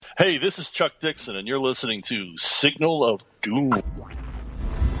Hey, this is Chuck Dixon, and you're listening to Signal of Doom.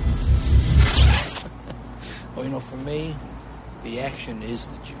 Well, for me, the action is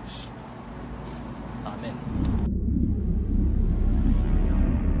the juice. I'm in.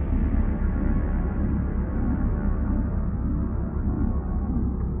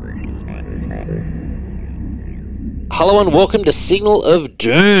 Hello and welcome to Signal of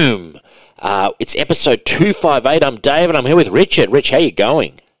Doom. It's episode 258. I'm David. I'm here with Richard. Rich, how you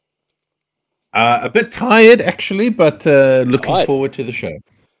going? A bit tired, actually, but looking forward to the show.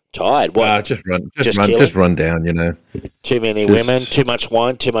 Tired? What? Just run down. Too many women, too much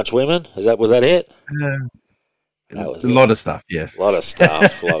wine, too much women. Was that it? That was a lot of stuff. Yes, a lot of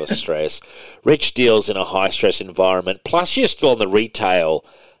stuff, a lot of stress. Rich deals in a high stress environment. Plus, you're still on the retail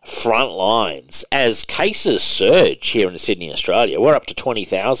front lines as cases surge here in Sydney, Australia. We're up to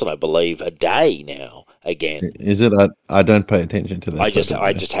 20,000, I believe, a day now. Again, is it? I don't pay attention to that. I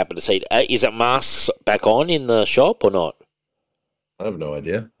just happen to see it. Is it masks back on in the shop or not? I have no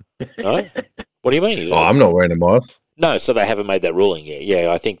idea. No? What do you mean? I'm not wearing a mask. No, so they haven't made that ruling yet.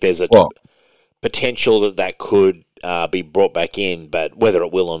 Yeah, I think there's a potential that could be brought back in, but whether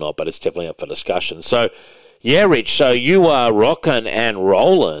it will or not, but it's definitely up for discussion. So, yeah, Rich, so you are rocking and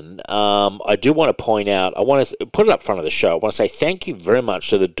rolling. I do want to point out, I want to put it up front of the show. I want to say thank you very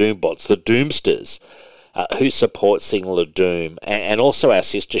much to the Doombots, the Doomsters, who support Signal of Doom, and also our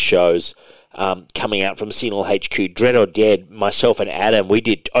sister shows coming out from Signal HQ, Dread or Dead. Myself and Adam, we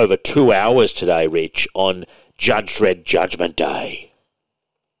did over 2 hours today, Rich, on Judge Dredd Judgment Day.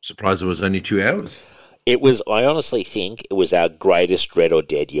 Surprised it was only 2 hours. It was. I honestly think it was our greatest Dread or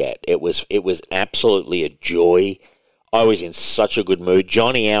Dead yet. It was absolutely a joy. I was in such a good mood.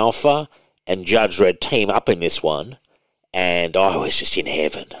 Johnny Alpha and Judge Dredd team up in this one, and I was just in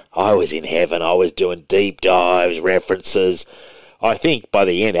heaven. I was in heaven. I was doing deep dives, references. I think by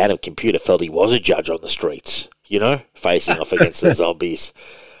the end, Adam Computer felt he was a judge on the streets, facing off against the zombies.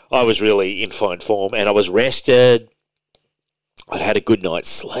 I was really in fine form, and I was rested. I'd had a good night's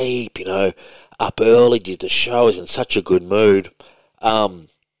sleep, up early, did the show, I was in such a good mood. So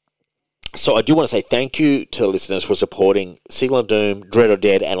I do want to say thank you to listeners for supporting Signal of Doom, Dread or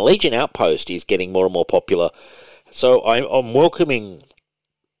Dead, and Legion Outpost is getting more and more popular. So I'm welcoming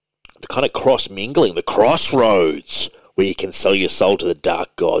the kind of cross-mingling, the crossroads, where you can sell your soul to the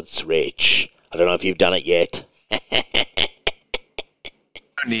dark gods, Rich. I don't know if you've done it yet.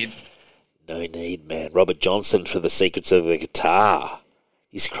 No need, man. Robert Johnson for the secrets of the guitar.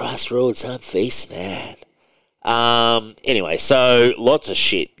 These crossroads I'm facing at. Anyway, so lots of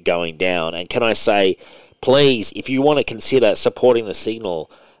shit going down. And can I say, please, if you want to consider supporting the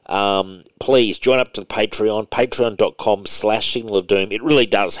Signal, please join up to the Patreon, patreon.com/Signal of Doom. It really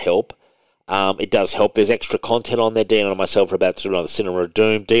does help. It does help. There's extra content on there. Dion and myself are about to do another Cinema of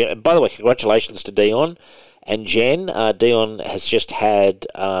Doom. And by the way, congratulations to Dion and Jen. Dion has just had,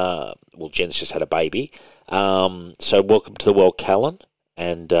 Jen's just had a baby. So welcome to the world, Callan.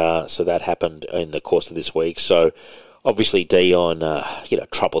 And so that happened in the course of this week. So obviously Dion,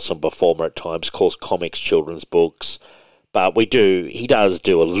 troublesome performer at times, calls comics children's books. But he does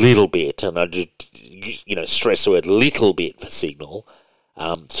do a little bit, and I do, stress the word little bit for Signal.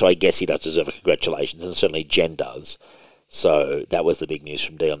 So I guess he does deserve a congratulations, and certainly Jen does. So that was the big news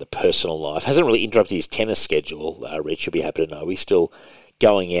from Dion. The personal life hasn't really interrupted his tennis schedule, Rich. You'll be happy to know. He's still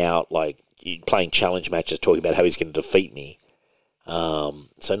going out, playing challenge matches, talking about how he's going to defeat me.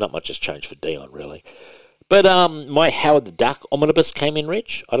 So not much has changed for Dion, really. But my Howard the Duck omnibus came in,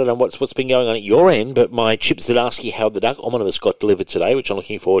 Rich. I don't know what's been going on at your end, but my Chip Zdarsky Howard the Duck omnibus got delivered today, which I'm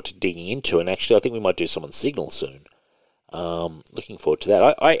looking forward to digging into. And actually, I think we might do some on Signal soon. Looking forward to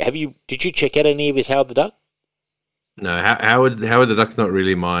that. Did you check out any of his Howard the Duck? No, Howard the Duck's not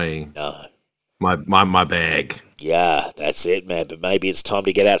really my bag. Yeah, that's it, man. But maybe it's time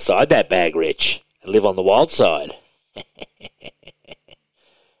to get outside that bag, Rich, and live on the wild side.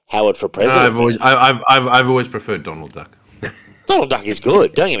 Howard for president. I've always preferred Donald Duck. Donald Duck is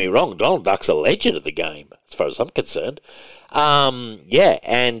good. Don't get me wrong. Donald Duck's a legend of the game, as far as I'm concerned.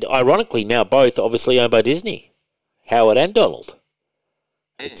 And ironically now both obviously owned by Disney, Howard and Donald.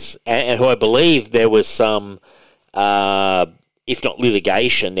 And who I believe there was some, if not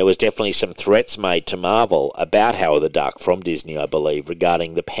litigation, there was definitely some threats made to Marvel about Howard the Duck from Disney, I believe,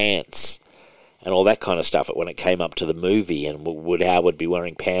 regarding the pants and all that kind of stuff when it came up to the movie, and would Howard be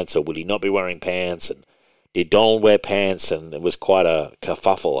wearing pants or would he not be wearing pants, and did Donald wear pants, and it was quite a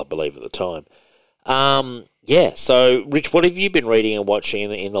kerfuffle, I believe, at the time. So, Rich, what have you been reading and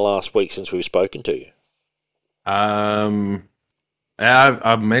watching in the last week since we've spoken to you? I've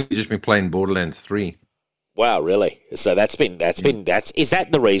mainly just been playing Borderlands 3. Wow, really? So is that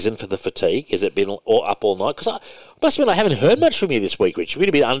the reason for the fatigue? Has it been up all night? Because I must admit I haven't heard much from you this week, Rich.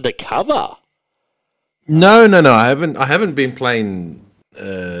 You've been undercover. No. I haven't been playing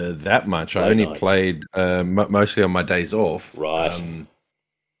that much. I only played mostly on my days off. Right.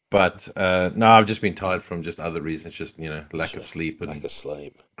 But no, I've just been tired from just other reasons, just lack of sleep and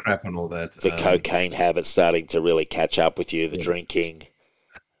crap and all that. The cocaine habit starting to really catch up with you. The drinking.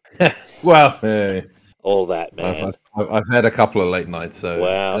 Well, all that, man. I've had a couple of late nights. So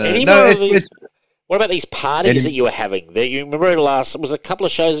wow. Any more of these? What about these parties that you were having? You remember it was a couple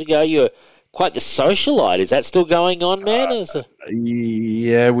of shows ago. You were quite the socialite. Is that still going on, man?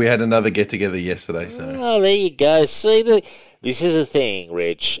 Yeah, we had another get together yesterday. So there you go. See, this is a thing,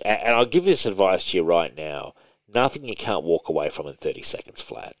 Rich, and I'll give this advice to you right now. Nothing you can't walk away from in 30 seconds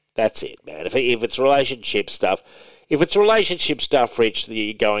flat. That's it, man. If it's relationship stuff, Rich, that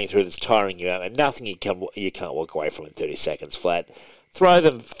you're going through that's tiring you out, and nothing you can't walk away from in 30 seconds flat, throw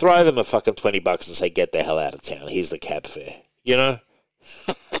them a fucking $20 and say, get the hell out of town. Here's the cab fare. You know?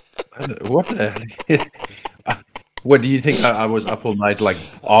 What the? What do you think? I was up all night, like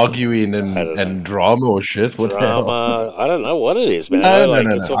arguing and drama or shit. What drama? I don't know what it is, man.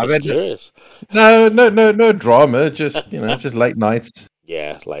 No. No drama. Just just late nights.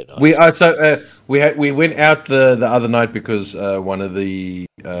 Yeah, late nights. We went out the other night because one of the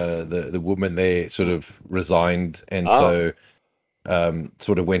woman there sort of resigned, and so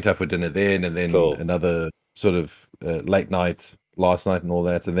sort of went out for dinner then, and then another sort of late night last night and all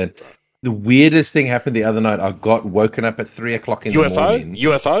that, and then. The weirdest thing happened the other night. I got woken up at 3 o'clock in the morning.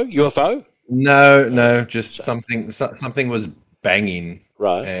 UFO? No. Just something was banging.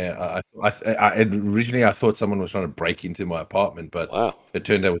 Right. Originally I thought someone was trying to break into my apartment, but it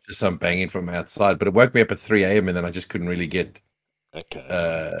turned out it was just some banging from outside. But it woke me up at 3 a.m. and then I just couldn't really get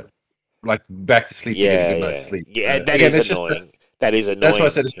like back to sleep. Yeah, to get a good night's sleep. Yeah, that is annoying. That is annoying. That's why I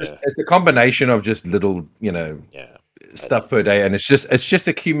said it's a combination of just little, stuff per day, and it's just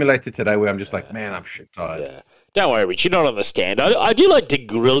accumulated today where I'm just like, man, I'm shit tired. Yeah. Don't worry, Rich, you're not on the stand. I do like to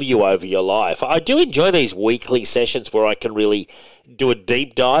grill you over your life. I do enjoy these weekly sessions where I can really do a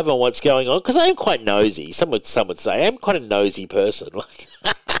deep dive on what's going on, because I am quite nosy. Some would say I'm quite a nosy person.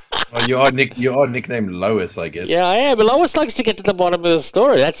 Well, you are nicknamed Lois, I guess. Yeah, I am. But Lois likes to get to the bottom of the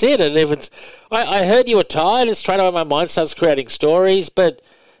story. That's it. And if it's, I heard you were tired, and straight away my mind starts creating stories, but.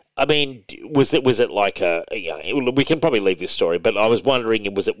 I mean, was it like a? We can probably leave this story, but I was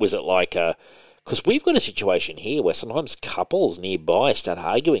wondering, was it like a? Because we've got a situation here where sometimes couples nearby start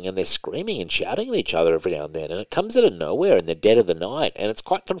arguing and they're screaming and shouting at each other every now and then, and it comes out of nowhere in the dead of the night, and it's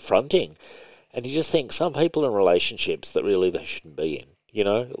quite confronting. And you just think some people in relationships that really they shouldn't be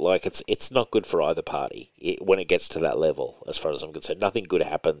in. Like it's not good for either party when it gets to that level. As far as I'm concerned, nothing good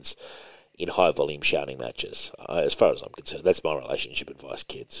happens in high volume shouting matches. As far as I'm concerned, that's my relationship advice,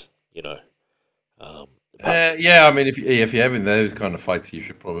 kids. Yeah, I mean, if you're having those kind of fights, you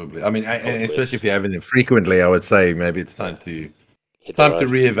should probably. I mean, and especially if you're having them frequently, I would say maybe it's time to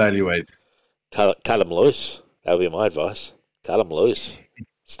reevaluate. Cut them loose. That would be my advice. Cut them loose.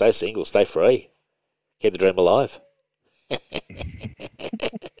 Stay single. Stay free. Keep the dream alive.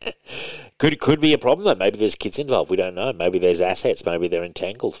 Could be a problem though. Maybe there's kids involved. We don't know. Maybe there's assets. Maybe they're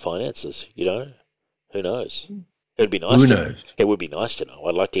entangled finances. Who knows? It'd be nice. Who knows? It would be nice to know.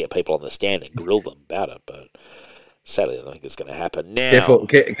 I'd like to get people on the stand and grill them about it, but sadly, I don't think it's going to happen. Now,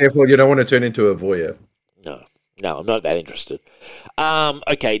 careful! You don't want to turn into a voyeur. No, I'm not that interested.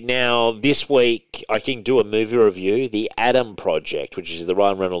 Okay, now this week I can do a movie review, The Adam Project, which is the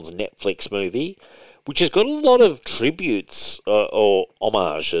Ryan Reynolds Netflix movie, which has got a lot of tributes or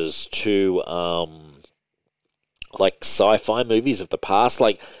homages to like sci-fi movies of the past,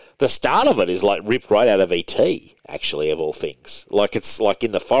 like. The start of it is like ripped right out of E.T., actually, of all things. Like it's like in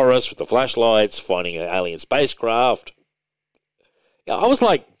the forest with the flashlights, finding an alien spacecraft. Yeah, I was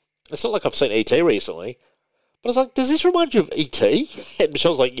like, it's not like I've seen E.T. recently, but I was like, does this remind you of E.T.? And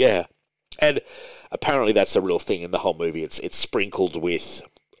Michelle's like, yeah. And apparently that's a real thing in the whole movie. It's sprinkled with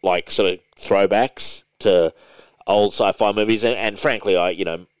like sort of throwbacks to old sci-fi movies, and frankly,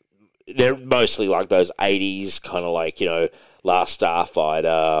 they're mostly like those 80s kind of like, Last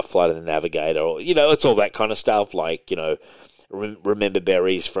Starfighter, Flight of the Navigator, or, it's all that kind of stuff, like, Remember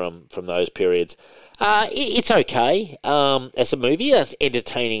Berries from those periods. It's okay. As a movie, it's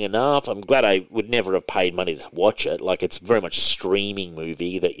entertaining enough. I'm glad I would never have paid money to watch it. Like, it's very much a streaming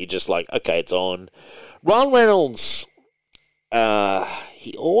movie that you're just like, okay, it's on. Ryan Reynolds,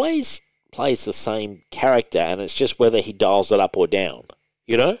 he always plays the same character, and it's just whether he dials it up or down,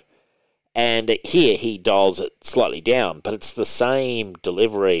 And here he dials it slightly down, but it's the same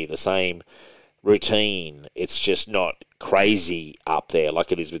delivery, the same routine. It's just not crazy up there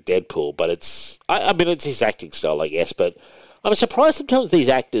like it is with Deadpool. But I mean, it's his acting style, I guess. But I'm surprised sometimes these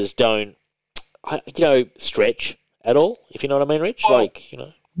actors don't, stretch at all. If you know what I mean, Rich. Well,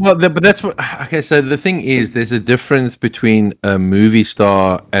 but that's what. Okay, so the thing is, there's a difference between a movie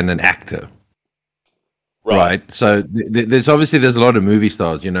star and an actor. Right. So there's a lot of movie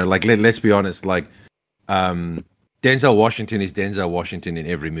stars, like let's be honest, like Denzel Washington is Denzel Washington in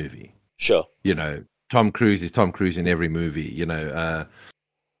every movie. Sure. Tom Cruise is Tom Cruise in every movie.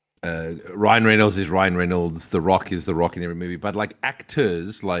 Ryan Reynolds is Ryan Reynolds. The Rock is The Rock in every movie. But like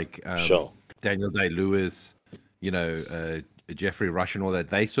actors like sure. Daniel Day-Lewis, Jeffrey Rush and all that,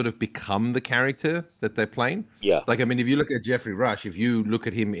 they sort of become the character that they're playing. Yeah. Like, I mean, if you look at Jeffrey Rush, if you look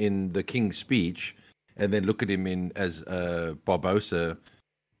at him in The King's Speech, and then look at him as Barbossa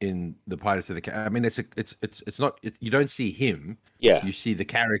in the Pirates of the Caribbean. I mean, it's not. You don't see him. Yeah. You see the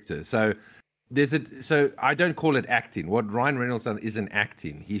character. So So I don't call it acting. What Ryan Reynolds done isn't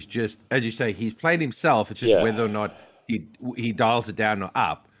acting. He's just, as you say, he's played himself. It's just whether or not he dials it down or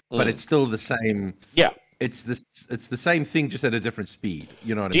up. But it's still the same. Yeah. It's the same thing, just at a different speed.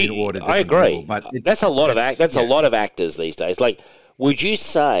 You know what I mean? I agree. Level, but that's a lot of a lot of actors these days. Like, would you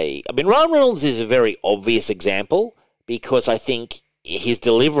say? I mean, Ryan Reynolds is a very obvious example because I think his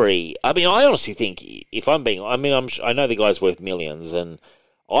delivery. I mean, I honestly think if I'm being, I know the guy's worth millions, and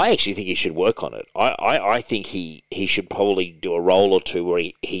I actually think he should work on it. I think he should probably do a role or two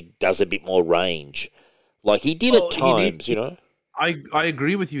where he does a bit more range, like he did at times. I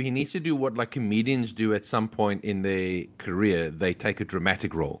agree with you. He needs to do what like comedians do at some point in their career. They take a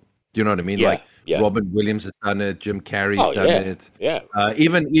dramatic role. Do you know what I mean? Robin Williams has done it. Jim Carrey's done it. Yeah.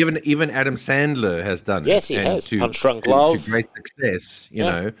 Even Adam Sandler has done it. Yes, he has. Punch Drunk Love. To great success, you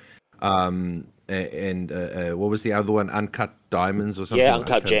know. And what was the other one? Uncut Diamonds or something? Yeah,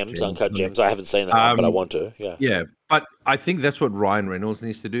 Uncut Gems. Uncut Gems. I haven't seen that one, but I want to. Yeah. Yeah, but I think that's what Ryan Reynolds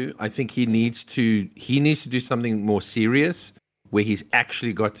needs to do. I think he needs to do something more serious, where he's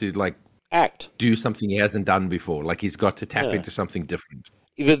actually got to like do something he hasn't done before. Like he's got to tap into something different.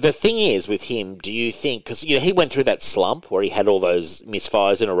 The thing is with him, do you think, because he went through that slump where he had all those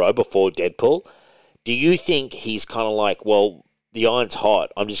misfires in a row before Deadpool, do you think he's kind of like, well, the iron's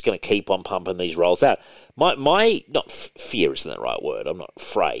hot, I'm just going to keep on pumping these roles out? My not fear isn't the right word, I'm not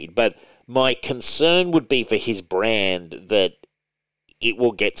afraid, but my concern would be for his brand that it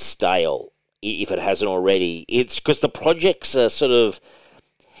will get stale if it hasn't already. It's because the projects are sort of,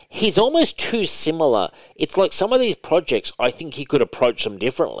 he's almost too similar. It's like some of these projects, I think he could approach them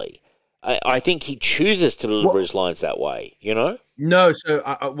differently. I think he chooses to deliver his lines that way, No, so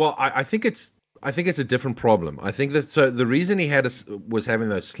I think it's a different problem. I think that the reason he was having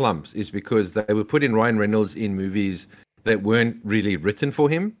those slumps is because they were putting Ryan Reynolds in movies that weren't really written for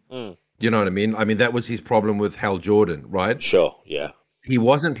him. You know what I mean? I mean, that was his problem with Hal Jordan, right? Sure, yeah. He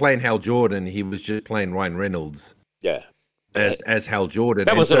wasn't playing Hal Jordan. He was just playing Ryan Reynolds. Yeah. As Hal Jordan.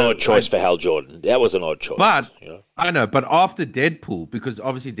 That was an odd choice for Hal Jordan. That was an odd choice. But, I know, but after Deadpool, because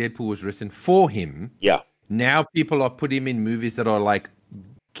obviously Deadpool was written for him. Yeah. Now people are putting him in movies that are like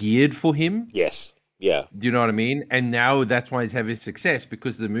geared for him. Yes. Yeah. Do you know what I mean? And now that's why he's having success,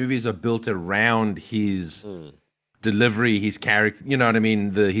 because the movies are built around his delivery, his character, you know what I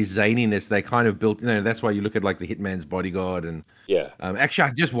mean? His zaniness, they kind of built, that's why you look at like The Hitman's Bodyguard and actually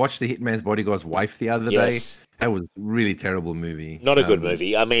I just watched The Hitman's Bodyguard's Wife the other day. That was a really terrible movie. Not a good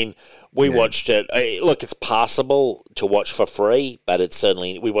movie. I mean, we watched it. Look, it's passable to watch for free, but it's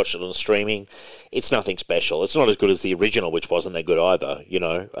certainly, we watched it on streaming. It's nothing special. It's not as good as the original, which wasn't that good either,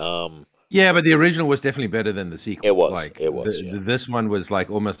 Yeah, but the original was definitely better than the sequel. It was. This one was like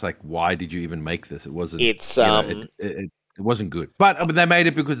almost like, why did you even make this? It wasn't. It's it wasn't good. But they made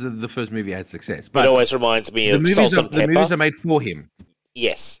it because the first movie had success. But it always reminds me of Salt and Pepper. The movies are made for him.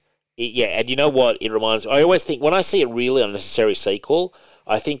 Yes. Yeah, and you know what? It reminds me. I always think when I see a really unnecessary sequel,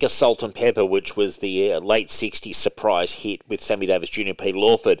 I think of Salt and Pepper, which was the late '60s surprise hit with Sammy Davis Jr. and Peter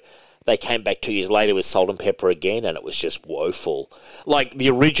Lawford. They came back 2 years later with Salt and Pepper again, and it was just woeful. Like, the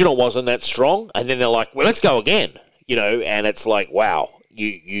original wasn't that strong, and then they're like, well, let's go again, and it's like, wow,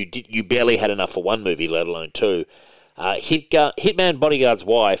 you barely had enough for one movie, let alone two. Hitman Bodyguard's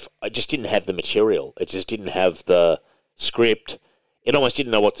Wife, I just didn't have the material. It just didn't have the script. It almost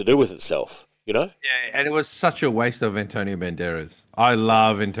didn't know what to do with itself, Yeah, and it was such a waste of Antonio Banderas. I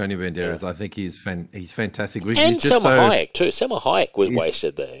love Antonio Banderas. I think he's fantastic. And Selma Hayek, too. Selma Hayek was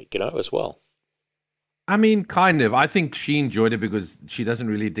wasted there, as well. I mean, kind of. I think she enjoyed it because she doesn't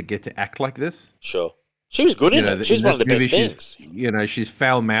really get to act like this. Sure. She was good in it. She's one of the best things. She's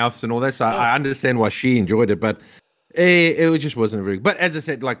foul-mouthed and all that, so I understand why she enjoyed it, but It just wasn't very. But as I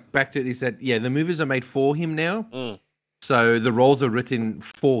said, like back to it, is that the movies are made for him now. So the roles are written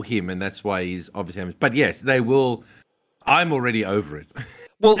for him, and that's why he's obviously. But yes, they will. I'm already over it.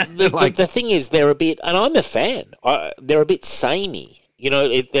 Well, the thing is, they're a bit, and I'm a fan. They're a bit samey.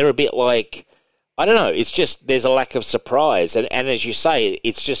 They're a bit like, I don't know. It's just there's a lack of surprise, and as you say,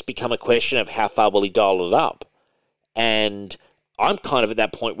 it's just become a question of how far will he dial it up. And I'm kind of at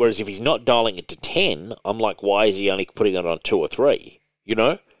that point. Whereas if he's not dialing it to 10, I'm like, why is he only putting it on 2 or 3?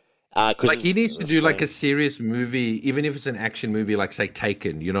 Like he needs to do like a serious movie, even if it's an action movie, like say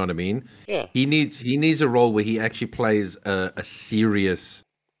Taken. You know what I mean? Yeah. He needs a role where he actually plays a serious,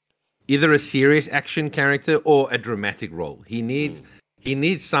 either a serious action character or a dramatic role. He needs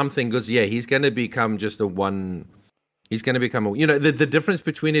something because he's going to become just a one. He's going to become a. The difference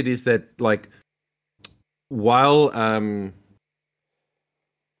between it is that like while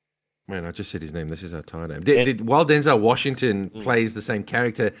Man, I just said his name. This is how tired I am. While Denzel Washington plays the same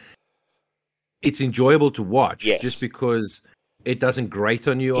character, it's enjoyable to watch just because it doesn't grate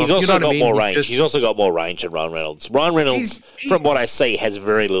on you. He's also got more range. He's also got more range than Ryan Reynolds. Ryan Reynolds, from what I see, has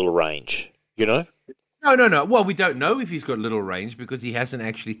very little range, No. Well, we don't know if he's got little range because he hasn't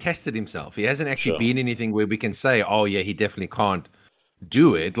actually tested himself. He hasn't actually been anything where we can say, oh, yeah, he definitely can't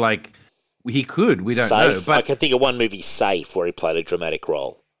do it. Like, he could. We don't know. But I can think of one movie, Safe, where he played a dramatic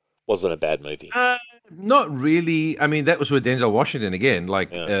role. Wasn't a bad movie. Not really. I mean, that was with Denzel Washington again.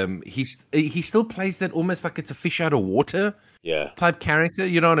 Like, he still plays that almost like it's a fish out of water type character.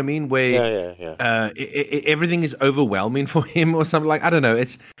 You know what I mean? Where everything is overwhelming for him or something. Like, I don't know.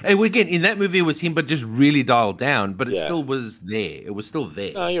 Again, in that movie, it was him, but just really dialed down. But it still was there. It was still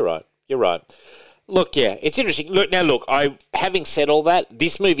there. No, you're right. You're right. Look, it's interesting. Look, having said all that,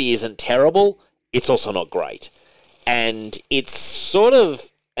 this movie isn't terrible. It's also not great. And it's sort of...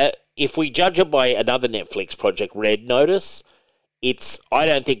 if we judge it by another Netflix project, Red Notice, I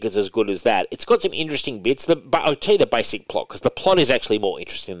don't think it's as good as that. It's got some interesting bits, but I'll tell you the basic plot, because the plot is actually more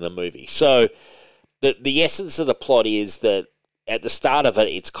interesting than the movie. So the essence of the plot is that at the start of it,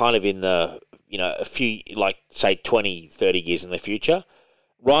 it's kind of in the, a few, like, say, 20, 30 years in the future.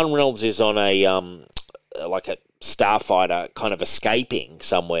 Ryan Reynolds is on a starfighter kind of escaping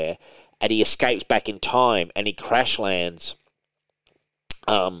somewhere, and he escapes back in time, and he crash lands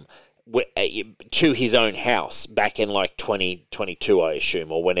to his own house back in like 2022, I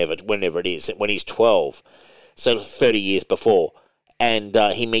assume, or whenever it is, when he's 12, so 30 years before. And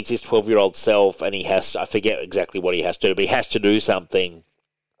he meets his 12-year-old self, and I forget exactly what he has to do, but he has to do something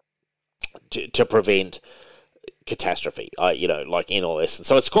to prevent catastrophe, like in all this. And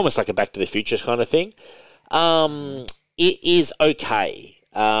so it's almost like a Back to the Future kind of thing. It is okay.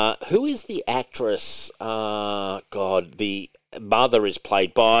 Who is the actress? The mother is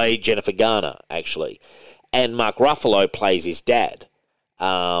played by Jennifer Garner, actually, and Mark Ruffalo plays his dad.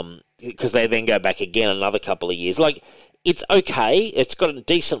 Because they then go back again another couple of years. Like, it's okay. It's got a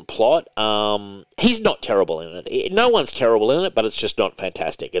decent plot. He's not terrible in it. No one's terrible in it, but it's just not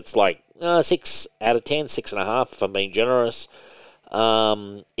fantastic. It's like 6 out of 10, 6.5 if I'm being generous.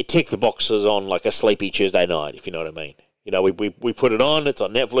 It ticked the boxes on like a sleepy Tuesday night, if you know what I mean. We put it on. It's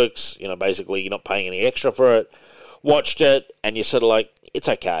on Netflix. Basically you're not paying any extra for it. Watched it, and you're sort of like, it's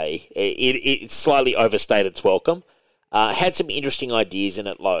okay. It's slightly overstayed its welcome. Had some interesting ideas in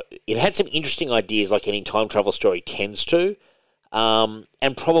it. It had some interesting ideas, like any time travel story tends to,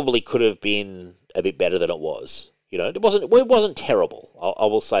 and probably could have been a bit better than it was. It wasn't terrible. I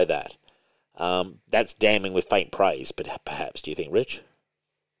will say that. That's damning with faint praise, but perhaps. Do you think, Rich?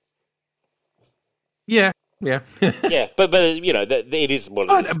 Yeah. Yeah, yeah, but it is what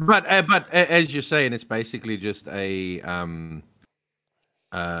it is. But as you're saying, it's basically just a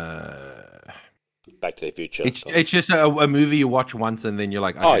Back to the Future. It's just a movie you watch once and then you're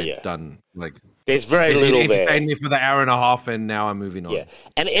like, okay, done. Like, there's very little there. It entertained me for the hour and a half, and now I'm moving on. Yeah,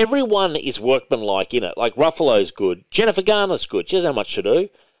 and everyone is workmanlike in it. Like, Ruffalo's good, Jennifer Garner's good. She doesn't have much to do.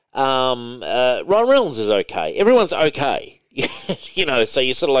 Ryan Reynolds is okay. Everyone's okay. So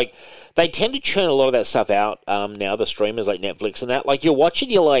you're sort of like. They tend to churn a lot of that stuff out now, the streamers like Netflix and that. Like, you're watching,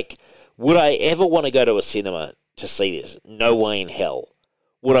 you're like, would I ever want to go to a cinema to see this? No way in hell.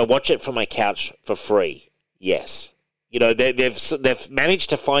 Would I watch it from my couch for free? Yes. They've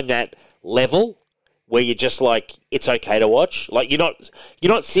managed to find that level where you're just like, it's okay to watch. Like, you're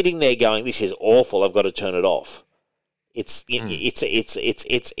not sitting there going, this is awful, I've got to turn it off. It's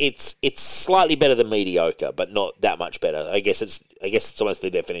slightly better than mediocre, but not that much better. I guess it's almost the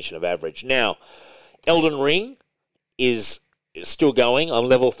definition of average. Now, Elden Ring is still going. I'm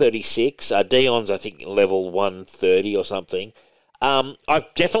level 36. Dion's, I think, level 130 or something.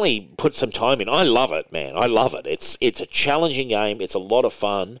 I've definitely put some time in. I love it, man. I love it. It's a challenging game. It's a lot of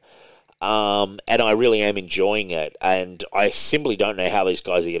fun. And I really am enjoying it. And I simply don't know how these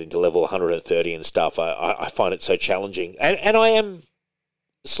guys are getting to level 130 and stuff. I find it so challenging. And I am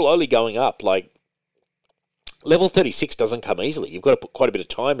slowly going up. Like, level 36 doesn't come easily. You've got to put quite a bit of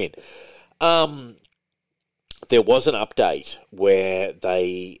time in. There was an update where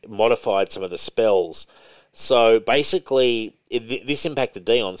they modified some of the spells. So basically, this impacted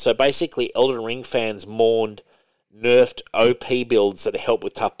Dion. So basically, Elden Ring fans mourned nerfed OP builds that help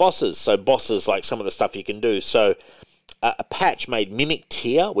with tough bosses. So bosses, like some of the stuff you can do. So a patch made Mimic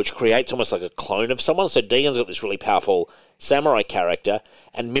Tear, which creates almost like a clone of someone. So Dion's got this really powerful samurai character,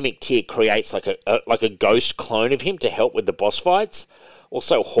 and Mimic Tear creates like a ghost clone of him to help with the boss fights.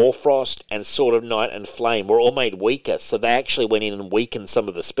 Also, Hoarfrost and Sword of Night and Flame were all made weaker, so they actually went in and weakened some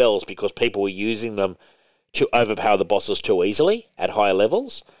of the spells because people were using them to overpower the bosses too easily at higher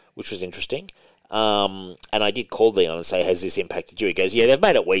levels, which was interesting. And I did call Dion and say, has this impacted you? He goes, yeah, they've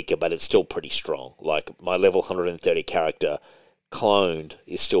made it weaker, but it's still pretty strong. Like, my level 130 character cloned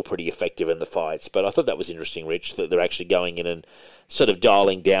is still pretty effective in the fights. But I thought that was interesting, Rich, that they're actually going in and sort of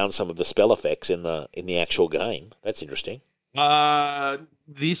dialing down some of the spell effects in the actual game. That's interesting.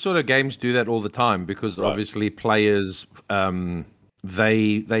 These sort of games do that all the time because obviously players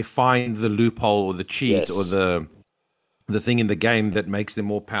they find the loophole or the cheat or the thing in the game that makes them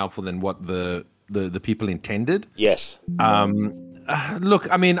more powerful than what the people intended. Yes. Look,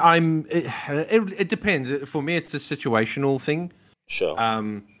 I mean, it depends. For me, it's a situational thing. Sure.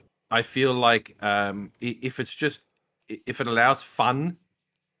 I feel like if it allows fun,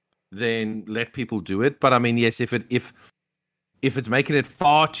 then let people do it. But I mean, yes, if it's making it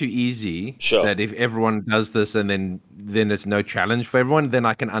far too easy, that if everyone does this and then it's no challenge for everyone, then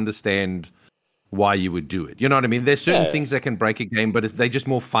I can understand why you would do it. You know what I mean? There's certain things that can break a game, but they're just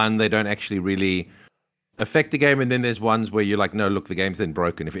more fun. They don't actually really affect the game. And then there's ones where you're like, no, look, the game's then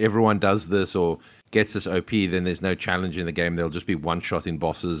broken. If everyone does this or gets this OP, then there's no challenge in the game. They'll just be one-shot in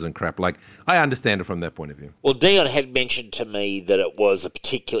bosses and crap. Like, I understand it from that point of view. Well, Dion had mentioned to me that it was a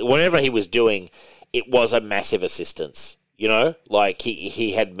particular... Whatever he was doing, it was a massive assistance. You know, like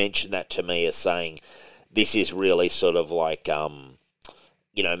he had mentioned that to me as saying, this is really sort of like,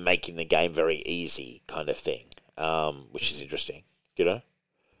 you know, making the game very easy kind of thing, which is interesting, you know?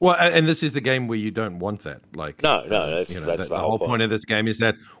 Well, and this is the game where you don't want that. Like, no, that's the whole point of this game is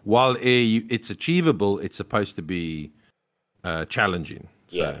that while it's achievable, it's supposed to be challenging.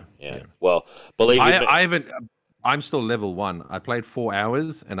 Yeah. Well, believe me, I'm still level 1. I played 4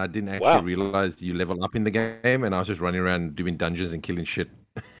 hours and I didn't actually realize you level up in the game, and I was just running around doing dungeons and killing shit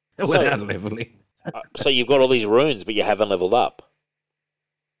without leveling. So you've got all these runes, but you haven't leveled up.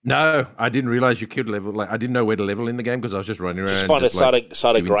 No, I didn't realize you could level. Like, I didn't know where to level in the game because I was just running around. Just find a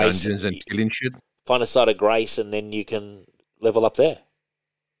site of grace and killing shit. Find a site of grace, and then you can level up there.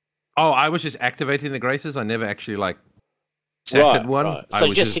 Oh, I was just activating the graces. I never actually sat at one. Right.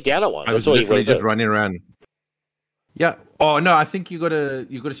 So just sit down at one. I was literally just running around. Yeah. Oh no, I think you got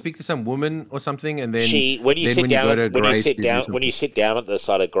to speak to some woman or something, and then when you sit down at the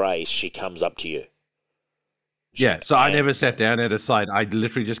site of grace, she comes up to you. Yeah. So I never sat down at a site. I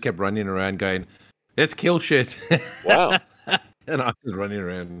literally just kept running around, going, "Let's kill shit." Wow. And I was running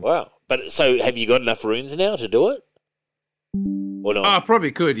around. Wow. But so, have you got enough runes now to do it? Or not? Oh, I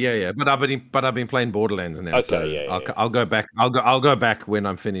probably could. Yeah. But I've been playing Borderlands now. Okay. So I'll go back. I'll go back when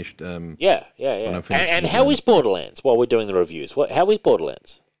I'm finished. Yeah. And how is Borderlands? While we're doing the reviews, how is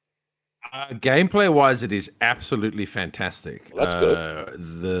Borderlands? Gameplay-wise, it is absolutely fantastic. Well, that's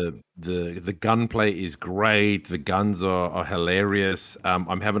good. The gunplay is great. The guns are hilarious.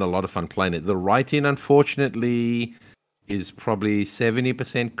 I'm having a lot of fun playing it. The writing, unfortunately, is probably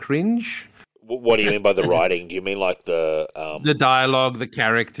 70% cringe. What do you mean by the writing? Do you mean like the dialogue, the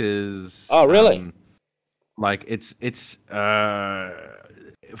characters? Oh, really? Like it's wow.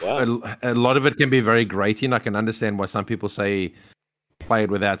 A lot of it can be very grating. I can understand why some people say play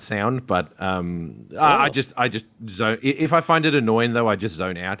it without sound, but I just zone. If I find it annoying though, I just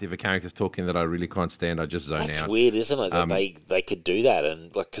zone out. If a character's talking that I really can't stand, I just zone out. That's weird, isn't it? That they could do that,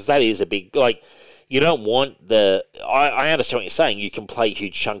 and because that is a big You don't want I understand what you're saying. You can play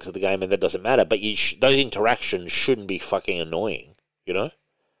huge chunks of the game and that doesn't matter, but those interactions shouldn't be fucking annoying, you know?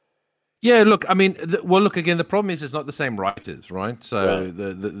 Yeah, look, I mean, again, the problem is it's not the same writers, right? So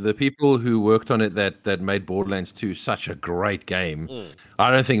the people who worked on it that made Borderlands 2 such a great game,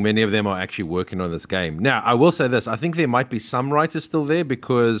 I don't think many of them are actually working on this game. Now, I will say this. I think there might be some writers still there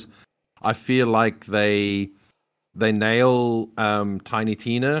because I feel like they nail Tiny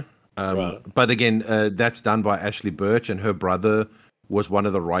Tina But again, that's done by Ashley Birch, and her brother was one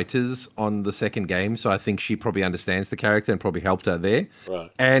of the writers on the second game, so I think she probably understands the character and probably helped out there. Right.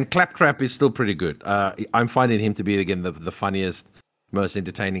 And Claptrap is still pretty good. I'm finding him to be, again, the funniest, most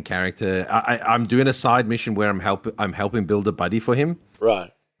entertaining character. I'm doing a side mission where I'm helping build a buddy for him. Right.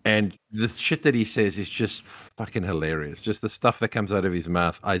 And the shit that he says is just fucking hilarious. Just the stuff that comes out of his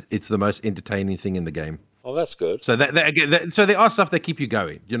mouth. It's the most entertaining thing in the game. Oh, that's good. So so there are stuff that keep you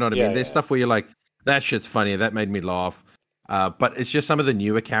going. You know what I mean? There's stuff where you're like, that shit's funny. That made me laugh. But it's just some of the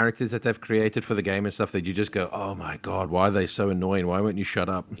newer characters that they've created for the game and stuff that you just go, oh my God, why are they so annoying? Why won't you shut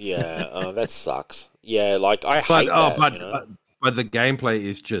up? Yeah, that sucks. Yeah, like I hate that. But the gameplay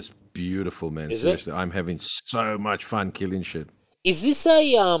is just beautiful, man. Is Seriously, it? I'm having so much fun killing shit. Is this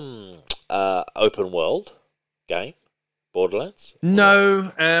a open world game? Borderlands?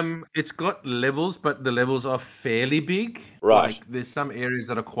 No, it's got levels, but the levels are fairly big. Right. Like, there's some areas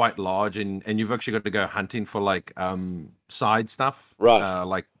that are quite large, and you've actually got to go hunting for like side stuff. Right.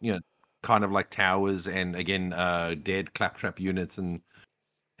 Like, you know, kind of like towers, and again, dead Claptrap units and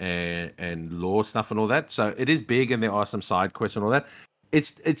lore stuff and all that. So it is big, and there are some side quests and all that.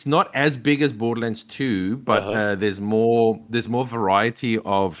 It's not as big as Borderlands 2, but there's more variety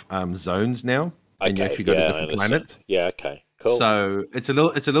of zones now. And you actually go to different planets. Yeah, okay. Cool. So it's a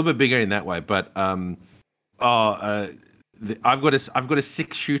little bit bigger in that way. But I've got a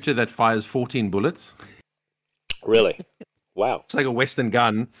 6-shooter that fires 14 bullets. Really? Wow. It's like a Western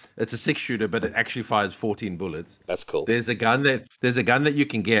gun. It's a 6-shooter, but it actually fires 14 bullets. That's cool. There's a gun that you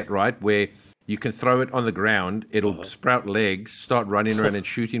can get, right, where you can throw it on the ground. It'll sprout legs, start running around and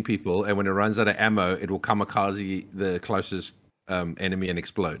shooting people, and when it runs out of ammo, it will kamikaze the closest enemy and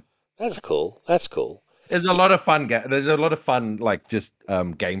explode. That's cool. That's cool. There's a lot of fun. There's a lot of fun, like just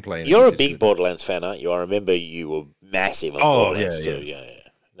gameplay. You're a big Borderlands fan, aren't you? I remember you were massive on Borderlands too. Yeah.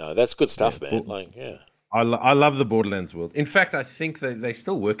 No, that's good stuff, man. I love the Borderlands world. In fact, I think they're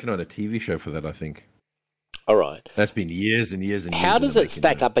still working on a TV show for that. I think. All right. That's been years and years and years. How does it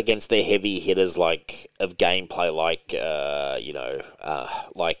stack up against the heavy hitters like of gameplay, like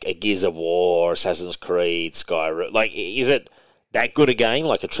like a Gears of War, Assassin's Creed, Skyrim? Like, is it that good a game,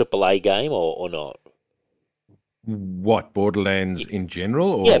 like a AAA game, or not? What, Borderlands in general?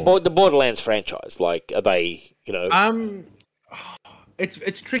 Or? Yeah, the Borderlands franchise. Like, are they,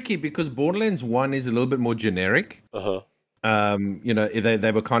 It's tricky because Borderlands 1 is a little bit more generic. Uh-huh.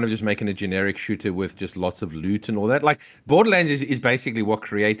 They were kind of just making a generic shooter with just lots of loot and all that. Like, Borderlands is basically what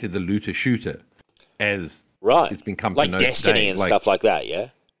created the looter shooter, as it's been come to know like Destiny and stuff like that. Yeah.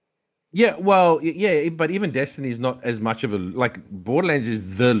 Yeah, well, yeah, but even Destiny is not as much of a Borderlands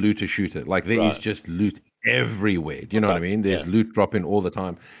is the looter shooter. Like, there is just loot everywhere. Do you know what I mean? There's loot dropping all the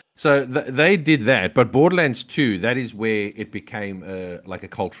time. So they did that, but Borderlands 2, that is where it became like a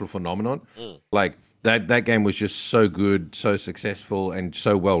cultural phenomenon. Like, that game was just so good, so successful, and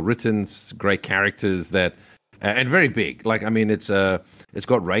so well written, great characters that, and very big. Like, I mean, it's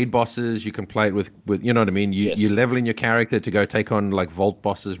got raid bosses. You can play it with you know what I mean. You leveling your character to go take on like vault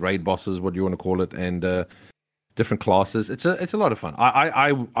bosses, raid bosses, what do you want to call it, and different classes. It's a lot of fun.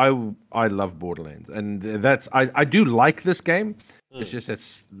 I love Borderlands, and I do like this game. It's just that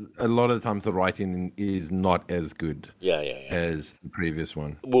a lot of the times the writing is not as good as the previous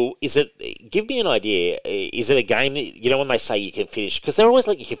one. Well, give me an idea, is it a game that, when they say you can finish, because they're always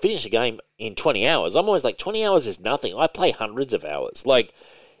like, you can finish a game in 20 hours. I'm always like, 20 hours is nothing. I play hundreds of hours. Like,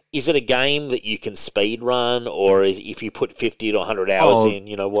 is it a game that you can speed run, or if you put 50 to 100 hours in,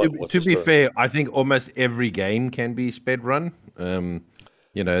 what's to be fair, I think almost every game can be speed run.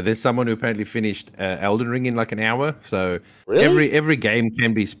 There's someone who apparently finished Elden Ring in like an hour. So every game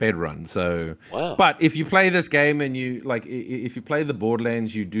can be sped run. So, but if you play this game and if you play the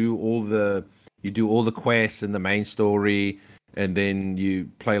Borderlands, you do all the quests and the main story, and then you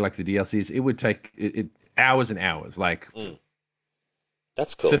play like the DLCs. It would take it hours and hours. Like,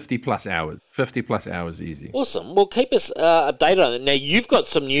 that's cool. 50 plus hours easy. Awesome. Well, keep us updated on it. Now, you've got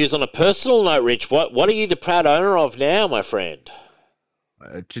some news on a personal note, Rich. What are you the proud owner of now, my friend?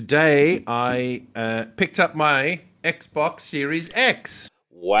 Today, I picked up my Xbox Series X.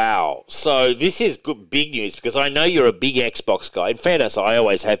 Wow. So this is big news, because I know you're a big Xbox guy. In fairness, I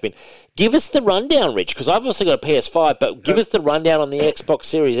always have been. Give us the rundown, Rich, because I've also got a PS5, but give us the rundown on the Xbox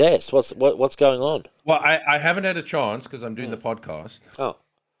Series S. What's going on? Well, I haven't had a chance because I'm doing the podcast. Oh,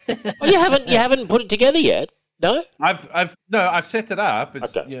 you haven't put it together yet? No? I've set it up.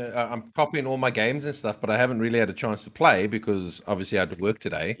 It's, Okay. I'm copying all my games and stuff, but I haven't really had a chance to play because obviously I had to work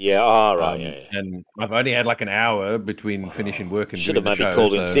today. Yeah, right. And I've only had like an hour between finishing work and should doing have the maybe show,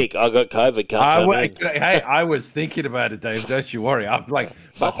 called in sick. I got COVID. Can't come in. Hey, I was thinking about it, Dave. Don't you worry. I'm like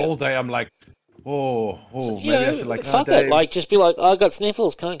the whole day. I'm like, maybe I should like fuck it. Like, just be like, I got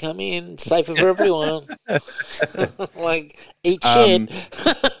sniffles. Can't come in. Safer for everyone. Like, eat shit.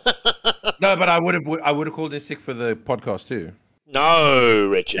 No, but I would have called in sick for the podcast too. No,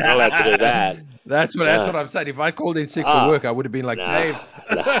 Richard, not allowed to do that. That's what I'm saying. If I called in sick for work, I would have been like, Dave,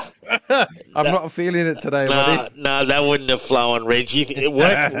 I'm not feeling it today, buddy. No, that wouldn't have flown, Rich.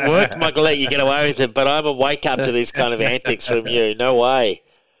 Work might let you get away with it, but I'm a wake up to this kind of antics from you. No way.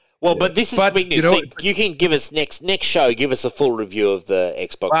 Well, but this is big news. You can give us next show. Give us a full review of the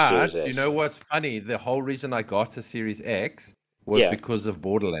Xbox Series S. Do you know what's funny? The whole reason I got the Series X was because of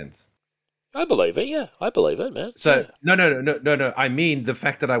Borderlands. I believe it. Yeah, I believe it, man. So no. I mean the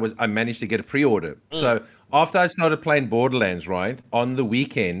fact that I managed to get a pre-order. So after I started playing Borderlands, right on the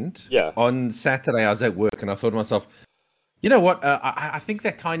weekend, on Saturday I was at work and I thought to myself, you know what? I think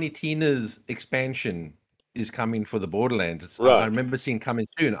that Tiny Tina's expansion is coming for the Borderlands. I remember seeing coming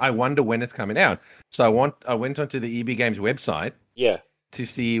soon. I wonder when it's coming out. So I went onto the EB Games website, to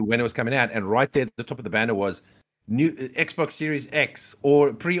see when it was coming out, and right there at the top of the banner was new Xbox Series X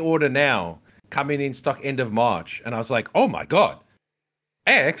or pre-order now, coming in stock end of March. And I was like, oh my God,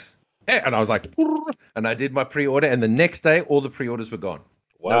 X? And I was like, and I did my pre-order, and the next day all the pre-orders were gone.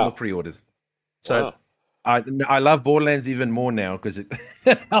 Wow. No more pre-orders. So I love Borderlands even more now because it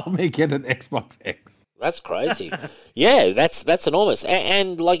helped me get an Xbox X. That's crazy. Yeah, that's enormous.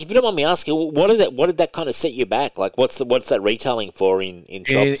 And like, if you don't mind me asking, what did that kind of set you back? Like, what's that retailing for in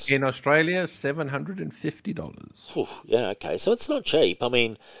shops? In Australia, $750. Yeah, okay. So it's not cheap. I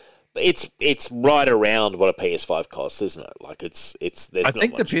mean, it's right around what a PS5 costs, isn't it? Like, it's. I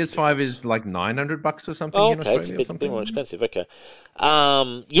think the PS5 is like $900 or something. Oh, in okay, Australia, it's a bit more expensive. Okay,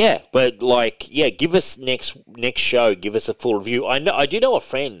 but like, give us next show. Give us a full review. I do know a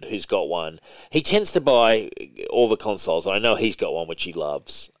friend who's got one. He tends to buy all the consoles. I know he's got one which he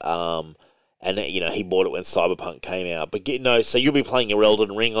loves. And he bought it when Cyberpunk came out. But so you'll be playing your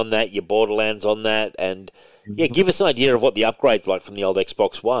Elden Ring on that, your Borderlands on that, and give us an idea of what the upgrade's like from the old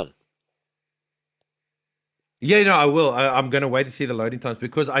Xbox One. Yeah, no, I will. I'm going to wait to see the loading times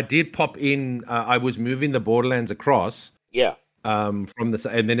because I did pop in. I was moving the Borderlands across. Yeah. And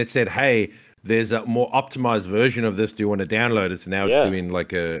then it said, "Hey, there's a more optimized version of this. Do you want to download it?" So now it's doing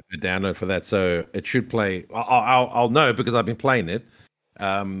like a download for that. So it should play. I'll know because I've been playing it.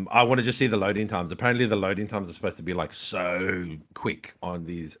 I want to just see the loading times. Apparently, the loading times are supposed to be like so quick on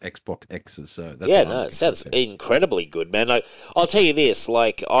these Xbox X's. So that's it sounds incredibly good, man. Like, I'll tell you this: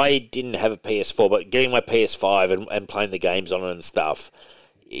 like, I didn't have a PS4, but getting my PS5 and playing the games on it and stuff,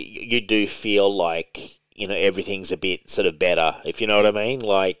 you do feel like everything's a bit sort of better, if you know what I mean.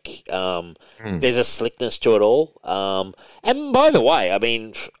 Like, there's a slickness to it all. And by the way, I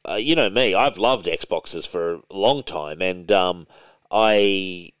mean, you know me, I've loved Xboxes for a long time, and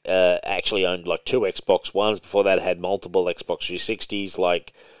I actually owned like 2 Xbox Ones. Before that, I had multiple Xbox 360s.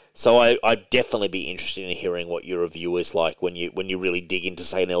 Like, so I'd definitely be interested in hearing what your review is like when you really dig into,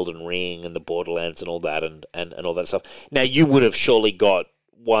 say, an Elden Ring and the Borderlands and all that and all that stuff. Now, you would have surely got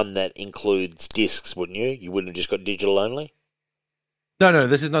one that includes discs, wouldn't you? You wouldn't have just got digital only? No,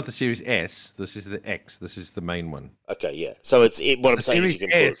 this is not the Series S. This is the X. This is the main one. Okay, yeah. So what I'm saying is you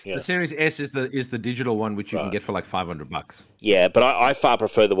can the Series S is the digital one, which you can get for like $500. Yeah, but I far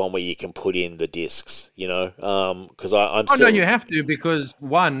prefer the one where you can put in the discs. Because I'm. No, you have to because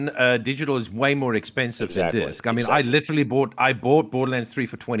digital is way more expensive than disc. I mean, I literally bought Borderlands 3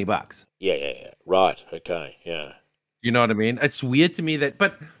 for $20. Yeah. Right. Okay. Yeah. You know what I mean? It's weird to me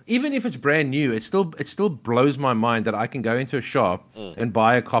but even if it's brand new, it still blows my mind that I can go into a shop and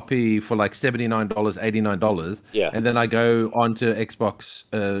buy a copy for like $79, $89. Yeah. And then I go onto Xbox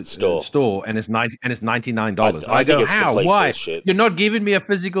store and it's $99. I go, it's how? Why? Bullshit. You're not giving me a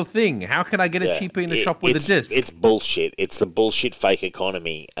physical thing. How can I get it cheaper in a shop with a disc? It's bullshit. It's the bullshit fake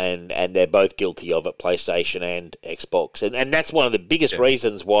economy, and they're both guilty of it, PlayStation and Xbox. And that's one of the biggest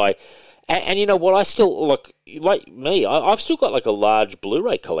reasons why. And you know what? I still like me. I've still got like a large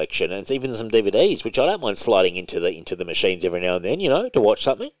Blu-ray collection, and it's even some DVDs, which I don't mind sliding into the machines every now and then. To watch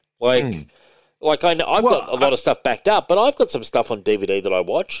something like I know I've got a lot of stuff backed up, but I've got some stuff on DVD that I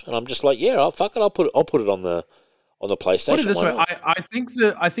watch, and I'm just like, fuck it, I'll put it on the PlayStation. Put it this way, I think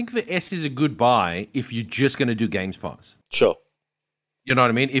the S is a good buy if you're just going to do Games Pass. Sure. You know what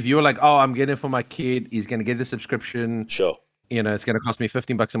I mean? If you're like, oh, I'm getting it for my kid, he's going to get the subscription. Sure. it's going to cost me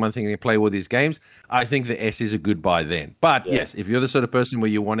 $15 a month and I can play all these games. I think the S is a good buy then. But yes, if you're the sort of person where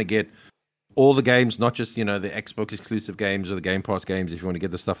you want to get all the games, not just the Xbox exclusive games or the Game Pass games, if you want to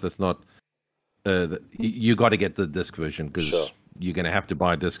get the stuff that's not, you got to get the disc version because you're going to have to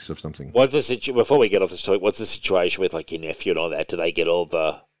buy discs of something. What's the before we get off this topic? What's the situation with like your nephew and all that? Do they get all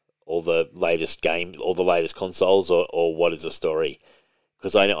the latest games, all the latest consoles, or what is the story?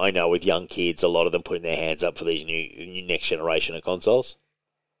 Because I know with young kids, a lot of them putting their hands up for these new next generation of consoles.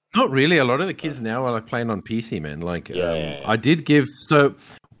 Not really. A lot of the kids now are like playing on PC, man. Like, I did give. So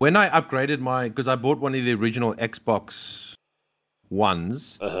when I upgraded because I bought one of the original Xbox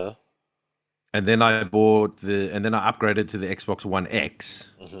Ones, and then I upgraded to the Xbox One X.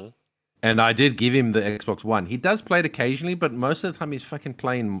 And I did give him the Xbox One. He does play it occasionally, but most of the time he's fucking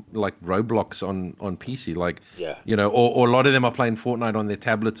playing like Roblox on PC. Like, or a lot of them are playing Fortnite on their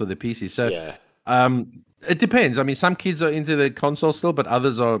tablets or their PC. So it depends. I mean, some kids are into the console still, but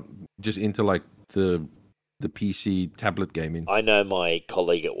others are just into like the PC tablet gaming. I know my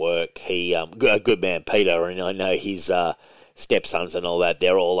colleague at work, he a good man, Peter, and I know his stepsons and all that,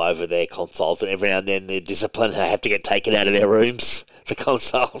 they're all over their consoles, and every now and then they're disciplined, they have to get taken out of their rooms. The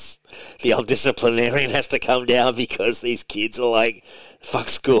consoles, the old disciplinarian has to come down because these kids are like, fuck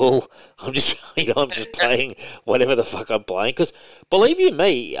school. I'm just playing whatever the fuck I'm playing. Because believe you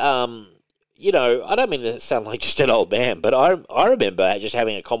me, I don't mean to sound like just an old man, but I remember just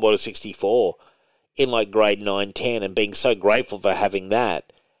having a Commodore 64 in like grade 9, 10 and being so grateful for having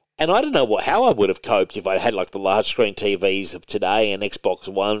that. And I don't know how I would have coped if I had like the large screen TVs of today and Xbox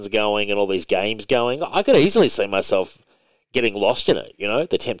Ones going and all these games going. I could easily see myself getting lost in it,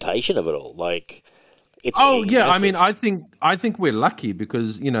 the temptation of it all. Like, it's yeah. I mean, I think we're lucky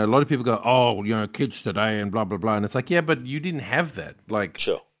because a lot of people go, kids today and blah blah blah, and it's like, yeah, but you didn't have that. Like,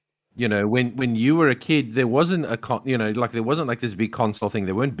 sure, when you were a kid, there wasn't there wasn't like this big console thing.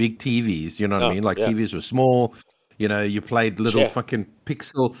 There weren't big TVs. You know what I mean? Like TVs were small. You played little fucking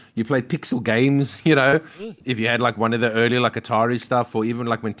pixel games, if you had like one of the early like Atari stuff or even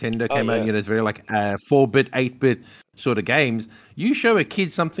like when Nintendo came out, it's very like 4-bit, 8-bit sort of games. You show a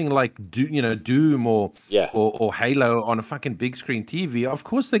kid something like Doom or Halo on a fucking big screen TV, of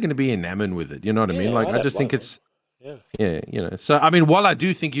course they're going to be enamored with it. You know what I mean? Like, I just think it's, So, I mean, while I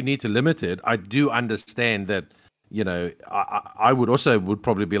do think you need to limit it, I do understand that, I would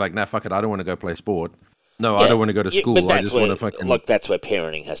probably be like, nah, fuck it, I don't want to go play sport. No, I don't want to go to school. But I just want to fucking. Look, that's where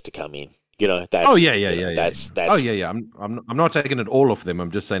parenting has to come in. That's. That's. Oh yeah. I'm not taking it all off them. I'm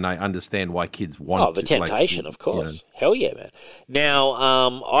just saying I understand why kids want. Oh, the temptation, of course. Hell yeah, man. Now,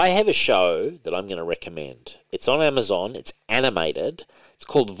 I have a show that I'm going to recommend. It's on Amazon. It's animated. It's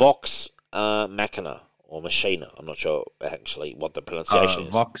called Vox Machina or Machina. I'm not sure actually what the pronunciation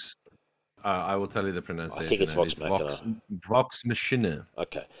is. Vox. I will tell you the pronunciation. I think it's Vox Machina. Vox Machina.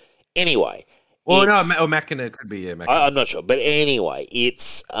 Okay. Anyway. Or Machina could be, Machina. I'm not sure. But anyway,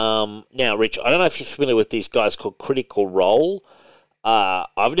 it's... now, Rich, I don't know if you're familiar with these guys called Critical Role.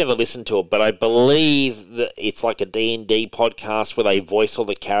 I've never listened to it, but I believe that it's like a D&D podcast where they voice all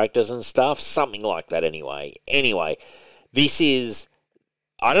the characters and stuff. Something like that, anyway. Anyway, this is...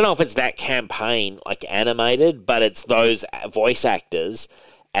 I don't know if it's that campaign, like animated, but it's those voice actors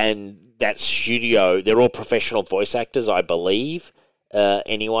and that studio. They're all professional voice actors, I believe.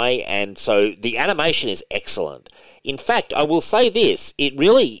 Anyway, and so the animation is excellent. In fact, I will say this: it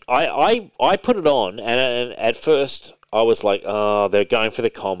really, I put it on, and at first I was like, oh, they're going for the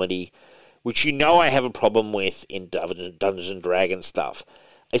comedy, which I have a problem with in Dungeons and Dragons stuff.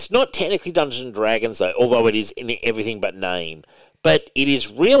 It's not technically Dungeons and Dragons though, although it is in everything but name. But it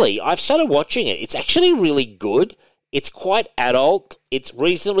is really, I've started watching it. It's actually really good. It's quite adult. It's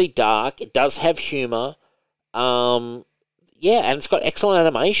reasonably dark. It does have humor. Yeah, and it's got excellent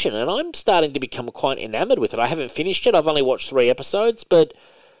animation, and I'm starting to become quite enamored with it. I haven't finished it. I've only watched 3 episodes, but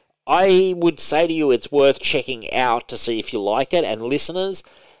I would say to you it's worth checking out to see if you like it. And listeners,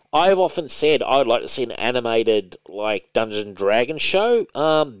 I've often said I would like to see an animated like Dungeons and Dragons show.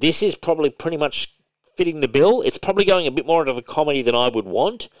 This is probably pretty much fitting the bill. It's probably going a bit more into the comedy than I would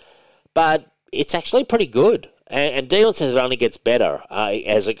want, but it's actually pretty good. And Dion says it only gets better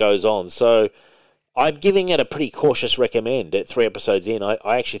as it goes on. So I'm giving it a pretty cautious recommend at 3 episodes in. I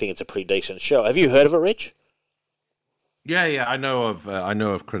actually think it's a pretty decent show. Have you heard of it, Rich? Yeah. I know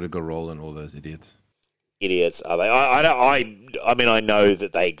of Critical Role and all those idiots. Idiots, are they? I mean, I know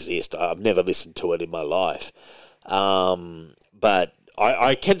that they exist. I've never listened to it in my life. But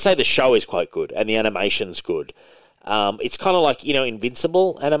I can say the show is quite good and the animation's good. It's kind of like,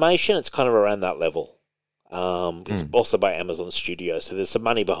 Invincible animation. It's kind of around that level. It's also by Amazon Studios, so there's some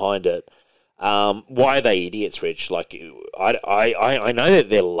money behind it. Why are they idiots, Rich? Like, I know that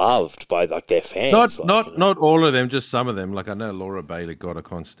they're loved by like their fans. Not all of them, just some of them. Like I know Laura Bailey. God, I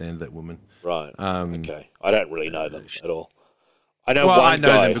can't stand that woman. Right. Okay. I don't really know them at all. I know one I know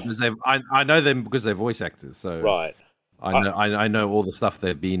guy. them because I know them because they're voice actors. So Right. I know all the stuff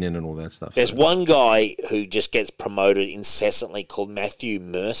they've been in and all that stuff. There's one guy who just gets promoted incessantly called Matthew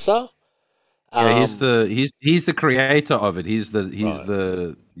Mercer. Yeah, he's the creator of it. He's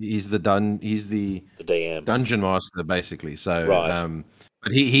the DM dungeon master basically. So right.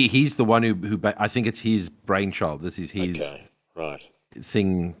 But he's the one who I think it's his brainchild. This is his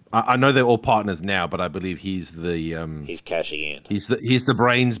thing. I know they're all partners now, but I believe he's the he's cashing in. He's the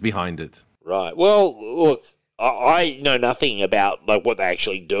brains behind it. Right. Well, look, I know nothing about like what they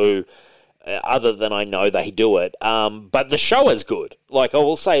actually do. Other than I know they do it, but the show is good. Like I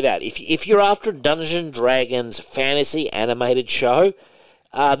will say that if you're after Dungeons & Dragons fantasy animated show,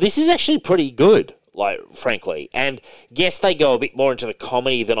 this is actually pretty good. Like frankly, and yes, they go a bit more into the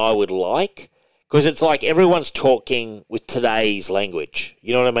comedy than I would like because it's like everyone's talking with today's language.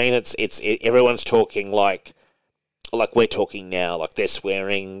 You know what I mean? It's everyone's talking like we're talking now. Like they're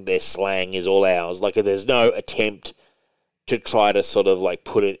swearing, their slang is all ours. Like there's no attempt to try to sort of like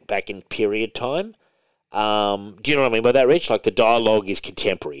put it back in period time. Do you know what I mean by that, Rich? Like the dialogue is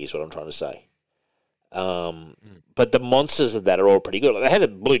contemporary is what I'm trying to say. But the monsters of that are all pretty good. Like they had a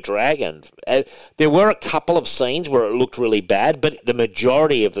blue dragon. There were a couple of scenes where it looked really bad, but the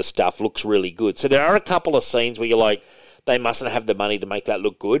majority of the stuff looks really good. So there are a couple of scenes where you're like, they mustn't have the money to make that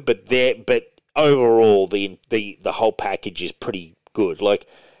look good, but overall the whole package is pretty good. Like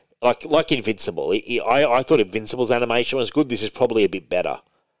Invincible. I thought Invincible's animation was good. This is probably a bit better.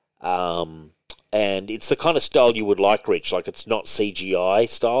 And it's the kind of style you would like, Rich. Like, it's not CGI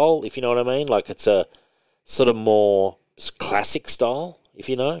style, if you know what I mean. Like, it's a sort of more classic style, if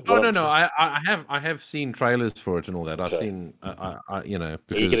you know. No. I have seen trailers for it and all that. Okay. I've seen, you know.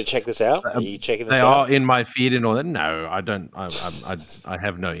 Are you going to check this out? Are you checking this out? They are in my feed and all that. No, I don't. I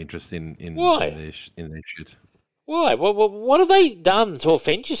have no interest in their shit. Why? What have they done to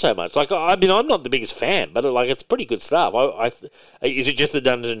offend you so much? Like, I mean, I'm not the biggest fan, but like, it's pretty good stuff. Is it just the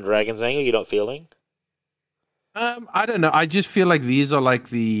Dungeons & Dragons angle you're not feeling? I don't know. I just feel like these are like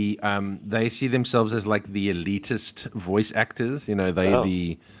the they see themselves as like the elitist voice actors. You know,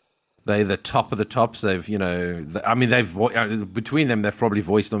 they're the top of the tops. They've, you know, between them, they've probably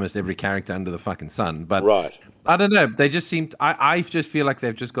voiced almost every character under the fucking sun. But right. I don't know. They just seem. I just feel like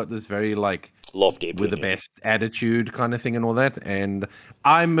they've just got this very like lofty opinion, with the best attitude kind of thing and all that. And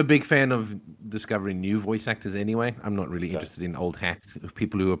I'm a big fan of discovering new voice actors anyway. I'm not really interested in old hats,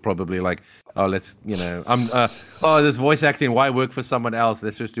 people who are probably like, oh, let's, you know, there's voice acting. Why work for someone else?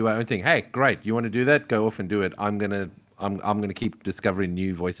 Let's just do our own thing. Hey, great. You want to do that? Go off and do it. I'm gonna keep discovering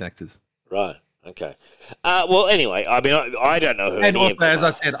new voice actors. Right. Okay. Well, anyway, I mean, I don't know who. And also, as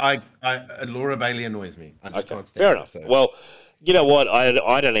I said, Laura Bailey annoys me. I just can't stand fair enough. So. Well, you know what?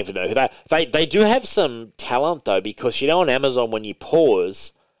 I don't even know who they do have some talent though, because you know on Amazon when you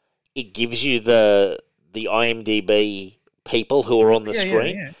pause, it gives you the IMDb people who are on the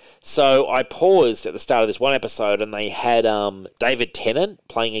screen. Yeah. So I paused at the start of this one episode, and they had David Tennant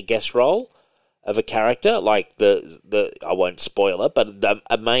playing a guest role of a character, like the I won't spoil it, but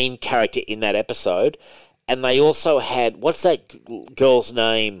a main character in that episode, and they also had what's that girl's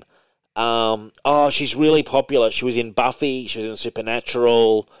name? She's really popular. She was in Buffy. She was in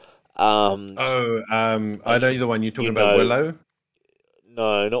Supernatural. I know the one you're talking about, Willow.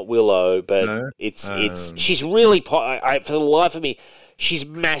 No, not Willow, but it's she's really for the life of me, she's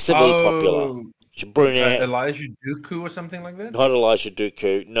massively popular. She's brunette. Elijah Dooku or something like that. Not Elijah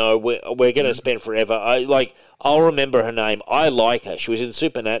Dooku. No, we're going to spend forever. I'll remember her name. I like her. She was in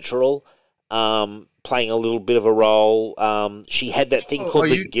Supernatural. Playing a little bit of a role. She had that thing called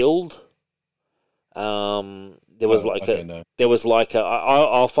the Guild. There was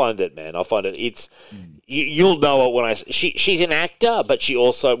I'll find it, man. I'll find it. It's you'll know it when she's an actor, but she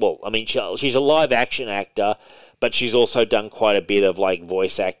also she's a live action actor, but she's also done quite a bit of like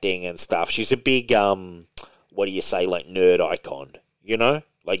voice acting and stuff. She's a big what do you say, like nerd icon, you know,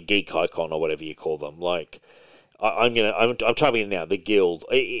 like geek icon or whatever you call them, like. I'm typing it now. The Guild.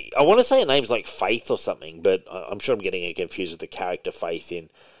 I want to say her name's like Faith or something, but I'm sure I'm getting it confused with the character Faith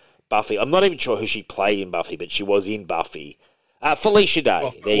in Buffy. I'm not even sure who she played in Buffy, but she was in Buffy. Felicia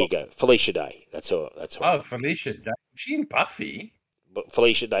Day. There you go. Felicia Day. That's her. Felicia Day. Was she in Buffy? But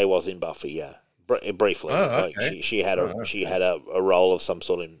Felicia Day was in Buffy. Yeah, briefly. Oh, okay. Like she had a role of some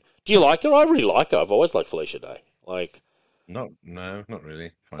sort. Do you like her? I really like her. I've always liked Felicia Day. Like. No, not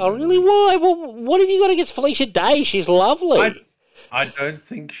really. Oh, really? Why? Well, what have you got against Felicia Day? She's lovely. I don't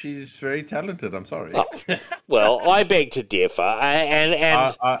think she's very talented. I'm sorry. Oh, well, I beg to differ.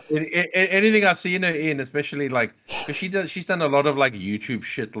 Anything I've seen her in, especially like because she's done a lot of like YouTube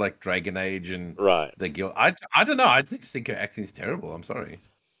shit, like Dragon Age and right. The Guild. I don't know. I just think her acting's terrible. I'm sorry.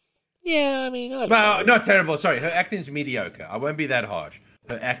 Yeah, I mean, I don't well, know. Not terrible. Sorry, her acting's mediocre. I won't be that harsh.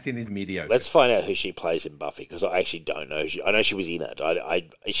 Her acting is mediocre. Let's find out who she plays in Buffy because I actually don't know. I know she was in it.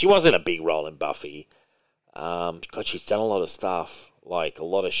 She wasn't a big role in Buffy. God, she's done a lot of stuff, like a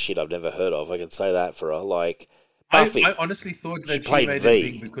lot of shit I've never heard of. I can say that for her. Like Buffy, I honestly thought that she made it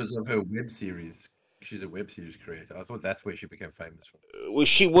big because of her web series. She's a web series creator. I thought that's where she became famous from. Well,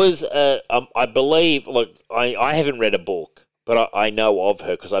 she was, I believe. Look, I haven't read a book, but I know of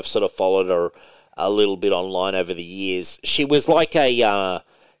her because I've sort of followed her a little bit online over the years. She was like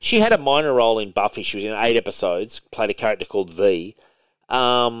she had a minor role in Buffy. She was in 8 episodes, played a character called V,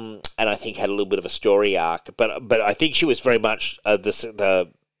 and I think had a little bit of a story arc. But I think she was very much the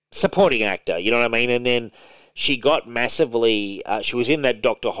supporting actor. You know what I mean? And then she got massively. She was in that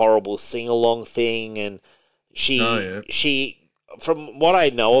Dr. Horrible sing along thing, and she, from what I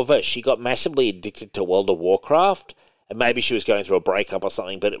know of her, she got massively addicted to World of Warcraft. And maybe she was going through a breakup or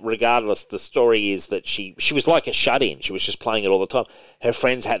something, but regardless, the story is that she was like a shut-in. She was just playing it all the time. Her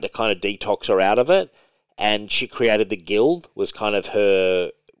friends had to kind of detox her out of it, and she created the Guild, was kind of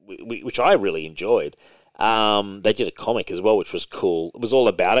her, which I really enjoyed. They did a comic as well, which was cool. It was all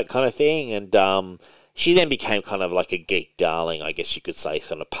about it kind of thing, and she then became kind of like a geek darling, I guess you could say,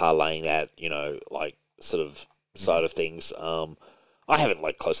 kind of parlaying that, like sort of side of things. I haven't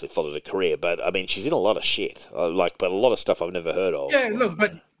like closely followed her career, but I mean, she's in a lot of shit, but a lot of stuff I've never heard of. Yeah, look,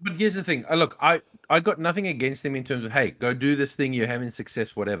 but here's the thing. Look, I got nothing against them in terms of, hey, go do this thing. You're having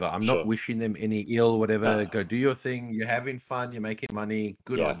success, whatever. I'm not wishing them any ill, whatever. Go do your thing. You're having fun. You're making money.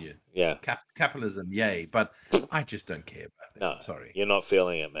 Good on you. Yeah. Capitalism, yay. But I just don't care about that. No, sorry. You're not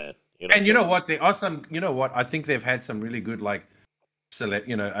feeling it, man. And you know what? There are some. You know what? I think they've had some really good like.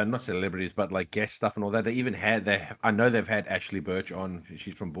 Not celebrities, but like guest stuff and all that. They even had I know they've had Ashley Birch on.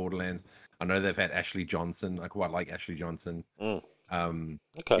 She's from Borderlands. I know they've had Ashley Johnson. I quite like Ashley Johnson. Okay.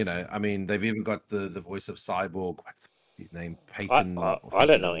 I mean, they've even got the voice of Cyborg. What's his name? Peyton. I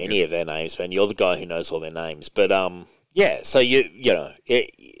don't know any of their names, man. You're the guy who knows all their names, but yeah. So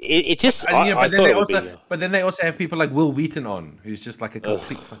it just. But then they also have people like Will Wheaton on, who's just like a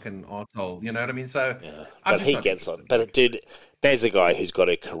complete fucking arsehole. You know what I mean? So, yeah. But he gets on. But dude, there's a guy who's got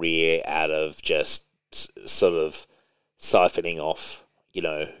a career out of just sort of siphoning off.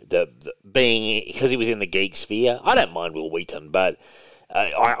 The being because he was in the geek sphere. I don't mind Will Wheaton, but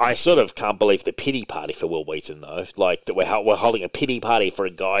I sort of can't believe the pity party for Will Wheaton though. Like that we're holding a pity party for a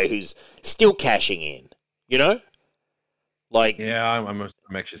guy who's still cashing in. Like, yeah, I'm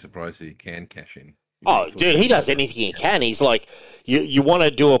actually surprised he can cash in. Oh, dude, he does anything he can. He's like, you want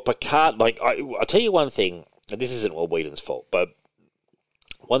to do a Picard? Like, I'll tell you one thing, and this isn't Will Wheaton's fault, but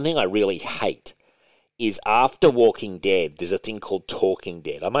one thing I really hate is after Walking Dead, there's a thing called Talking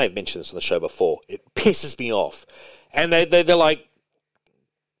Dead. I may have mentioned this on the show before. It pisses me off. And they're like,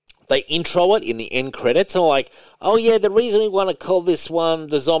 they intro it in the end credits and like, oh yeah, the reason we want to call this one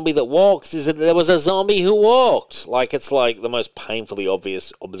The Zombie That Walks is that there was a zombie who walked. Like, it's like the most painfully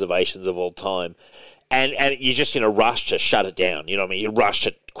obvious observations of all time. And you're just in a rush to shut it down. You know what I mean? You rush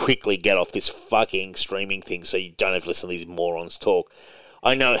to quickly get off this fucking streaming thing so you don't have to listen to these morons talk.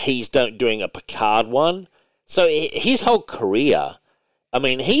 I know he's doing a Picard one. So his whole career, I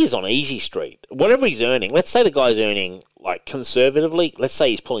mean, he's on easy street. Whatever he's earning, let's say the guy's earning, like, conservatively, let's say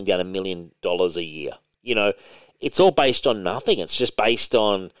he's pulling down $1 million a year. It's all based on nothing. It's just based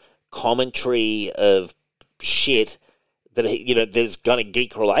on commentary of shit that, that's kind of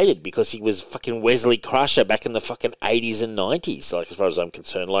geek-related because he was fucking Wesley Crusher back in the fucking 80s and 90s, like, as far as I'm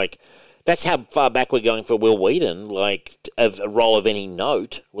concerned. Like, that's how far back we're going for Will Wheaton. Like, a role of any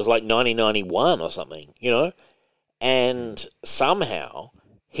note was like 1991 or something, And somehow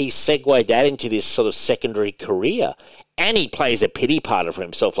he segued that into this sort of secondary career. And he plays a pity party for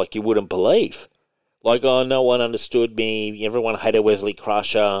himself like you wouldn't believe. Like, oh, no one understood me. Everyone hated Wesley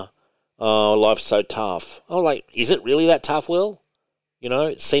Crusher. Oh, life's so tough. Oh, like, is it really that tough, Will?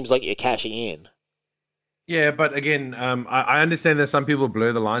 It seems like you're cashing in. Yeah, but again, I understand that some people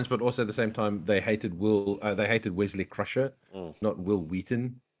blur the lines, but also at the same time, they hated Wesley Crusher, not Will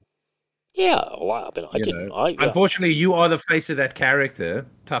Wheaton. Yeah, well, I didn't. Unfortunately, you are the face of that character.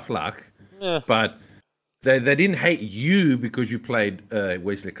 Tough luck. Yeah. But they didn't hate you because you played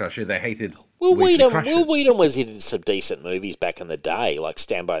Wesley Crusher. They hated Will Whedon was in some decent movies back in the day, like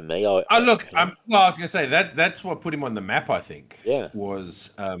Stand By Me. Well, I was going to say that's what put him on the map. I think. Yeah.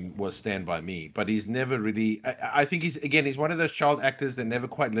 Was Stand By Me, but he's never really. I think he's one of those child actors that never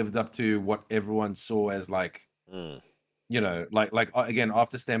quite lived up to what everyone saw as like. Like again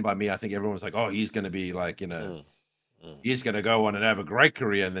after Stand By Me, I think everyone was like, oh, he's going to be like, he's going to go on and have a great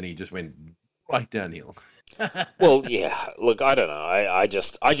career, and then he just went right downhill. Well, yeah. Look, I don't know.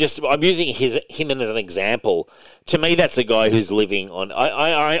 I'm using him as an example. To me, that's a guy who's living on.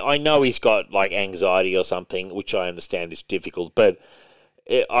 I know he's got like anxiety or something, which I understand is difficult. But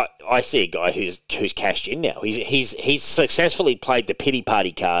I see a guy who's cashed in now. He's successfully played the pity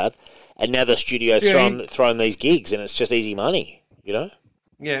party card, and now the studio's thrown these gigs, and it's just easy money.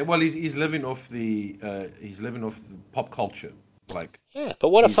 Yeah. Well, he's living off the pop culture. Like, yeah, but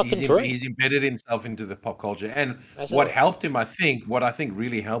what a fucking dream! He's embedded himself into the pop culture, and what I think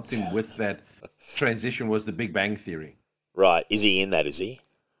really helped him with that transition was the Big Bang Theory. Right? Is he in that? Is he?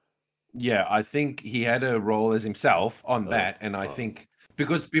 Yeah, I think he had a role as himself on that, and I think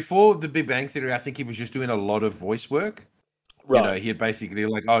because before the Big Bang Theory, I think he was just doing a lot of voice work. Right. He had basically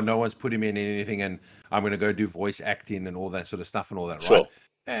like, oh, no one's put him in anything, and I'm going to go do voice acting and all that sort of stuff and all that, right?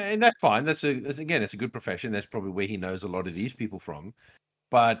 And that's fine. It's a good profession. That's probably where he knows a lot of these people from.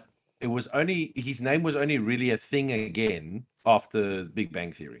 But it was only his name was only really a thing again after Big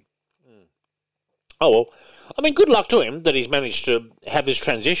Bang Theory. Oh well, I mean, good luck to him that he's managed to have this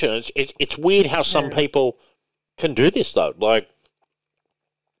transition. It's weird how some people can do this though. Like,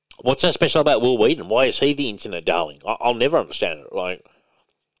 what's so special about Will Wheaton? Why is he the internet darling? I'll never understand it. Like,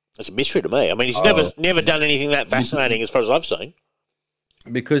 it's a mystery to me. I mean, he's never done anything that fascinating as far as I've seen.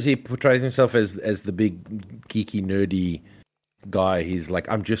 Because he portrays himself as the big geeky nerdy guy. He's like,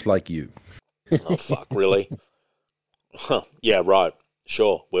 I'm just like you. Oh fuck, really? Huh. Yeah, right.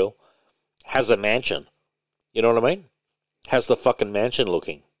 Sure, Will. How's a mansion? You know what I mean? How's the fucking mansion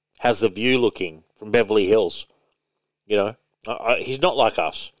looking? How's the view looking from Beverly Hills? He's not like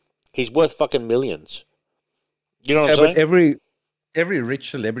us. He's worth fucking millions. You know what I'm saying? But every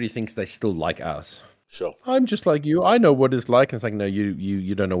rich celebrity thinks they still like us. Sure. I'm just like you. I know what it's like. And it's like, no,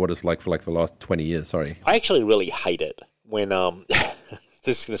 you don't know what it's like for like the last 20 years. Sorry. I actually really hate it when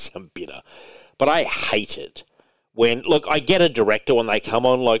this is going to sound bitter, but I hate it when, look, I get a director when they come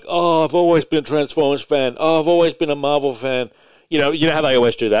on like, oh, I've always been a Transformers fan. Oh, I've always been a Marvel fan. You know how they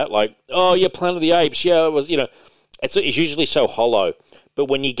always do that? Like, oh, yeah, Planet of the Apes. Yeah, it was, it's usually so hollow. But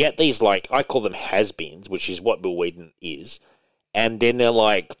when you get these, like, I call them has-beens, which is what Bill Wheaton is, and then they're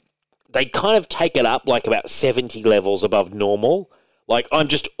like, they kind of take it up like about 70 levels above normal. Like, I'm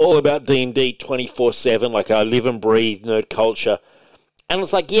just all about D&D 24/7. Like, I live and breathe nerd culture. And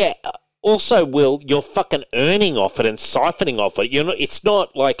it's like, yeah, also, Will, you're fucking earning off it and siphoning off it. It's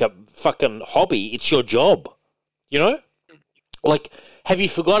not like a fucking hobby. It's your job. Like, have you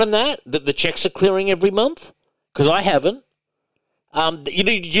forgotten that the checks are clearing every month? Because I haven't. Do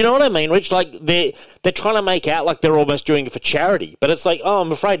you know what I mean, Rich? Like, they're trying to make out like they're almost doing it for charity, but it's like, oh,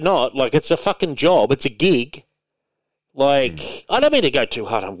 I'm afraid not. Like, it's a fucking job. It's a gig. Like, I don't mean to go too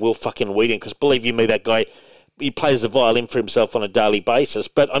hard on Will fucking Wheaton, because believe you me, that guy, he plays the violin for himself on a daily basis,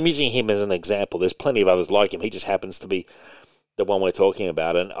 but I'm using him as an example. There's plenty of others like him. He just happens to be the one we're talking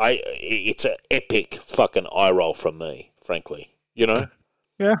about, and it's an epic fucking eye roll from me, frankly. Yeah.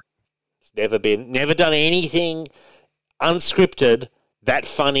 It's never done anything unscripted that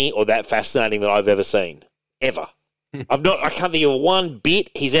funny or that fascinating that I've ever seen. Ever. I can't think of one bit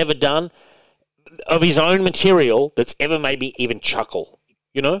he's ever done of his own material that's ever made me even chuckle.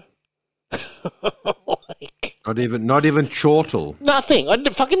 Like, not even chortle. Nothing.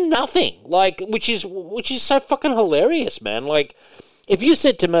 Fucking nothing. Like, which is so fucking hilarious, man. Like, if you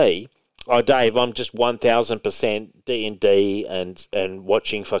said to me, oh, Dave, I'm just 1,000% D&D and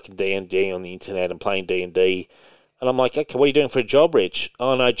watching fucking D&D on the internet and playing D&D, and I'm like, okay, what are you doing for a job, Rich?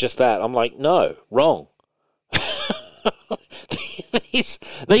 Oh, no, just that. I'm like, no, wrong.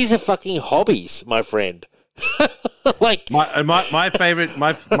 These are fucking hobbies, my friend. Like, my favorite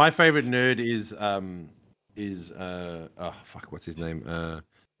nerd is what's his name?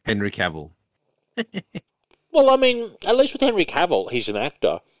 Henry Cavill. Well, I mean, at least with Henry Cavill, he's an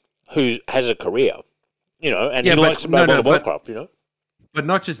actor who has a career, and he likes World of Warcraft, But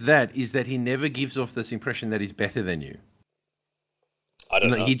not just that, is that he never gives off this impression that he's better than you. I don't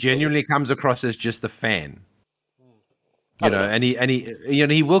know. He genuinely comes across as just a fan. And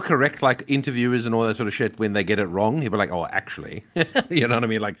he will correct like interviewers and all that sort of shit when they get it wrong. He'll be like, "Oh, actually," you know what I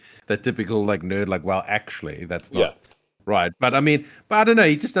mean? Like that typical like nerd, like, "Well, actually, that's not right." But I don't know.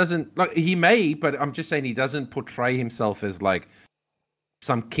 He just doesn't like. He may, but I'm just saying he doesn't portray himself as like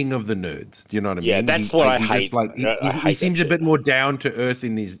some king of the nerds. Do you know what I mean? Yeah, that's what I hate. He seems a bit more down to earth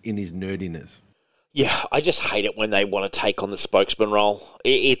in his nerdiness. Yeah, I just hate it when they want to take on the spokesman role.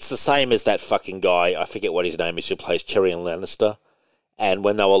 It's the same as that fucking guy, I forget what his name is, who plays Tyrion Lannister. And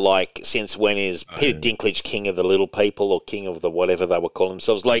when they were like, since when is Peter Dinklage king of the little people or king of the whatever they were calling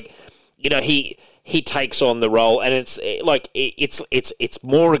themselves? Like, you know, he takes on the role, and it's like it's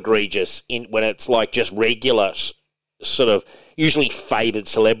more egregious when it's like just regular sort of usually faded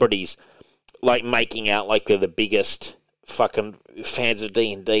celebrities like making out like they're the biggest fucking fans of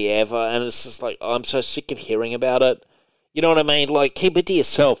D&D ever, and it's just like, I'm so sick of hearing about it. You know what I mean? Like, keep it to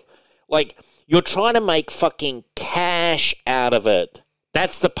yourself. Like, you're trying to make fucking cash out of it.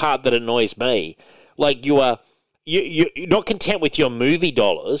 That's the part that annoys me. Like, you're not content with your movie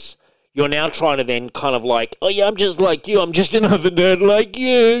dollars. You're now trying to then kind of like, oh yeah, I'm just like you. I'm just another nerd like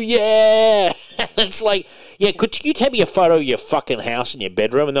you. Yeah. It's like, yeah, could you take me a photo of your fucking house and your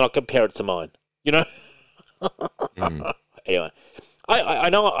bedroom, and then I'll compare it to mine? You know? Anyway, I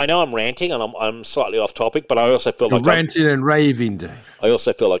know I'm ranting and I'm slightly off topic, but I also feel like ranting and raving, Dave. I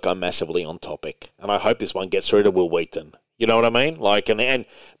also feel like I'm massively on topic, and I hope this one gets through to Will Wheaton. You know what I mean? Like, and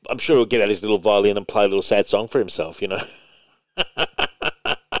I'm sure he'll get out his little violin and play a little sad song for himself. You know.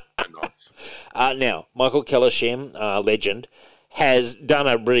 Now, Michael Kellersham, legend, has done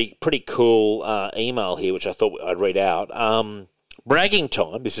a really pretty cool email here, which I thought I'd read out. Bragging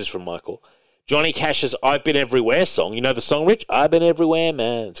time. This is from Michael. Johnny Cash's "I've Been Everywhere" song. You know the song, Rich? I've been everywhere,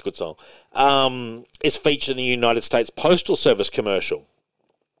 man. It's a good song. Is featured in the United States Postal Service commercial.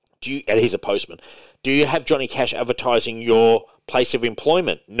 And he's a postman. Do you have Johnny Cash advertising your place of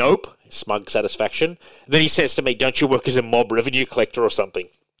employment? Nope. Smug satisfaction. Then he says to me, don't you work as a mob revenue collector or something?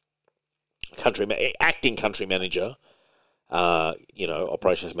 Acting country manager.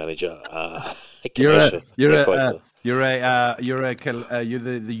 Operations manager. You're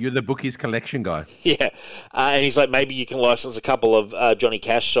the bookies collection guy. Yeah, and he's like, maybe you can license a couple of Johnny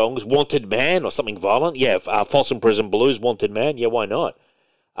Cash songs, "Wanted Man" or something violent. Yeah, "Folsom Prison Blues," "Wanted Man." Yeah, why not?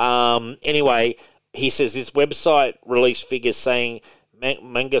 Anyway, he says this website released figures saying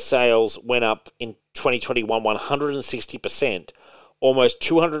manga sales went up in 2021 160%, almost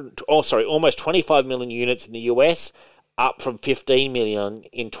 25 million units in the US, up from 15 million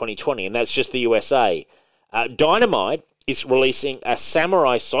in 2020, and that's just the USA. Dynamite is releasing a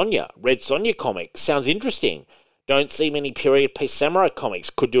Samurai Sonya, Red Sonja comic. Sounds interesting. Don't see many period piece samurai comics.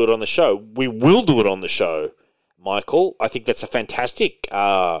 Could do it on the show. We will do it on the show, Michael. I think that's a fantastic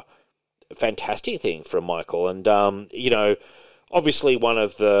thing from Michael. And, obviously one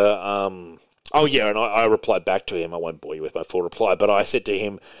of the... and I replied back to him. I won't bore you with my full reply, but I said to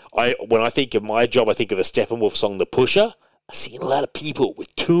him, when I think of my job, I think of the Steppenwolf song, "The Pusher." I've seen a lot of people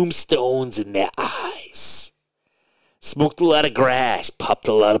with tombstones in their eyes. Smoked a lot of grass, popped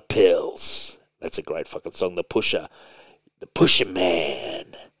a lot of pills. That's a great fucking song, "The Pusher." The Pusher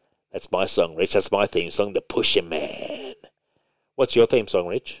Man. That's my song, Rich. That's my theme song, "The Pusher Man." What's your theme song,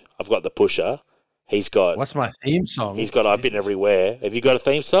 Rich? I've got "The Pusher." He's got... What's my theme song? He's got "I've Been Everywhere." Have you got a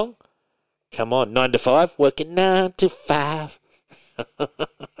theme song? Come on, 9 to 5? Working 9 to 5.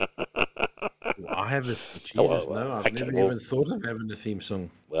 I haven't. Jesus, no. I've never even thought of having a theme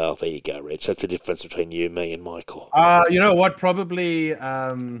song. Well, there you go, Rich. That's the difference between you, me, and Michael. You know what? Probably...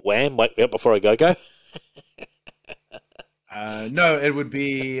 Wham! Wait, before I go. No, it would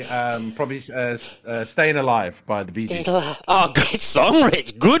be probably "Staying Alive" by the Bee Gees. Oh, great song,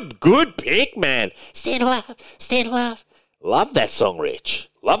 Rich. Good pick, man. Staying alive. Love that song, Rich.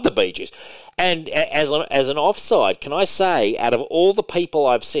 Love the Bee Gees. And as an offside, can I say, out of all the people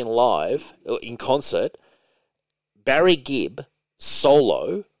I've seen live in concert, Barry Gibb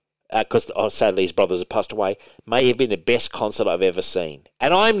solo, because sadly his brothers have passed away, may have been the best concert I've ever seen.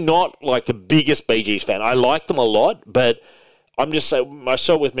 And I'm not like the biggest Bee Gees fan. I like them a lot, but I'm just saying, I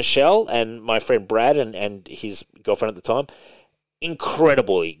saw it with Michelle and my friend Brad and his girlfriend at the time.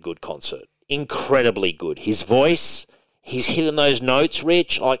 Incredibly good concert. Incredibly good. His voice... He's hitting those notes,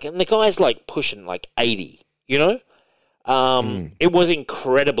 Rich, and the guy's pushing 80, you know? It was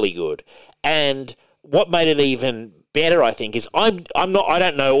incredibly good. And what made it even better, I think, is I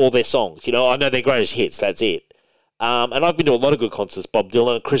don't know all their songs, you know? I know their greatest hits, that's it. And I've been to a lot of good concerts. Bob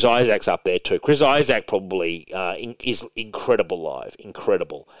Dylan, Chris Isaak's up there too. Chris Isaak probably is incredible live,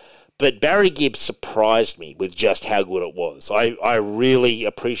 incredible. But Barry Gibb surprised me with just how good it was. I really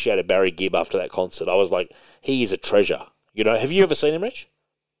appreciated Barry Gibb after that concert. I was like, he is a treasure. You know, have you ever seen him, Rich?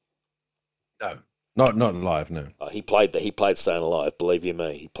 No, not live. No. He played "Staying Alive." Believe you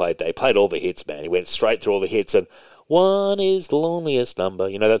me, he played that. He played all the hits, man. He went straight through all the hits, and "One is the loneliest number."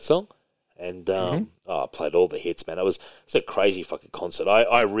 You know that song? And I played all the hits, man. It was a crazy fucking concert.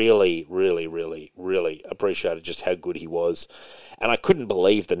 I really, really, really, really appreciated just how good he was, and I couldn't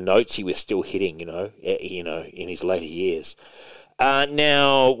believe the notes he was still hitting. In his later years.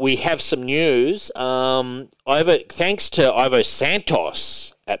 Now we have some news. Thanks to Ivo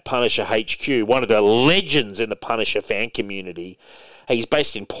Santos at Punisher HQ, one of the legends in the Punisher fan community. He's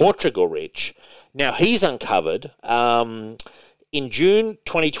based in Portugal, Rich. Now he's uncovered in June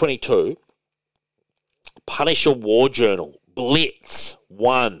 2022. Punisher War Journal Blitz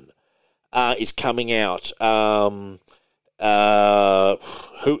 1 is coming out. Toran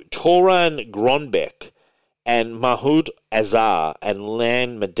Gronbeck and Mahmoud Azar and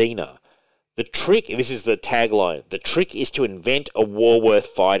Lan Medina. The trick, this is the tagline, the trick is to invent a war worth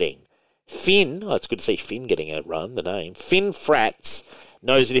fighting. Finn, it's good to see Finn getting a run, the name. Finn Frats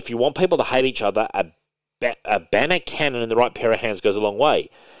knows that if you want people to hate each other, a banner cannon in the right pair of hands goes a long way.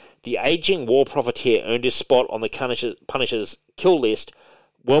 The aging war profiteer earned his spot on the Punisher's kill list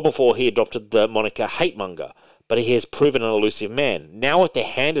well before he adopted the moniker Hatemonger, but he has proven an elusive man. Now with the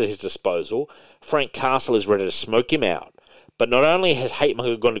hand at his disposal, Frank Castle is ready to smoke him out. But not only has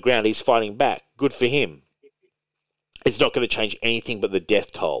Hatemonger gone to ground, he's fighting back. Good for him. It's not going to change anything but the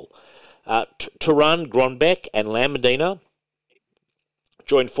death toll. Toran Gronbeck and Lan Medina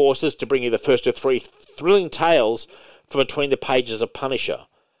joined forces to bring you the first of 3 thrilling tales from between the pages of Punisher,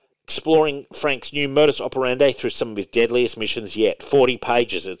 exploring Frank's new modus operandi through some of his deadliest missions yet. 40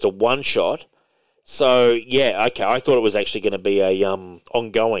 pages. It's a one-shot. So, yeah, okay, I thought it was actually going to be a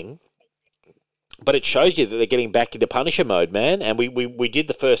ongoing. But it shows you that they're getting back into Punisher mode, man. And we did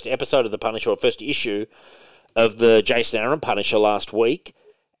the first episode of the Punisher, or first issue of the Jason Aaron Punisher last week.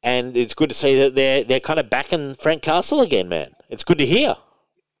 And it's good to see that they're kind of backing Frank Castle again, man. It's good to hear.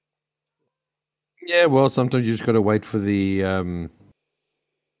 Yeah, well, sometimes you just got to wait for the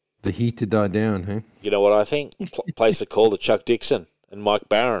heat to die down, hey? You know what I think? Place a call to Chuck Dixon and Mike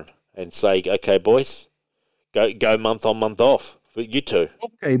Barron and say, okay, boys, go month on, month off for you two.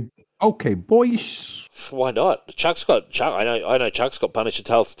 Okay, boys. Why not? I know Chuck's got Punisher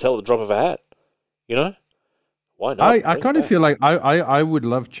tales to tell at the drop of a hat. You know? Why not? I kind of feel like I would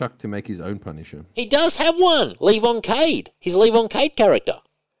love Chuck to make his own Punisher. He does have one. Levon Cade. His Levon Cade character.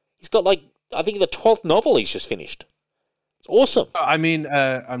 He's got I think the 12th novel he's just finished. It's awesome. I mean,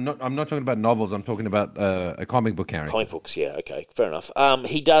 I'm not talking about novels. I'm talking about a comic book character. Comic books, yeah, okay, fair enough.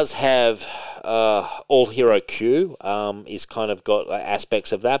 He does have All Hero Q. He's kind of got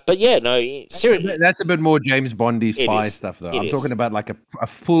aspects of that, but yeah, no, seriously, that's a bit more James Bondy spy stuff, though. I'm talking about like a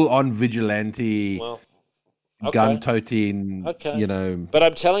full-on vigilante, gun-toting, you know. But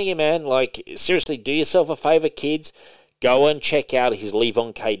I'm telling you, man, seriously, do yourself a favor, kids. Go and check out his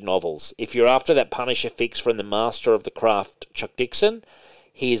Levon Cade novels. If you're after that Punisher fix from the master of the craft, Chuck Dixon,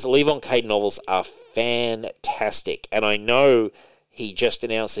 his Levon Cade novels are fantastic. And I know he just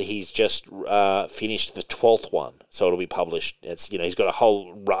announced that he's just finished the 12th one, so it'll be published. He's got a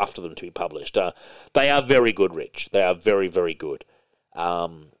whole raft of them to be published. They are very good, Rich. They are very, very good.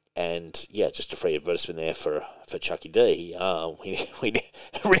 And yeah, just a free advertisement there for Chucky D. We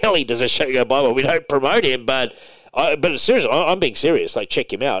rarely does a show go by where we don't promote him, but seriously, I'm being serious.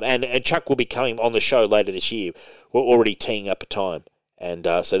 Check him out, and Chuck will be coming on the show later this year. We're already teeing up a time, and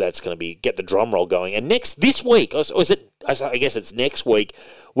so that's going to be get the drum roll going. And this week, I guess it's next week.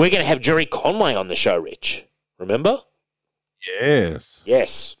 We're going to have Jerry Conway on the show. Rich, remember?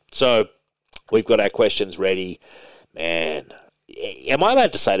 Yes. So we've got our questions ready, man. Am I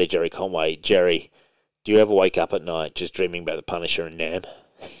allowed to say to Jerry Conway, Jerry, do you ever wake up at night just dreaming about the Punisher and Nam?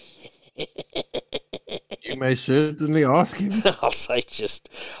 You may certainly ask him. I'll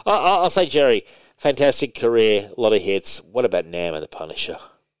say, Jerry, fantastic career, a lot of hits. What about Nam and the Punisher?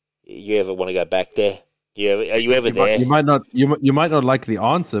 You ever want to go back there? Are you ever there? You might not like the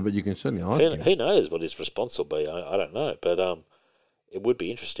answer, but you can certainly ask him. Who knows what his response will be? I don't know, but it would be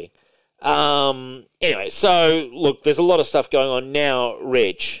interesting. Anyway, so look, there's a lot of stuff going on now,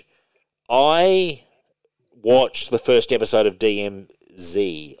 Rich. I watched the first episode of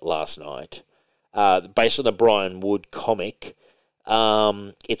DMZ last night, based on the Brian Wood comic.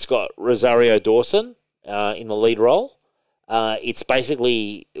 It's got Rosario Dawson in the lead role. It's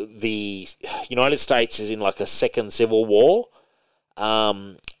basically the United States is in a second civil war,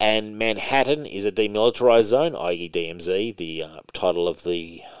 and Manhattan is a demilitarized zone, i.e. DMZ, the title of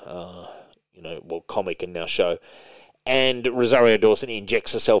the comic and now show. And Rosario Dawson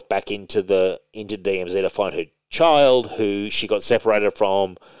injects herself back into DMZ to find her child, who she got separated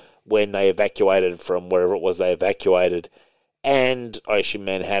from when they evacuated from wherever it was they evacuated, and I assume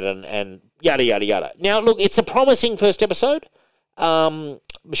Manhattan, and yada, yada, yada. Now, look, it's a promising first episode.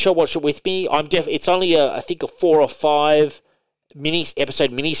 Michelle watched it with me. It's only I think a 4 or 5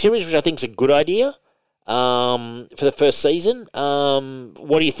 episode miniseries, which I think is a good idea for the first season.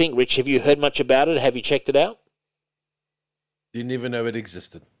 What do you think, Rich? Have you heard much about it? Have you checked it out? Didn't even know it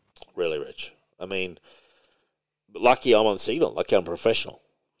existed. Really, Rich? I mean, lucky I'm on Signal. Lucky I'm professional.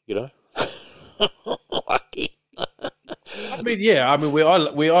 You know, lucky. I mean, yeah. I mean, we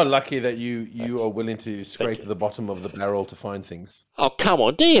are lucky that you are willing to scrape the bottom of the barrel to find things. Oh, come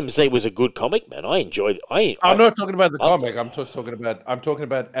on! DMZ was a good comic, man. I enjoyed. I'm not talking about the comic. I'm talking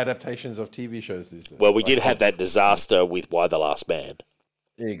about adaptations of TV shows these days. Well, we did have that disaster with Y the Last Man.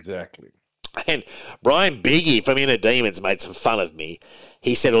 Exactly. And Brian Biggie from Inner Demons made some fun of me.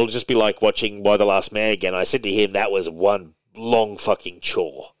 He said it'll just be like watching Y the Last Man again. I said to him that was one long fucking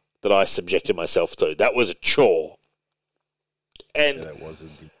chore that I subjected myself to. That was a chore. And yeah, that was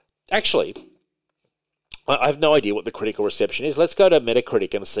indeed. Actually, I have no idea what the critical reception is. Let's go to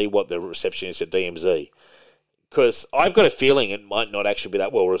Metacritic and see what the reception is at DMZ. Because I've got a feeling it might not actually be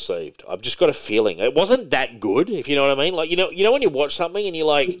that well received. I've just got a feeling. It wasn't that good, if you know what I mean. Like, you know when you watch something and you're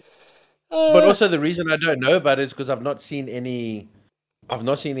like... But also the reason I don't know about it is because I've not seen any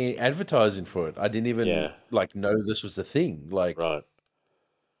advertising for it. I didn't even know this was a thing. Like Right.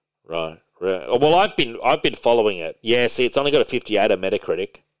 Well, I've been following it. Yeah, see, it's only got a 58 on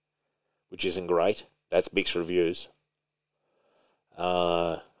Metacritic, which isn't great. That's mixed reviews.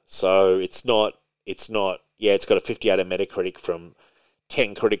 So it's not. Yeah, it's got a 58 on Metacritic from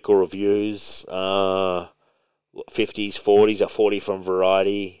 10 critical reviews. 50s, 40s, a 40 from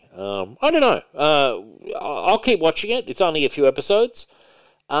Variety. I don't know. I'll keep watching it. It's only a few episodes.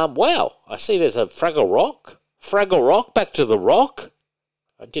 Wow, I see there's a Fraggle Rock. Fraggle Rock, Back to the Rock.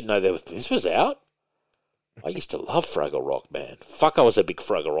 I didn't know this was out. I used to love Fraggle Rock, man. Fuck, I was a big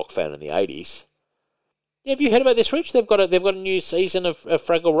Fraggle Rock fan in the 80s. Yeah, have you heard about this, Rich? They've got a new season of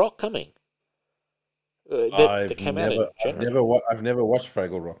Fraggle Rock coming. That came out in January. I've never watched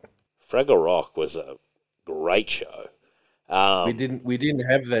Fraggle Rock. Fraggle Rock was a great show. We didn't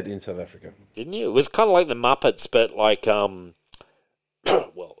have that in South Africa. Didn't you? It was kind of like the Muppets, but like well,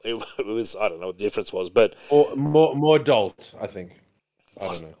 it was, I don't know what the difference was, but or more adult, I think. I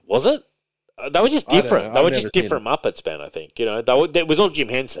don't know. Was it? They were just different. They were just different Muppets, man. I think it was all Jim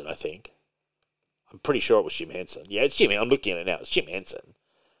Henson. I think. I'm pretty sure it was Jim Henson. Yeah, it's Jim. I'm looking at it now. It's Jim Henson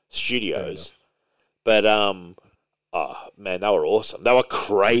Studios. But oh man, they were awesome. They were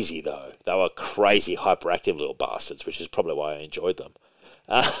crazy though. They were crazy, hyperactive little bastards, which is probably why I enjoyed them.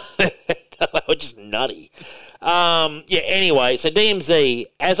 They were just nutty. Yeah. Anyway, so DMZ,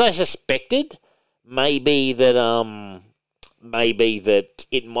 as I suspected, maybe that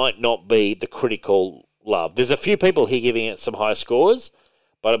it might not be the critical love. There's a few people here giving it some high scores,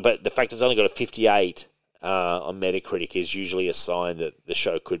 but the fact it's only got a 58 on Metacritic is usually a sign that the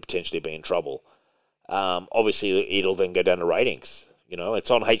show could potentially be in trouble. Obviously, it'll then go down to ratings. You know,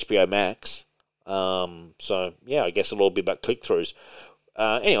 it's on HBO Max. So, yeah, I guess it'll all be about click-throughs.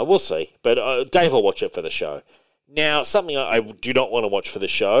 Anyway, we'll see. But Dave will watch it for the show. Now, something I do not want to watch for the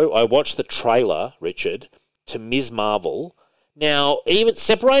show, I watched the trailer, Richard, to Ms. Marvel. Now, even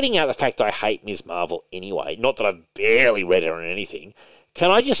separating out the fact I hate Ms. Marvel anyway, not that I've barely read her or anything,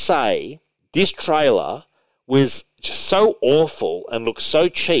 can I just say this trailer was just so awful and looked so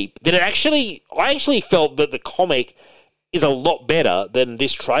cheap that I actually felt that the comic is a lot better than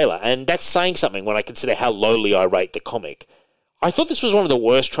this trailer, and that's saying something when I consider how lowly I rate the comic. I thought this was one of the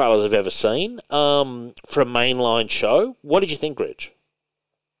worst trailers I've ever seen for a mainline show. What did you think, Rich?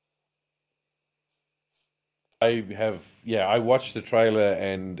 I watched the trailer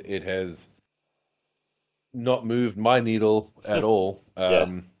and it has not moved my needle at all.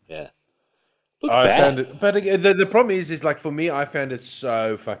 Yeah. I found it, but again, the problem is like for me, I found it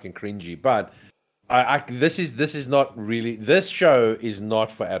so fucking cringy. But this is not really. This show is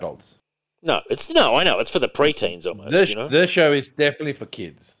not for adults. No, I know it's for the preteens almost. This show is definitely for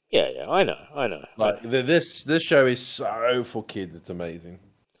kids. Yeah, I know. Like this show is so for kids. It's amazing.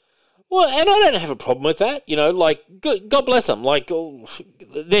 Well, and I don't have a problem with that. You know, like God bless them. Like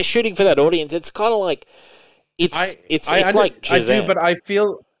they're shooting for that audience. It's kind of like it's like Shazam. I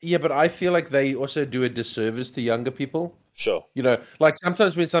do, but I feel like they also do a disservice to younger people. Sure. You know, like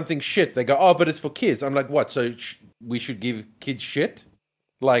sometimes when something's shit, they go, "Oh, but it's for kids." I'm like, "What? So we should give kids shit?"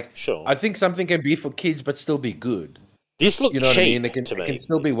 Like, sure. I think something can be for kids but still be good. This looked cheap what I mean? It to me. can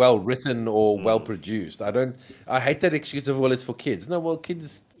still be well written or well produced. I hate that excuse of, well, it's for kids. No, well,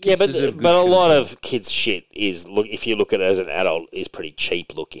 kids yeah, but a lot of kids shit is if you look at it as an adult, is pretty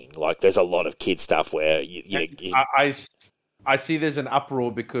cheap looking. Like there's a lot of kid stuff where I see there's an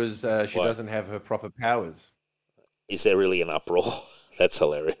uproar because she doesn't have her proper powers. is there really an uproar? That's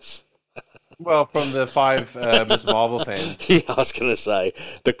hilarious. Well, from the 5 Ms. Marvel fans. Yeah, I was going to say,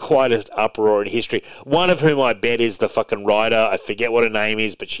 the quietest uproar in history. One of whom I bet is the fucking writer. I forget what her name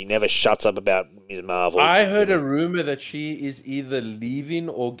is, but she never shuts up about Ms. Marvel. I heard a rumor that she is either leaving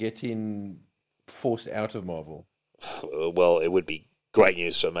or getting forced out of Marvel. Well, it would be great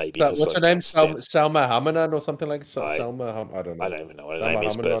news for me. Because what's her name? Salma Hamadan or something like that? Salma, I don't know. I don't even know what her name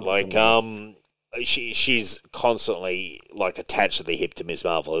is, but like, she's constantly like attached to the hip to Ms.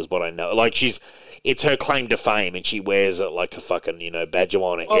 Marvel is what I know. Like it's her claim to fame, and she wears it like a fucking badge of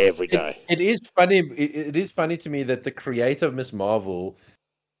honor every day. It is funny. It is funny to me that the creator of Ms. Marvel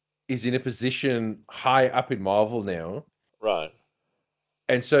is in a position high up in Marvel now, right?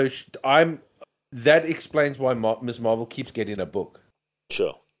 And so that explains why Ms. Marvel keeps getting a book.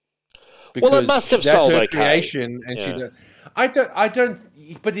 Sure. Because well, it must have that's sold her okay. Creation, and she. I don't.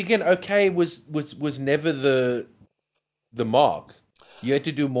 But again, okay was never the mark. You had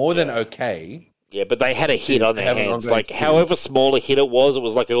to do more than okay. Yeah, but they had a hit on their hands. Like, however small a hit it was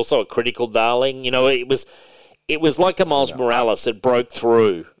like also a critical darling. It was like a Miles Morales that broke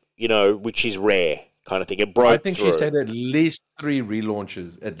through. Which is rare kind of thing. It broke. I think she's had at least 3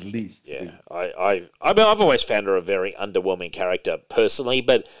 relaunches. At least. Yeah, I mean, I've always found her a very underwhelming character personally,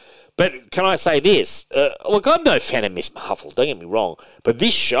 but. But can I say this? Look, I'm no fan of Miss Marvel, don't get me wrong, but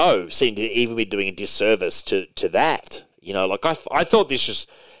this show seemed to even be doing a disservice to that. Like I thought this was,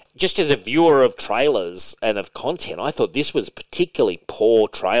 just as a viewer of trailers and of content, I thought this was a particularly poor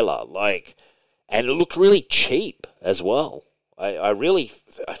trailer, and it looked really cheap as well. I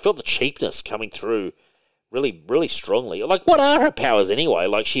felt the cheapness coming through really, really strongly. Like, what are her powers anyway?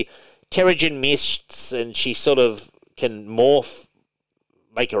 Like, she Terrigen mists, and she sort of can morph,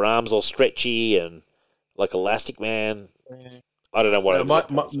 make her arms all stretchy and like Elastic Man. I don't know what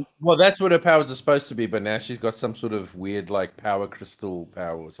well, that's what her powers are supposed to be, but now she's got some sort of weird power crystal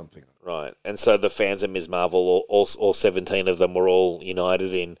power or something. Right, and so the fans of Ms. Marvel, all 17 of them, were all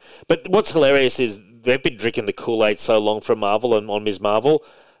united in. But what's hilarious is they've been drinking the Kool-Aid so long from Marvel and on Ms. Marvel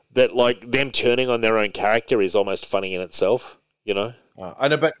that them turning on their own character is almost funny in itself. I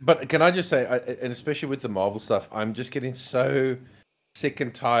know, but can I just say, and especially with the Marvel stuff, I'm just getting so sick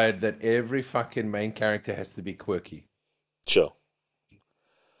and tired that every fucking main character has to be quirky. Sure.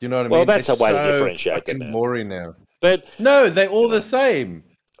 You know what I mean? Well, that's a way to differentiate them now. Boring now. But no, they're all the same.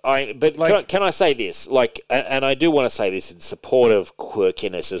 Can I say this? And I do want to say this in support of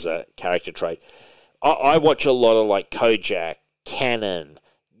quirkiness as a character trait. I watch a lot of Kojak, Cannon,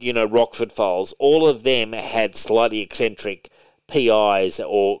 Rockford Files. All of them had slightly eccentric PIs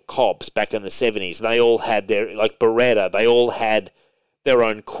or cops back in the 70s. They all had their, Beretta, they all had their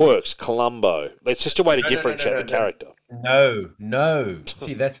own quirks. Columbo. It's just a way to differentiate the character. No.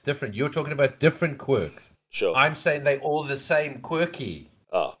 See, that's different. You're talking about different quirks. Sure. I'm saying they all the same quirky.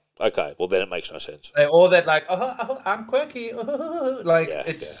 Oh, okay. Well, then it makes no sense. They all that I'm quirky.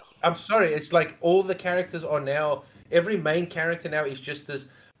 I'm sorry. It's like all the characters are now. Every main character now is just this.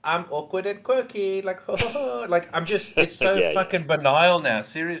 I'm awkward and quirky. I'm just. It's so fucking banal now.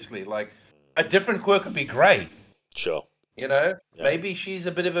 Seriously, a different quirk would be great. Sure. Maybe she's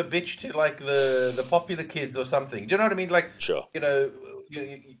a bit of a bitch to the popular kids or something. Do you know what I mean? Sure.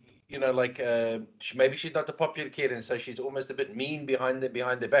 Maybe she's not the popular kid, and so she's almost a bit mean behind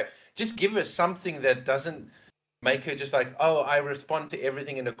their back. Just give her something that doesn't make her just I respond to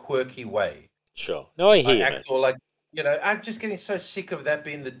everything in a quirky way. Sure. No, I hear you. I'm just getting so sick of that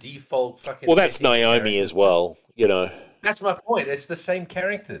being the default fucking. Well, that's Naomi as well. That's my point. It's the same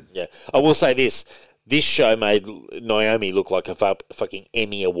characters. Yeah, I will say this. This show made Naomi look like a fucking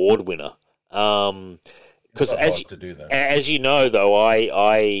Emmy Award winner. Because as you know, though,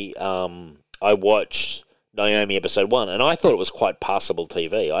 I watched Naomi episode 1, and I thought it was quite passable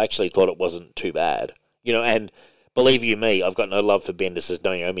TV. I actually thought it wasn't too bad. And believe you me, I've got no love for Bendis'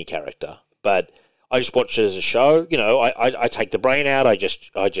 Naomi character, but I just watched it as a show. I take the brain out. I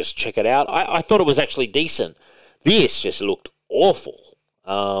just check it out. I thought it was actually decent. This just looked awful.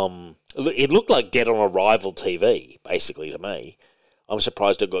 It looked like Dead on Arrival TV, basically, to me. I'm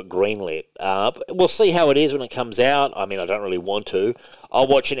surprised it got greenlit. We'll see how it is when it comes out. I mean, I don't really want to. I'll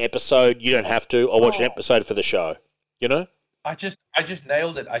watch an episode. You don't have to. I'll watch an episode for the show. I just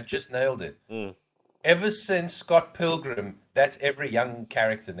nailed it. Mm. Ever since Scott Pilgrim, that's every young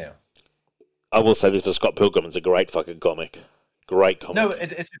character now. I will say this for Scott Pilgrim. It's a great fucking comic. Great comic. No,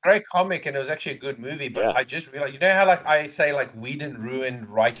 it's a great comic, and it was actually a good movie. But I just realized, how I say Whedon ruined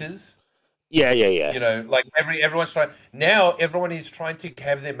writers. Yeah. Everyone's trying now. Everyone is trying to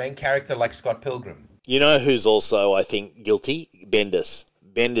have their main character like Scott Pilgrim. You know who's also, I think, guilty? Bendis.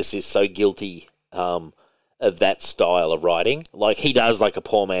 Bendis is so guilty of that style of writing. Like, he does like a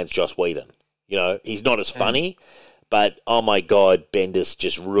poor man's Joss Whedon. You know, he's not as funny, but oh my God, Bendis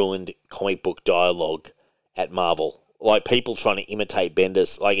just ruined comic book dialogue at Marvel. Like, people trying to imitate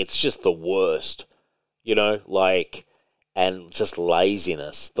Bendis, like, it's just the worst. You know, like, and just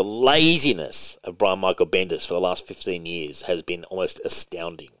laziness. The laziness of Brian Michael Bendis for the last 15 years has been almost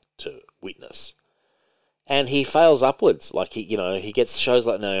astounding to witness. And he fails upwards. Like, he gets shows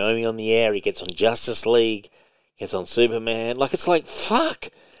like Naomi on the air, he gets on Justice League, gets on Superman. Like, it's like, fuck.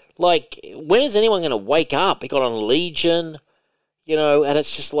 Like, when is anyone going to wake up? He got on Legion, and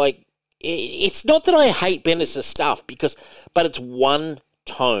it's just like, it's not that I hate Bendis' stuff, but it's one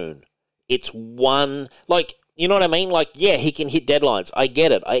tone. It's one, like, you know what I mean? Like, yeah, he can hit deadlines. I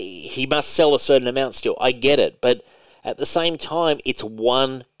get it. He must sell a certain amount still. I get it. But at the same time, it's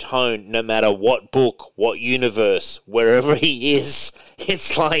one tone, no matter what book, what universe, wherever he is.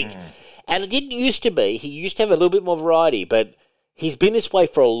 It's like, and it didn't used to be. He used to have a little bit more variety, but he's been this way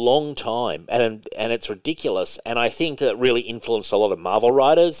for a long time, and it's ridiculous. And I think that really influenced a lot of Marvel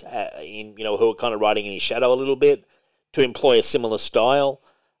writers, who are kind of writing in his shadow a little bit, to employ a similar style.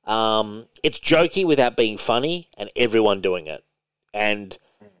 It's jokey without being funny, and everyone doing it. And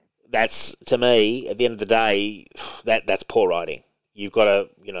that's, to me, at the end of the day, that's poor writing. You've got to,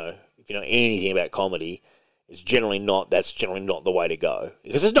 if you know anything about comedy, that's generally not the way to go.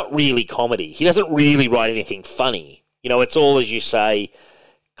 Because it's not really comedy. He doesn't really write anything funny. It's all, as you say,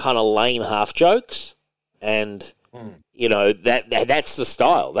 kind of lame half jokes, and that's the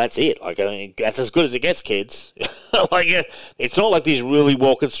style. That's it. Like, I mean, that's as good as it gets, kids. Like, it's not like these really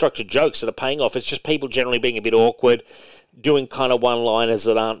well constructed jokes that are paying off. It's just people generally being a bit awkward, doing kind of one-liners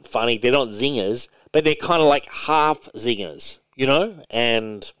that aren't funny. They're not zingers, but they're kind of like half zingers,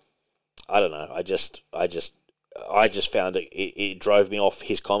 And I don't know. I just found it drove me off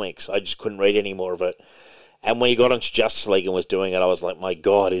his comics. I just couldn't read any more of it. And when he got onto Justice League and was doing it, I was like, my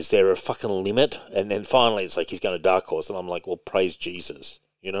God, is there a fucking limit? And then finally it's like he's going to Dark Horse, and I'm like, well, praise Jesus,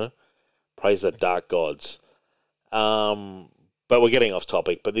 Praise the dark gods. But we're getting off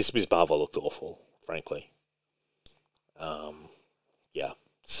topic, but this Ms. Marvel looked awful, frankly. Yeah.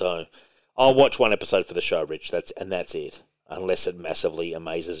 So I'll watch one episode for the show, Rich, that's it, unless it massively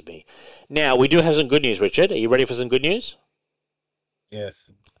amazes me. Now, we do have some good news, Richard. Are you ready for some good news?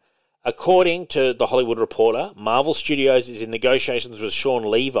 Yes. According to The Hollywood Reporter, Marvel Studios is in negotiations with Sean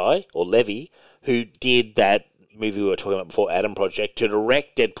Levy, who did that movie we were talking about before, Adam Project, to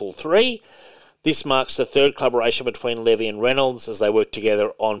direct Deadpool 3. This marks the third collaboration between Levy and Reynolds as they work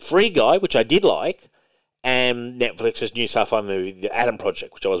together on Free Guy, which I did like, and Netflix's new sci-fi movie, The Adam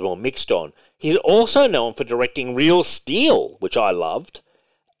Project, which I was more mixed on. He's also known for directing Real Steel, which I loved,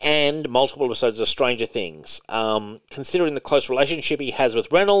 and multiple episodes of Stranger Things. Considering the close relationship he has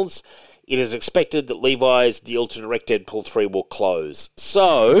with Reynolds, it is expected that Levi's deal to direct Deadpool 3 will close.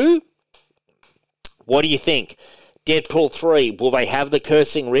 So, what do you think? Deadpool 3, will they have the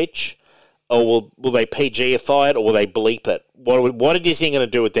cursing, Rich? Or will they PG-ify it, or will they bleep it? What are Disney going to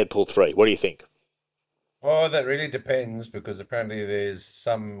do with Deadpool 3? What do you think? Well, that really depends, because apparently there's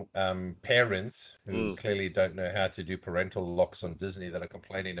some parents who clearly don't know how to do parental locks on Disney that are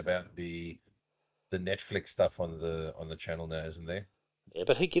complaining about the Netflix stuff on the channel now, isn't there? Yeah,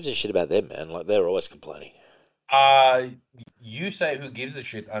 but who gives a shit about them, man? Like, they're always complaining. You say who gives a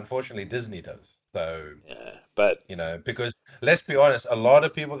shit. Unfortunately, Disney does. So, yeah, but because let's be honest, a lot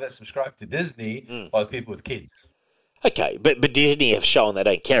of people that subscribe to Disney are people with kids. Okay, but Disney have shown they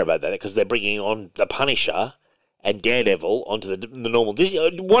don't care about that because they're bringing on the Punisher and Daredevil onto the normal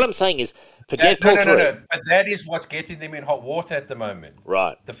Disney. What I'm saying is, for Deadpool 3... No. But that is what's getting them in hot water at the moment.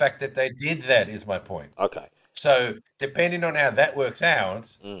 Right. The fact that they did that is my point. Okay. So, depending on how that works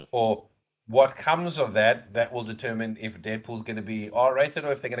out, or what comes of that, that will determine if Deadpool's going to be R-rated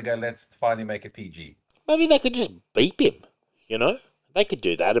or if they're going to go, let's finally make it PG. Maybe they could just beep him, They could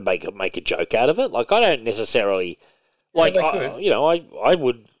do that and make a joke out of it. Like, I don't necessarily... Like,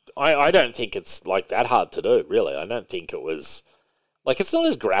 I don't think it's like that hard to do, really. I don't think it was like, it's not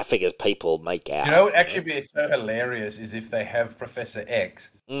as graphic as people make out. What would actually be so hilarious is if they have Professor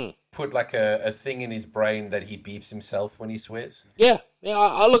X put like a thing in his brain that he beeps himself when he swears. Yeah.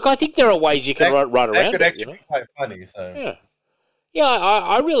 Look, I think there are ways you can run around it. That could actually be quite funny. So yeah. Yeah,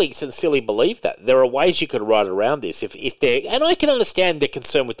 I really sincerely believe that. There are ways you could write around this if they're... And I can understand their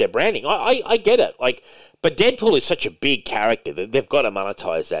concern with their branding. I get it. Like, but Deadpool is such a big character that they've got to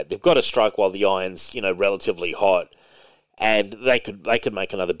monetize that. They've got to strike while the iron's, relatively hot. And they could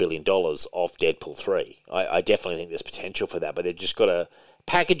make another $1 billion off Deadpool 3. I definitely think there's potential for that, but they've just got to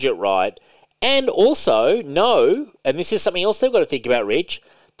package it right. And also, and this is something else they've got to think about, Rich,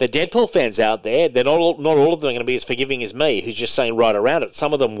 the Deadpool fans out there, they're not all of them are going to be as forgiving as me, who's just saying right around it.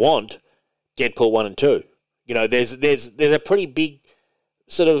 Some of them want Deadpool 1 and 2. You know, there's a pretty big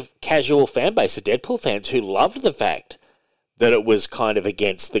sort of casual fan base of Deadpool fans who loved the fact that it was kind of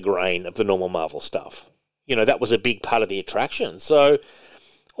against the grain of the normal Marvel stuff. You know, that was a big part of the attraction. So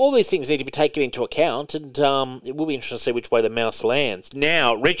all these things need to be taken into account, and it will be interesting to see which way the mouse lands.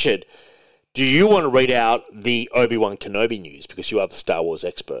 Now, Richard, do you want to read out the Obi-Wan Kenobi news because you are the Star Wars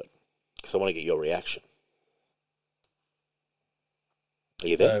expert? Because I want to get your reaction. Are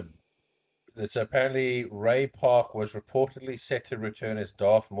you there? So apparently Ray Park was reportedly set to return as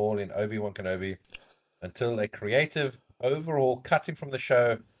Darth Maul in Obi-Wan Kenobi until a creative overhaul cut him from the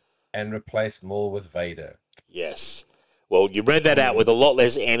show and replaced Maul with Vader. Yes. Well, you read that out with a lot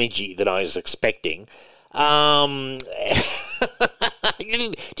less energy than I was expecting. You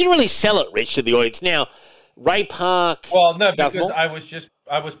didn't really sell it, Rich, to the audience. Now, Ray Park... Well, no, because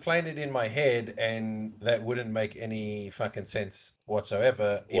I was playing it in my head, and that wouldn't make any fucking sense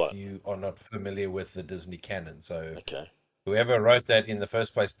whatsoever if you are not familiar with the Disney canon. So whoever wrote that in the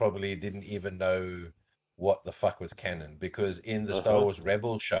first place probably didn't even know what the fuck was canon, because in the Star Wars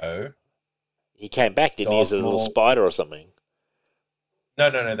Rebels show... He came back, didn't he, as a little spider or something? No,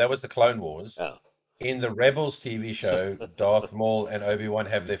 that was the Clone Wars. Oh. In the Rebels TV show, Darth Maul and Obi-Wan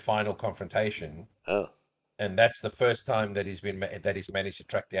have their final confrontation. Oh. And that's the first time that he's managed to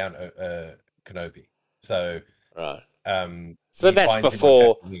track down Kenobi. So, right. So that's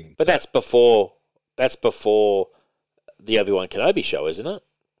before, but that's before the Obi-Wan Kenobi show, isn't it?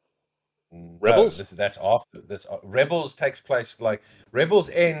 Rebels? No, that's after. Rebels takes place Rebels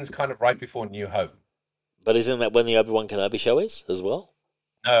ends kind of right before New Hope. But isn't that when the Obi-Wan Kenobi show is as well?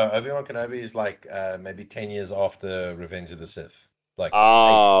 No, Obi-Wan Kenobi is maybe 10 years after Revenge of the Sith.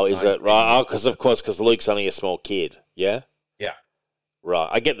 Is it right? Oh, because Luke's only a small kid. Yeah. Yeah. Right,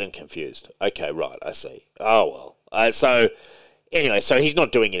 I get them confused. Okay, right, I see. Oh well. So he's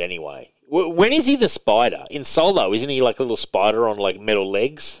not doing it anyway. When is he the spider in Solo? Isn't he like a little spider on like metal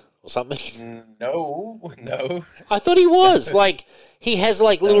legs or something? No. I thought he was he has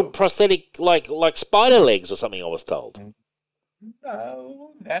little prosthetic like spider legs or something. I was told.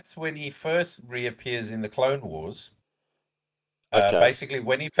 No, that's when he first reappears in the Clone Wars. Okay. Basically,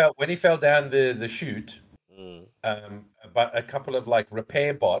 when he fell down the chute, but a couple of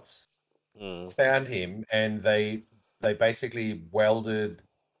repair bots found him, and they basically welded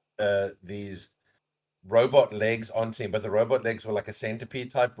these robot legs onto him, but the robot legs were like a centipede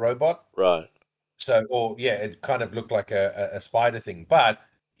type robot, right? So, it kind of looked like a spider thing, but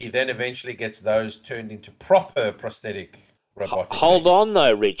he then eventually gets those turned into proper prosthetic robotic. Hold on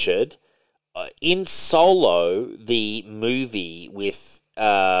though, Richard. In Solo, the movie with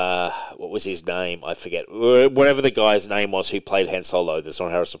what was his name? I forget. Whatever the guy's name was who played Han Solo. That's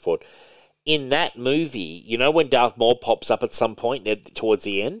not Harrison Ford. In that movie, you know when Darth Maul pops up at some point towards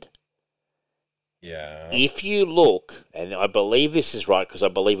the end? Yeah. If you look, and I believe this is right because I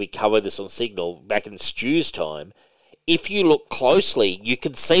believe we covered this on Signal back in Stu's time, if you look closely, you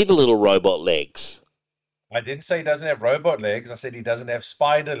can see the little robot legs. I didn't say he doesn't have robot legs. I said he doesn't have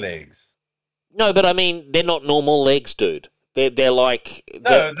spider legs. No, but I mean, they're not normal legs, dude. They're like...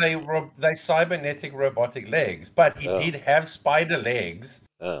 No, they cybernetic robotic legs, but he did have spider legs.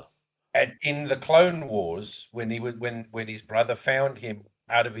 Oh. And in the Clone Wars, when his brother found him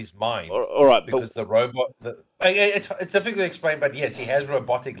out of his mind, all right, because the robot, it's difficult to explain, but yes, he has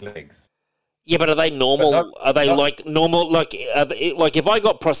robotic legs. Yeah, but are they normal? Are they normal? Like if I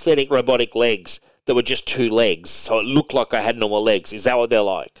got prosthetic robotic legs that were just two legs, so it looked like I had normal legs, is that what they're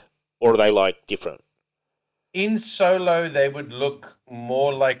like? Or are they different? In Solo, they would look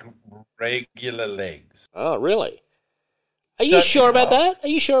more like regular legs. Oh, really? Are you sure about that? Are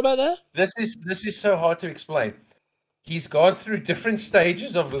you sure about that? This is so hard to explain. He's gone through different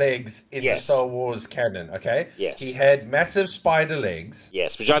stages of legs in the Star Wars canon, okay? Yes. He had massive spider legs.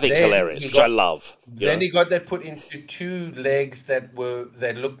 Yes, which I think is hilarious, which I love. Then he got that put into two legs that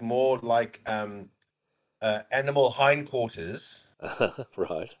looked more like animal hindquarters.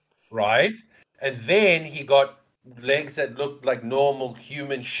 Right. Right? And then he got legs that looked like normal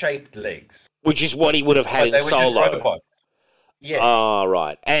human-shaped legs. Which is what he would have had in Solo. Yes. Ah,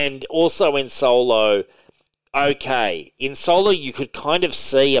 right. And also in Solo... Okay, in Solo you could kind of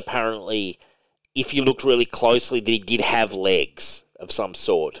see, apparently, if you looked really closely, that he did have legs of some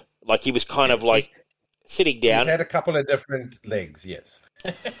sort. Like he was kind of sitting down. He's had a couple of different legs, yes.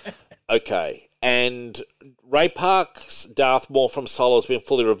 Okay, and Ray Park's Darth Maul from Solo has been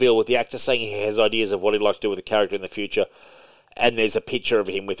fully revealed, with the actor saying he has ideas of what he'd like to do with the character in the future, and there's a picture of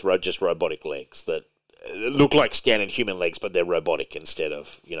him with just robotic legs that look like standing human legs, but they're robotic instead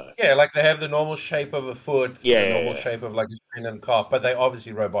of, Yeah, like they have the normal shape of a foot, the normal shape of like a shin and calf, but they're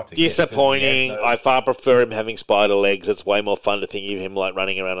obviously robotic. Disappointing. I far prefer him having spider legs. It's way more fun to think of him like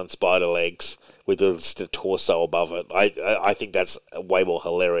running around on spider legs with the torso above it. I think that's way more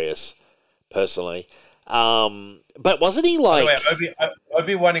hilarious, personally. But wasn't he like... By the way,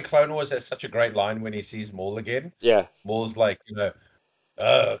 Obi-Wan in Clone Wars has such a great line when he sees Maul again. Yeah. Maul's like,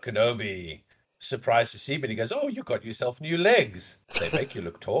 Kenobi, surprised to see me. And he goes, oh, you got yourself new legs. They make you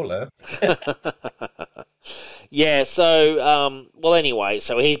look taller. Yeah, so, well, anyway,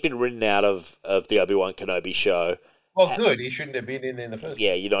 so he's been written out of the Obi-Wan Kenobi show. Well, good. He shouldn't have been in there in the first place.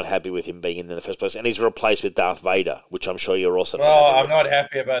 Yeah, you're not happy with him being in there in the first place. And he's replaced with Darth Vader, which I'm sure you're also not happy with. I'm not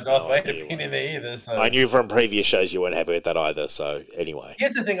happy about Darth Vader being in there either. So. I knew from previous shows you weren't happy with that either, so anyway.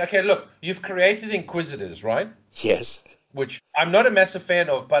 Here's the thing. Okay, look, you've created Inquisitors, right? Yes. Which I'm not a massive fan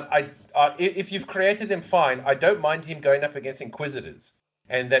of, but if you've created them, fine. I don't mind him going up against Inquisitors.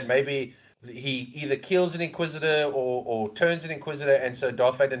 And that maybe he either kills an Inquisitor or turns an Inquisitor, and so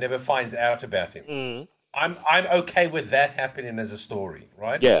Darth Vader never finds out about him. Mm. I'm okay with that happening as a story,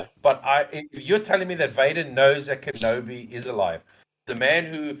 right? Yeah. But if you're telling me that Vader knows that Kenobi is alive, the man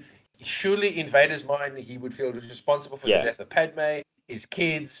who surely in Vader's mind he would feel responsible for the death of Padme, his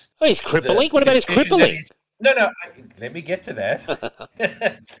kids. Oh, he's crippling. What about his crippling? No. Let me get to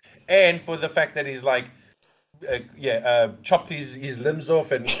that. And for the fact that he's like, chopped his limbs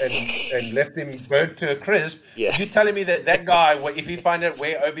off and left him burnt to a crisp. Yeah. You're telling me that guy, if he find out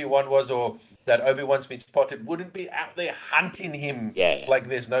where Obi-Wan was or that Obi-Wan's been spotted, wouldn't be out there hunting him like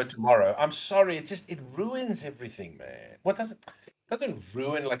there's no tomorrow? I'm sorry, it ruins everything, man. What doesn't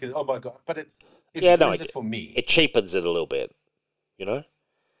ruin like oh my god, but it ruins it for me. It cheapens it a little bit,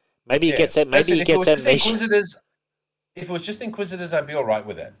 Maybe he gets that. Maybe he gets that. If it was just Inquisitors, I'd be all right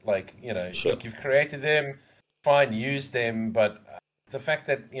with that. Like sure. Like you've created them. Fine, use them, but the fact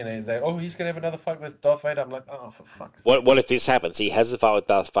that he's gonna have another fight with Darth Vader, I'm like, oh, for fuck's sake. What if this happens? He has a fight with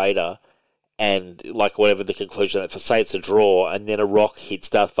Darth Vader, and like whatever the conclusion, say it's a draw, and then a rock hits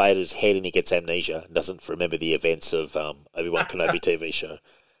Darth Vader's head and he gets amnesia and doesn't remember the events of Obi-Wan Kenobi TV show.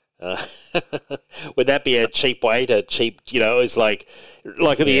 Would that be a cheap way to it's like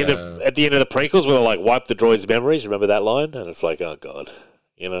at the end of the prequels where they like wipe the droid's memories? Remember that line? And it's like, oh god.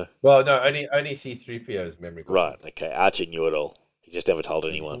 Well, no, only C-3PO's memory. Right, okay. Archie knew it all. He just never told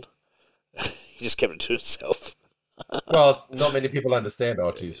anyone. He just kept it to himself. Well, not many people understand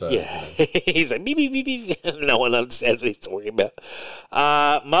R2, so... Yeah. He's like, beep, beep, beep, beep. No one understands what he's talking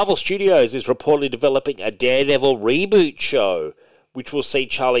about. Marvel Studios is reportedly developing a Daredevil reboot show, which will see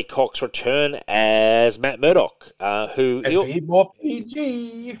Charlie Cox return as Matt Murdock, who... And be more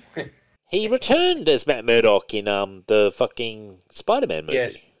PG! He returned as Matt Murdock in the fucking Spider-Man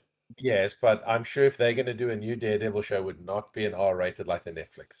movie. Yes, but I'm sure if they're going to do a new Daredevil show, it would not be an R-rated like the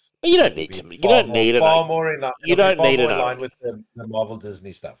Netflix. But you don't need to. You don't need it. Far more in line with the Marvel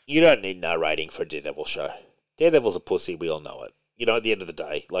Disney stuff. You don't need no rating for a Daredevil show. Daredevil's a pussy. We all know it. At the end of the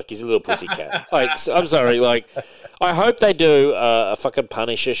day, like he's a little pussy cat. I'm sorry. I hope they do a fucking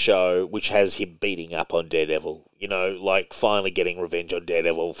Punisher show which has him beating up on Daredevil. Finally getting revenge on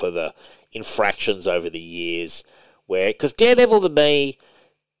Daredevil for the infractions over the years. Because Daredevil to me,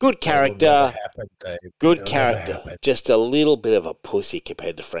 good character, just a little bit of a pussy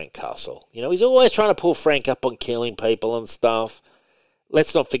compared to Frank Castle. He's always trying to pull Frank up on killing people and stuff.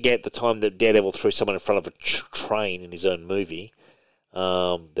 Let's not forget the time that Daredevil threw someone in front of a train in his own movie.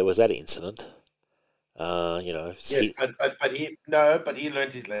 There was that incident. Yes, but he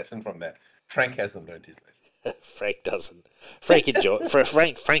learned his lesson from that. Frank hasn't learned his lesson. Frank doesn't. Frank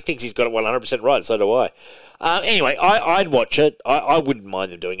Frank thinks he's got it 100% right. So do I. Anyway, I'd watch it. I wouldn't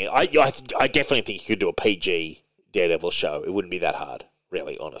mind them doing it. I definitely think you could do a PG Daredevil show. It wouldn't be that hard,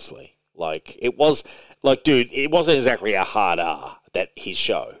 really, honestly. It wasn't exactly a hard R that his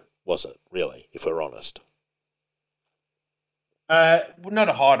show, was it? Really, if we're honest. Not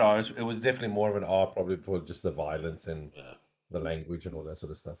a hard R. It was definitely more of an R, probably for just the violence and the language and all that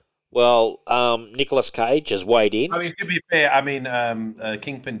sort of stuff. Well, Nicolas Cage has weighed in. I mean, to be fair,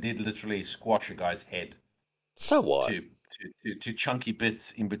 Kingpin did literally squash a guy's head. So what? To chunky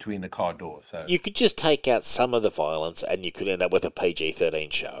bits in between the car doors. So you could just take out some of the violence, and you could end up with a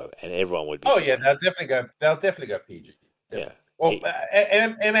PG-13 show, and everyone would be. Oh yeah, they'll definitely go PG. Definitely. Yeah. Or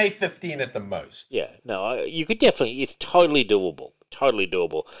MA-15 at the most. Yeah, no, you could definitely. It's totally doable. Totally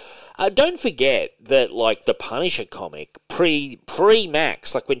doable. Don't forget that, the Punisher comic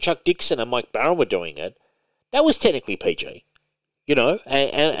pre-Max, when Chuck Dixon and Mike Barron were doing it, that was technically PG.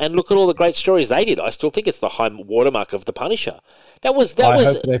 And look at all the great stories they did. I still think it's the high watermark of the Punisher. I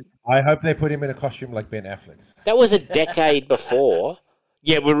I hope they put him in a costume like Ben Affleck's. That was a decade before.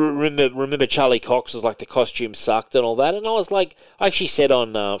 Yeah, we remember Charlie Cox was like the costume sucked and all that, and I was like, I actually said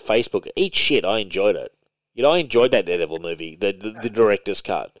on Facebook, eat shit. I enjoyed it. I enjoyed that Daredevil movie, the director's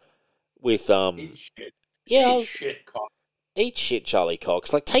cut with Eat shit. Yeah, Eat shit, Cox. Eat shit, Charlie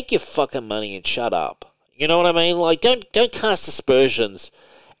Cox. Like, take your fucking money and shut up. You know what I mean? Like, don't cast aspersions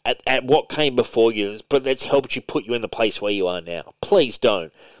at what came before you, but that's helped you put you in the place where you are now. Please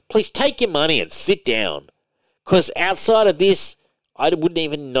don't. Please take your money and sit down. Because outside of this, I wouldn't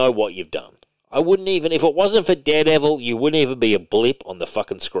even know what you've done. I wouldn't even, if it wasn't for Daredevil, you wouldn't even be a blip on the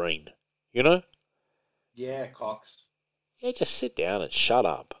fucking screen. You know? Yeah, Cox. Yeah, just sit down and shut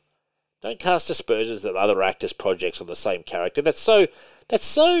up. Don't cast aspersions at other actors' projects on the same character. That's so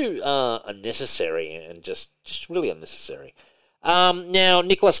unnecessary and just really unnecessary. Now,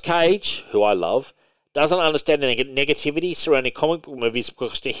 Nicolas Cage, who I love, doesn't understand the negativity surrounding comic book movies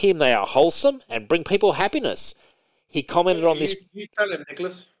because to him they are wholesome and bring people happiness. He commented on this. You tell him,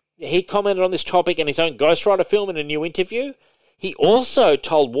 Nicholas. He commented on this topic in his own Ghost Rider film in a new interview. He also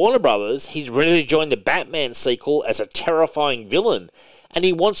told Warner Brothers he's ready to join the Batman sequel as a terrifying villain, and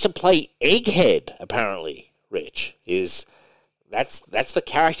he wants to play Egghead. Apparently, Rich that's the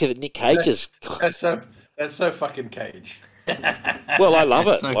character that Nick Cage is. That's so fucking Cage. Well, I love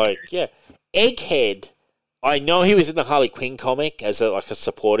it. So yeah, Egghead. I know he was in the Harley Quinn comic as a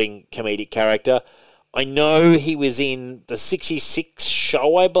supporting comedic character. I know he was in the 66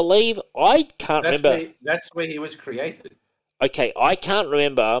 show, I believe. I can't remember. That's where he was created. Okay, I can't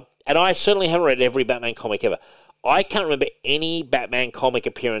remember, and I certainly haven't read every Batman comic ever. I can't remember any Batman comic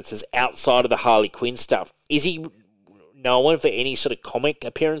appearances outside of the Harley Quinn stuff. Is he known for any sort of comic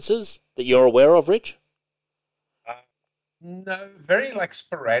appearances that you're aware of, Rich? No, very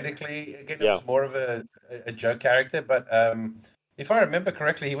sporadically. Again, it was more of a joke character. But if I remember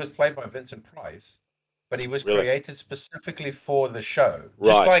correctly, he was played by Vincent Price, but he was created specifically for the show. Right.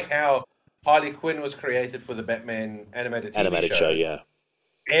 Just like how Harley Quinn was created for the Batman animated show. Yeah.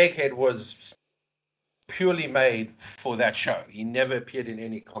 Egghead was purely made for that show. He never appeared in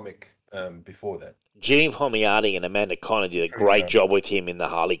any comic before that. Jimmy Palmiotti and Amanda Conner did a great job with him in the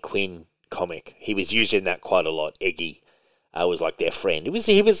Harley Quinn comic. He was used in that quite a lot. Eggy was like their friend.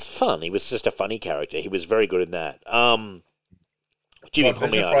 He was fun. He was just a funny character. He was very good in that. Jimmy Palmiotti.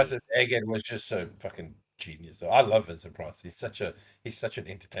 Vincent Price's Egghead was just so fucking genius. I love Vincent Price. He's such an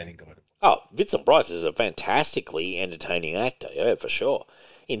entertaining guy. Oh, Vincent Price is a fantastically entertaining actor, yeah, for sure.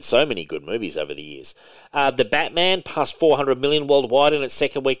 In so many good movies over the years. The Batman passed 400 million worldwide in its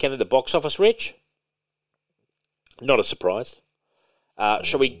second weekend at the box office, Rich. Not a surprise.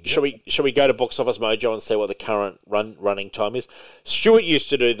 Shall we go to Box Office Mojo and see what the current running time is? Stuart used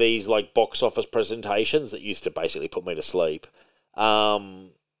to do these box office presentations that used to basically put me to sleep. I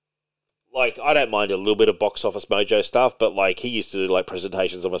don't mind a little bit of Box Office Mojo stuff, but he used to do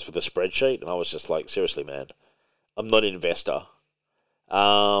presentations almost with a spreadsheet, and I was just seriously, man, I'm not an investor.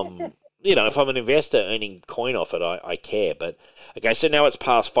 If I'm an investor earning coin off it, I care. But okay, so now it's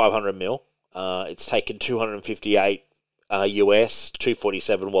past 500 mil. It's taken 258 US,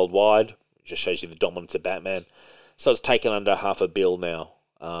 247 worldwide. It just shows you the dominance of Batman. So it's taken under $500 million now,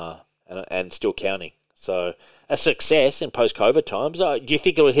 and still counting. So a success in post-COVID times. Do you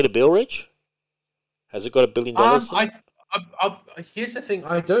think it will hit $1 billion, Rich? Has it got $1 billion? Here's the thing.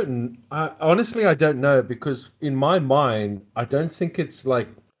 Honestly, I don't know, because in my mind, I don't think it's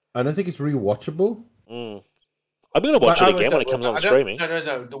rewatchable. I'm going to watch it again when it comes on streaming.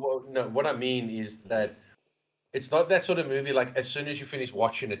 No. What I mean is that it's not that sort of movie. As soon as you finish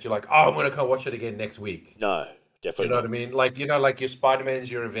watching it, you're like, "Oh, I'm going to come watch it again next week." No, definitely. You know what I mean? Like your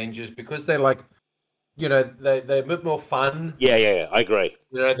Spider-Mans, your Avengers, because they're they're a bit more fun. Yeah, I agree.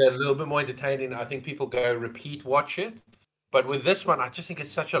 They're a little bit more entertaining. I think people go repeat watch it. But with this one, I just think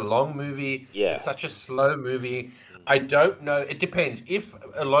it's such a long movie. Yeah. It's such a slow movie. I don't know. It depends. If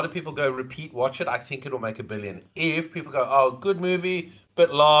a lot of people go repeat watch it, I think it'll make $1 billion. If people go, oh, good movie,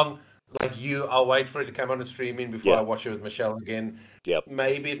 bit long, I'll wait for it to come on a streaming before I watch it with Michelle again. Yep.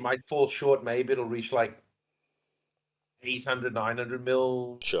 Maybe it might fall short. Maybe it'll reach 800, 900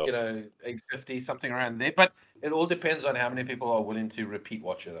 mil, sure. 850, something around there. But it all depends on how many people are willing to repeat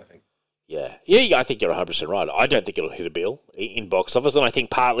watch it, I think. Yeah, I think you're 100% right. I don't think it'll hit $1 billion in box office, and I think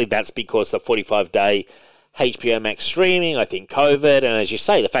partly that's because the 45-day HBO Max streaming, I think COVID, and as you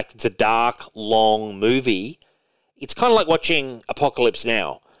say, the fact it's a dark, long movie, it's kind of like watching Apocalypse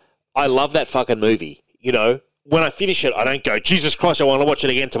Now. I love that fucking movie, When I finish it, I don't go, Jesus Christ, I want to watch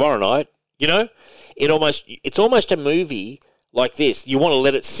it again tomorrow night, It's almost a movie like this. You want to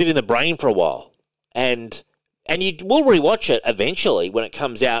let it sit in the brain for a while, and you will rewatch it eventually when it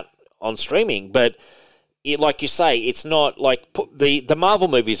comes out on streaming, but like you say, it's not like the Marvel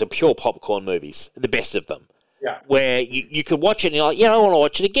movies are pure popcorn movies, the best of them. Yeah. Where you could watch it and you're like, I want to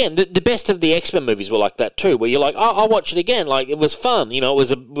watch it again. The best of the X-Men movies were like that too, where you're like, I'll watch it again. Like, it was fun, it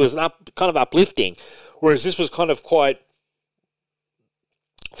was kind of uplifting. Whereas this was kind of quite,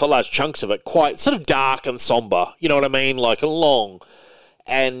 for large chunks of it, quite sort of dark and somber. You know what I mean? Like, long.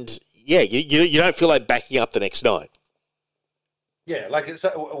 And, yeah, you don't feel like backing up the next night. Yeah, like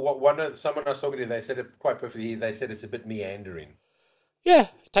someone I was talking to, they said it quite perfectly. They said it's a bit meandering. Yeah,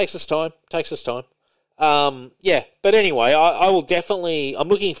 it takes its time. But anyway, I will definitely. I'm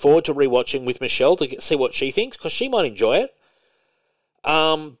looking forward to rewatching with Michelle to see what she thinks, because she might enjoy it.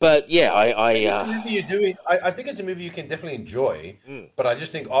 But yeah, It's a movie you're doing. I think it's a movie you can definitely enjoy. But I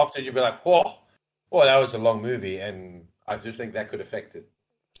just think after you'll be like, whoa, that was a long movie, and I just think that could affect it.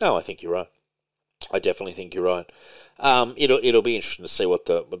 No, I think you're right. I definitely think you're right. It'll be interesting to see what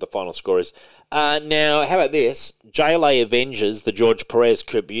the final score is. Now, how about this? JLA Avengers, the George Perez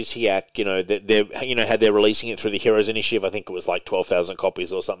Kurt Busiek, they how they're releasing it through the Heroes Initiative. I think it was like 12,000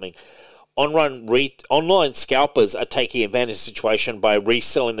 copies or something. Online scalpers are taking advantage of the situation by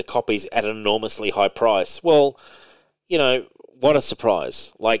reselling the copies at an enormously high price. Well, what a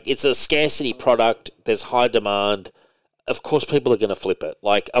surprise. Like, it's a scarcity product. There's high demand. Of course, people are going to flip it.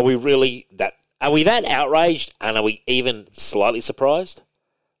 Like, are we that outraged, and are we even slightly surprised?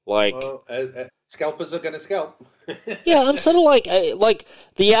 Like, scalpers are going to scalp. Yeah, I'm sort of like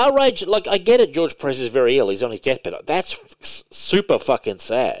the outrage. Like, I get it. George Perez is very ill. He's on his deathbed. That's super fucking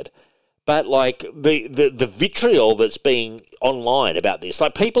sad. But like the vitriol that's being online about this,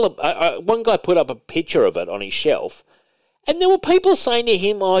 like people, one guy put up a picture of it on his shelf, and there were people saying to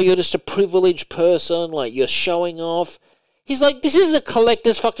him, "Oh, you're just a privileged person. Like, you're showing off." He's like, this is a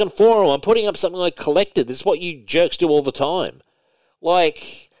collector's fucking forum. I'm putting up something like collected. This is what you jerks do all the time.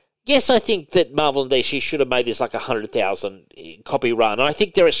 Like, yes, I think that Marvel and DC should have made this like 100,000 copy run. And I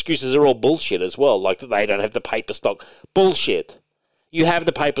think their excuses are all bullshit as well. Like, that they don't have the paper stock. Bullshit. You have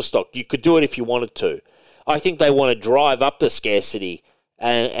the paper stock. You could do it if you wanted to. I think they want to drive up the scarcity,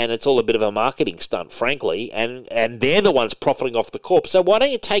 and it's all a bit of a marketing stunt, frankly. And they're the ones profiting off the corp. So why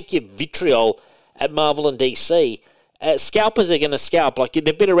don't you take your vitriol at Marvel and DC? Scalpers are going to scalp. Like,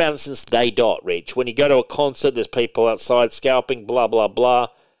 they've been around since day dot, Rich. When you go to a concert, there's people outside scalping, blah, blah, blah.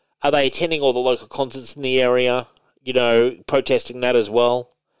 Are they attending all the local concerts in the area, protesting that as well?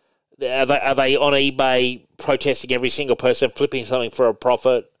 Are they on eBay protesting every single person flipping something for a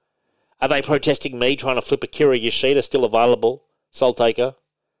profit? Are they protesting me trying to flip Akira Yoshida, still available, Soul Taker,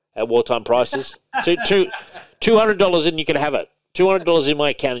 at wartime prices? $200 and you can have it. $200 in my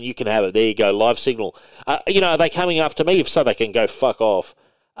account and you can have it. There you go, live signal. Are they coming after me? If so, they can go fuck off.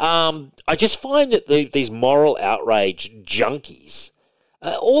 I just find that these moral outrage junkies,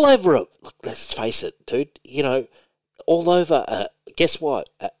 all over it, look, let's face it, dude, all over, guess what?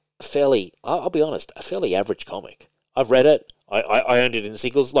 I'll be honest, a fairly average comic. I've read it. I owned it in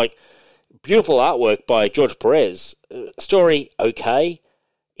singles. Like, beautiful artwork by George Perez. Story, okay.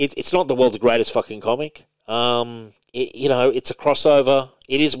 It's not the world's greatest fucking comic. It's a crossover.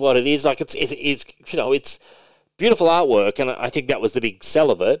 It is what it is. Like, it's beautiful artwork, and I think that was the big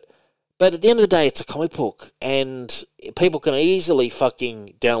sell of it. But at the end of the day, it's a comic book, and people can easily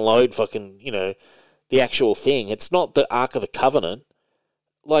fucking download the actual thing. It's not the Ark of the Covenant.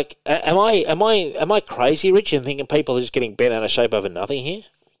 Like, am I crazy, Rich, and thinking people are just getting bent out of shape over nothing here?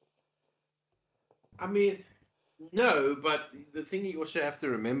 I mean, no, but the thing you also have to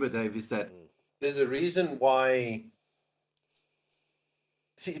remember, Dave, is that there's a reason why.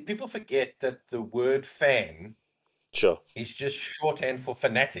 See, people forget that the word fan is just shorthand for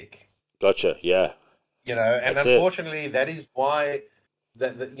fanatic. Gotcha, yeah. And that's unfortunately, that is why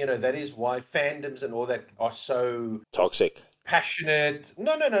that is why fandoms and all that are so toxic. Passionate.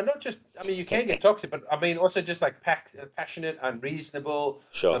 No, not just. I mean, you can get toxic, but I mean also just like passionate, unreasonable,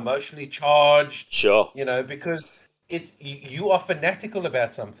 emotionally charged. Sure. Because it's you are fanatical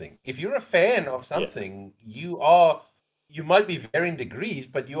about something. If you're a fan of something, you might be varying degrees,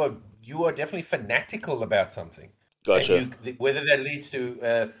 but you are definitely fanatical about something. Gotcha. Whether that leads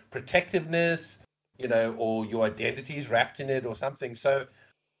to protectiveness, or your identity is wrapped in it or something. So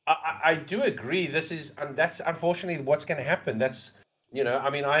I do agree. That's unfortunately what's going to happen. That's, I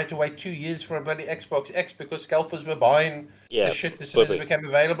mean, I had to wait 2 years for a bloody Xbox X because scalpers were buying the shit as soon as it became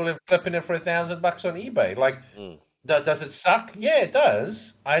available and flipping it for $1,000 on eBay. Like, does it suck? Yeah, it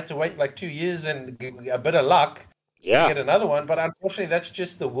does. I had to wait like 2 years and a bit of luck to get another one. But unfortunately, that's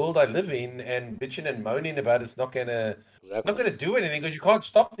just the world I live in, and bitching and moaning about it's not gonna do anything because you can't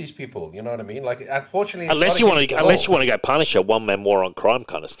stop these people. You know what I mean? Like, unfortunately, unless you want to go Punisher, one man war on crime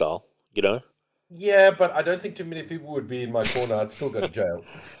kind of style. you know? Yeah, but I don't think too many people would be in my corner. I'd still go to jail.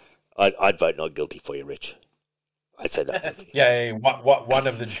 I'd vote not guilty for you, Rich. I'd say not guilty. Yeah, what one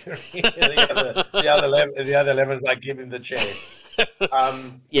of the jury, the other 11's like give him the chair.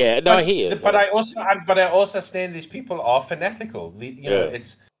 Yeah, no, I hear you. But I also understand these people are fanatical. You know,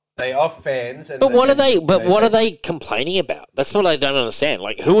 they are fans. And but what are they? But what are they complaining about? That's what I don't understand.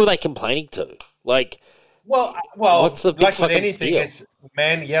 Like, who are they complaining to? Like, well, what's the big like with anything, deal? it's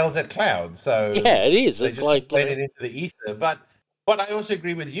man yells at clouds. So yeah, it is. They It's just like complain it into the ether. But I also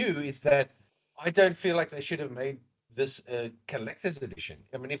agree with you is that I don't feel like they should have made this collector's edition.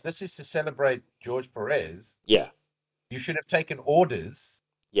 I mean, if this is to celebrate George Perez, yeah, you should have taken orders,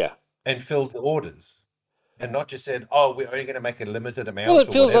 yeah, and filled the orders, and not just said, "Oh, we're only going to make a limited amount." Well,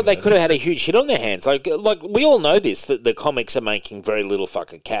 it feels like they could have had a huge hit on their hands. Like we all know this, that the comics are making very little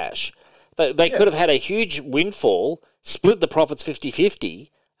fucking cash. They could have had a huge windfall, split the profits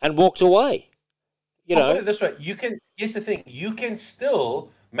 50-50, and walked away. You know, put it this way: here's the thing: you can still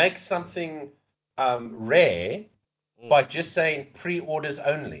make something rare by just saying pre-orders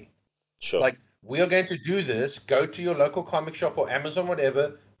only. Sure. Like, we are going to do this. Go to your local comic shop or Amazon,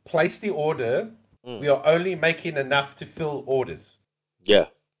 whatever. Place the order. We are only making enough to fill orders. Yeah,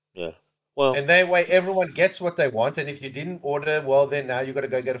 yeah. Well, and that way everyone gets what they want. And if you didn't order, well, then now you got to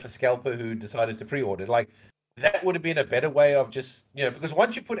go get it for scalper who decided to pre-order. Like, that would have been a better way of just, you know, because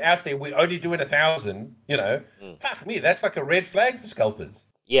once you put out there, we're only doing 1,000. You know, fuck me, that's like a red flag for scalpers.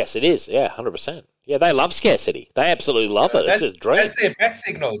 Yes, it is. Yeah, 100%. Yeah, they love scarcity. They absolutely love it. It's a dream. That's their bat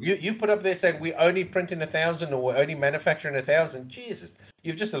signal. You put up there saying we're only printing 1,000 or we're only manufacturing 1,000. Jesus,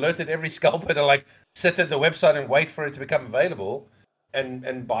 you've just alerted every scalper to like sit at the website and wait for it to become available,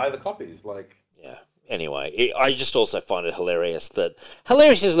 and buy the copies. Like, yeah. Anyway, I just also find it hilarious that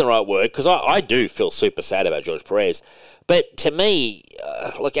hilarious isn't the right word because I do feel super sad about George Perez. But to me,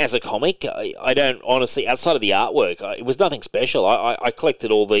 like as a comic, I don't honestly, outside of the artwork, it was nothing special. I collected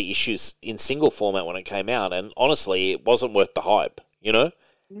all the issues in single format when it came out, and honestly, it wasn't worth the hype, you know?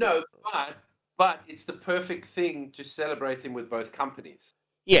 No, but it's the perfect thing to celebrate him with both companies.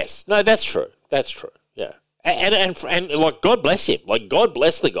 Yes, no, that's true. That's true, yeah. And like, God bless him. Like, God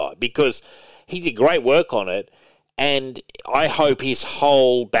bless the guy, because he did great work on it. And I hope his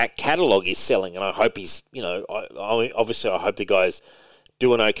whole back catalogue is selling, and I hope he's, you know, obviously I hope the guy's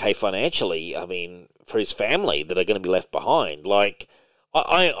doing okay financially. I mean, for his family that are going to be left behind. Like,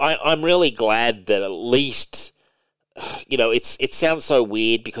 I'm really glad that at least, you know, it sounds so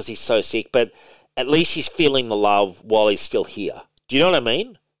weird because he's so sick, but at least he's feeling the love while he's still here. Do you know what I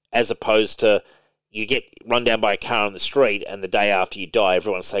mean? As opposed to you get run down by a car on the street and the day after you die,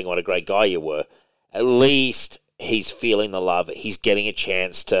 everyone's saying what a great guy you were. At least he's feeling the love. He's getting a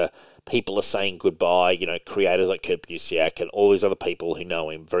chance to. People are saying goodbye. You know, creators like Kurt Busiek and all these other people who know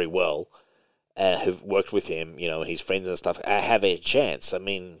him very well, who've worked with him. You know, and his friends and stuff have a chance. I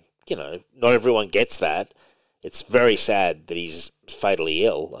mean, you know, not everyone gets that. It's very sad that he's fatally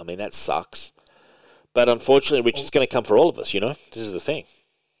ill. I mean, that sucks. But unfortunately, Rich, it's going to come for all of us. You know, this is the thing.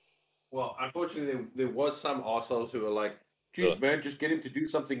 Well, unfortunately, there was some arseholes who were like, "Geez, man, just get him to do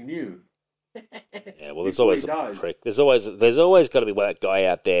something new." Yeah, well, there's always a prick. There's always got to be that guy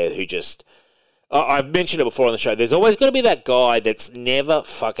out there who just. I've mentioned it before on the show. There's always got to be that guy that's never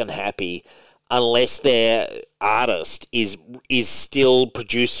fucking happy unless their artist is still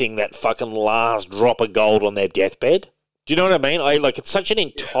producing that fucking last drop of gold on their deathbed. Do you know what I mean? It's such an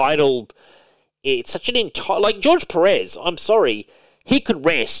entitled. It's such an entitled. Like George Perez. I'm sorry, he could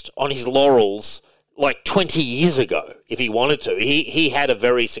rest on his laurels like 20 years ago if he wanted to. He had a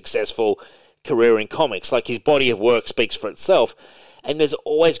very successful career in comics. Like, his body of work speaks for itself. And there's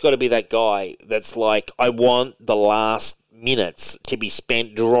always got to be that guy that's like, I want the last minutes to be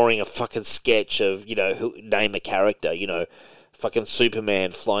spent drawing a fucking sketch of, you know, name a character, you know, fucking Superman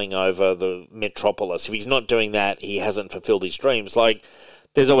flying over the metropolis. If he's not doing that, he hasn't fulfilled his dreams. Like,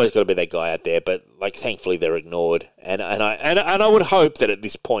 there's always got to be that guy out there, but like, thankfully they're ignored. And I would hope that at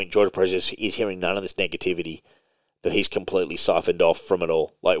this point George Perez is hearing none of this negativity, that he's completely siphoned off from it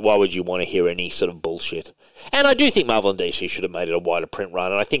all. Like, why would you want to hear any sort of bullshit? And I do think Marvel and DC should have made it a wider print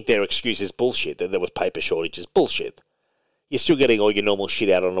run, and I think their excuse is bullshit, that there was paper shortages. Bullshit. You're still getting all your normal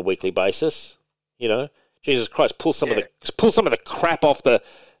shit out on a weekly basis, you know? Jesus Christ, pull some of the crap off the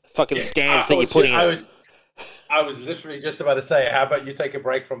fucking stands that you're putting in. I was literally just about to say, how about you take a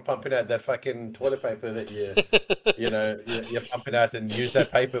break from pumping out that fucking toilet paper that you're pumping out, and use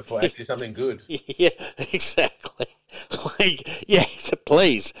that paper for actually something good. Yeah, exactly. Like, yeah, so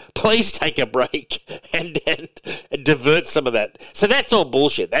please take a break and divert some of that. So that's all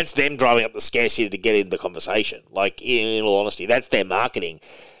bullshit. That's them driving up the scarcity to get into the conversation. Like, in all honesty, that's their marketing.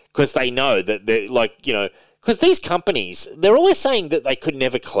 because they know that they're like, because these companies, they're always saying that they could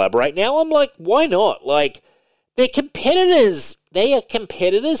never collaborate. Now I'm like, why not? Like, they're competitors. They are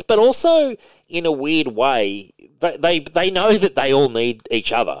competitors, but also in a weird way, they know that they all need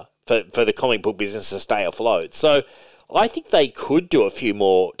each other for the comic book business to stay afloat. So I think they could do a few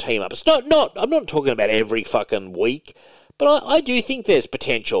more team ups. I'm not talking about every fucking week, but I do think there's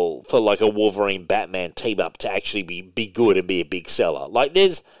potential for like a Wolverine Batman team up to actually be good and be a big seller. Like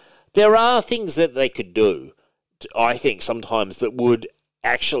there are things that they could do, I think, sometimes that would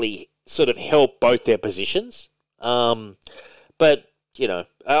actually sort of help both their positions. But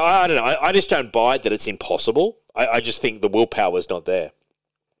I don't know. I just don't buy it that it's impossible. I just think the willpower is not there.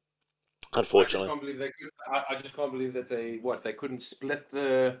 Unfortunately, I just can't believe that they couldn't split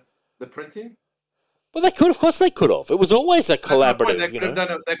the printing. Well, they could. Of course, they could have. It was always a collaborative.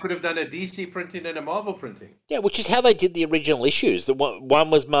 They could have done a DC printing and a Marvel printing. Yeah, which is how they did the original issues. One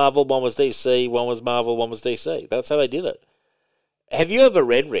was Marvel, one was DC, one was Marvel, one was DC. That's how they did it. Have you ever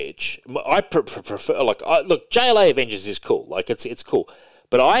read, Rich? I prefer look. JLA Avengers is cool. Like it's cool,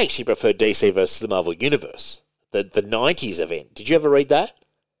 but I actually prefer DC versus the Marvel Universe, the '90s event. Did you ever read that?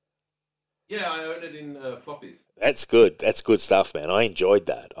 Yeah, I own it in floppies. That's good. That's good stuff, man. I enjoyed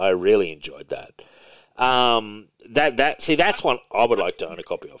that. I really enjoyed that. That's one I would like to own a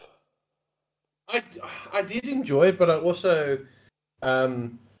copy of. I did enjoy it, but I also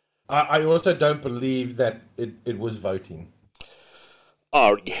I also don't believe that it was voting.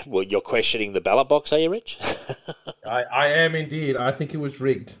 Oh, well, you're questioning the ballot box, are you, Rich? I am indeed. I think it was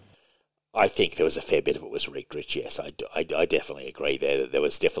rigged. I think there was a fair bit of it was rigged, Rich. Yes, I definitely agree there that there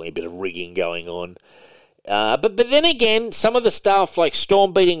was definitely a bit of rigging going on. But then again, some of the stuff like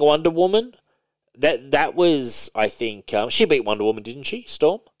Storm beating Wonder Woman, that was, I think, she beat Wonder Woman, didn't she,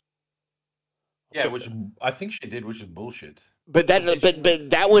 Storm? Yeah, which I think she did, which is bullshit. But that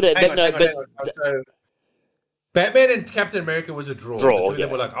would hang on. So Batman and Captain America was a draw. The two of them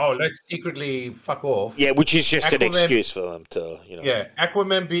were like, oh, let's secretly fuck off. Yeah, which is just an excuse for them to, Yeah,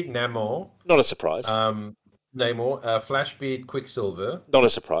 Aquaman beat Namor. Not a surprise. Namor. Flash beat Quicksilver. Not a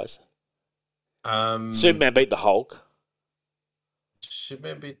surprise. Superman beat the Hulk.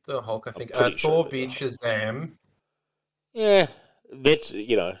 Superman beat the Hulk, I think. Thor beat Shazam. Yeah, that's,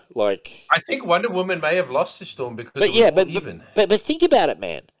 like... I think Wonder Woman may have lost to Storm because it was even. But think about it,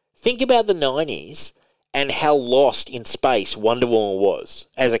 man. Think about the 90s and how lost in space Wonder Woman was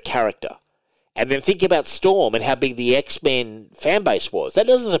as a character. And then think about Storm and how big the X-Men fan base was. That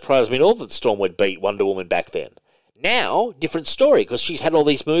doesn't surprise me at all that Storm would beat Wonder Woman back then. Now, different story, because she's had all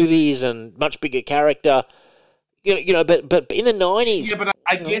these movies and much bigger character. But in the 90s... Yeah, but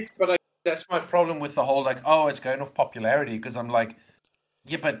I guess that's my problem with the whole, it's going off popularity, because I'm like,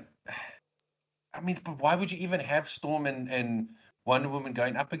 yeah, but why would you even have Storm and Wonder Woman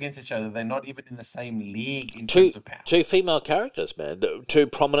going up against each other? They're not even in the same league in terms of power. Two female characters, man. Two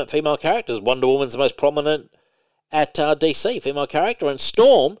prominent female characters. Wonder Woman's the most prominent at DC, female character, and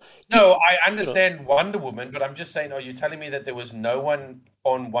Storm... No, I understand Wonder Woman, but I'm just saying, are you telling me that there was no one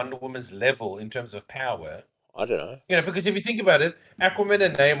on Wonder Woman's level in terms of power? I don't know. Because if you think about it, Aquaman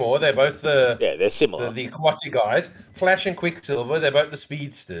and Namor, they're both they're similar. The aquatic guys. Flash and Quicksilver, they're both the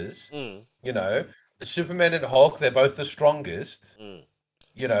speedsters. Superman and Hulk, they're both the strongest.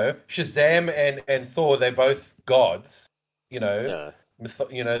 Shazam and Thor, they're both gods. They're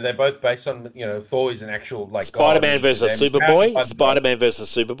both based on Thor is an actual Spider-Man versus Superboy. Spider-Man versus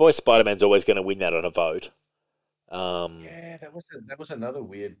Superboy. Spider-Man's always going to win that on a vote. Yeah, that was another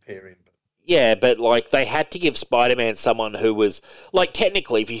weird pairing. Yeah, but they had to give Spider-Man someone who was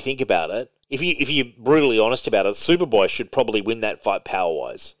technically, if you think about it, if you're brutally honest about it, Superboy should probably win that fight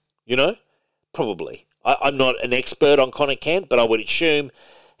power-wise. Probably. I'm not an expert on Conor Kent, but I would assume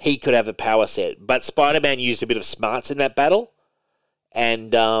he could have a power set. But Spider-Man used a bit of smarts in that battle,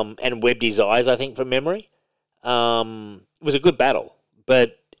 and webbed his eyes, I think, from memory. It was a good battle,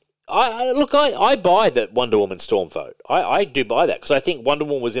 but I buy that Wonder Woman Storm vote. I do buy that, because I think Wonder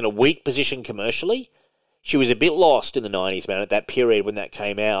Woman was in a weak position commercially. She was a bit lost in the 90s, man, at that period when that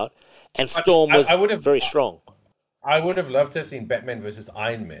came out, and Storm was very strong. I would have loved to have seen Batman versus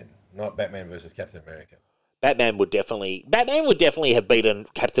Iron Man, not Batman versus Captain America. Batman would definitely have beaten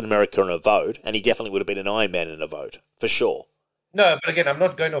Captain America in a vote, and he definitely would have beaten Iron Man in a vote, for sure. No, but again, I'm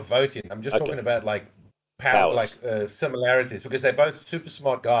not going to voting. I'm just talking about power, similarities, because they're both super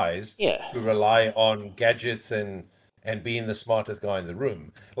smart guys who rely on gadgets and being the smartest guy in the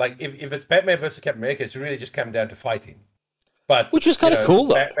room. If it's Batman versus Captain America, it's really just come down to fighting. But which was kind of cool,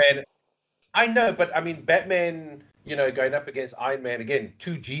 though. Batman, I know, but Batman, going up against Iron Man again,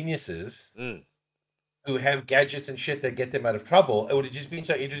 two geniuses. who have gadgets and shit that get them out of trouble. It would have just been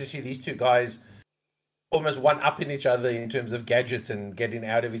so interesting to see these two guys almost one-upping each other in terms of gadgets and getting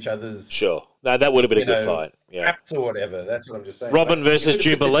out of each other's... Sure. No, that would have been a good fight. Yeah. Traps or whatever. That's what I'm just saying. Robin versus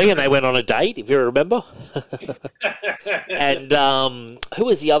Jubilee, and they went on a date, if you remember. And who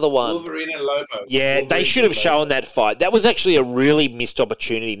was the other one? Wolverine and Lobo. Yeah, Wolverine they should have shown that fight. That was actually a really missed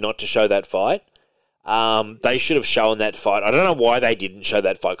opportunity not to show that fight. They should have shown that fight. I don't know why they didn't show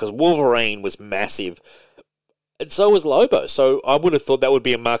that fight, because Wolverine was massive, and so was Lobo. So I would have thought that would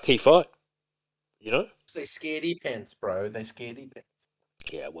be a marquee fight. You know? They scaredy pants, bro. They scaredy pants.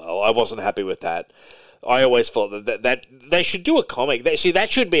 Yeah, well, I wasn't happy with that. I always thought that they should do a comic. That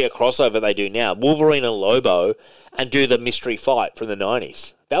should be a crossover they do now. Wolverine and Lobo, and do the mystery fight from the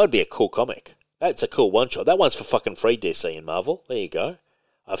 90s. That would be a cool comic. That's a cool one-shot. That one's for fucking free, DC and Marvel. There you go.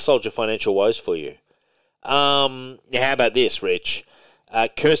 I've solved your financial woes for you. How about this, Rich?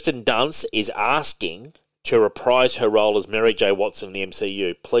 Kirsten Dunst is asking to reprise her role as Mary J. Watson in the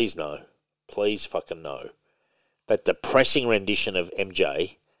MCU. Please no. Please fucking no. That depressing rendition of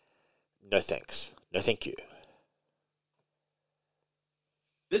MJ, no thanks. No thank you.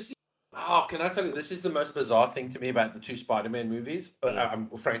 Can I tell you, this is the most bizarre thing to me about the two Spider-Man movies,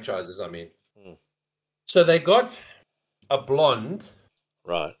 franchises, I mean. Mm. So they got a blonde...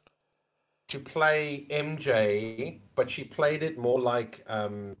 Right. To play MJ, but she played it more like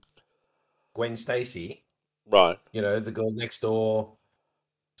Gwen Stacy. Right. You know, the girl next door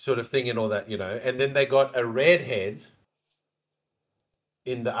sort of thing and all that, you know. And then they got a redhead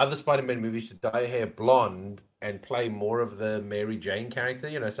in the other Spider-Man movies to dye her hair blonde and play more of the Mary Jane character.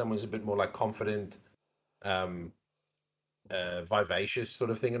 You know, someone's a bit more like confident, vivacious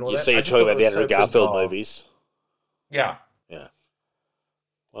sort of thing and all that. So you're talking about the Andrew Garfield movies? Yeah. Yeah.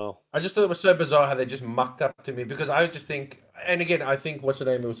 Well, I just thought it was so bizarre how they just mucked up to me, because I just think, and again, I think what's her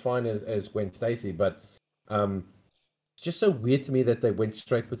name, it was fine as Gwen Stacy, but it's just so weird to me that they went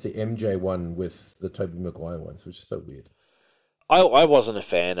straight with the MJ one with the Tobey Maguire ones, which is so weird. I wasn't a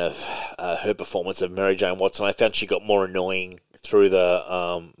fan of her performance of Mary Jane Watson. I found she got more annoying through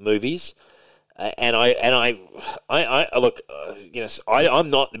the movies, and I look, I'm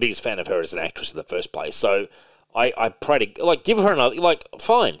not the biggest fan of her as an actress in the first place, so. I pray to give her another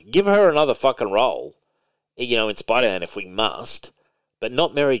give her another fucking role, in Spider-Man if we must, but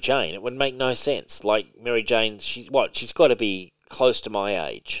not Mary Jane. It would make no sense. Like Mary Jane, she's got to be close to my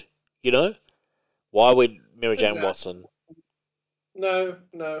age, Why would Mary Jane Watson? No,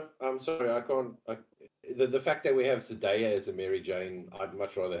 I'm sorry, I can't. The fact that we have Zendaya as a Mary Jane, I'd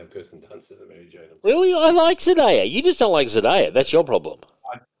much rather have Kirsten Dunst as a Mary Jane. Really, I like Zendaya. You just don't like Zendaya. That's your problem.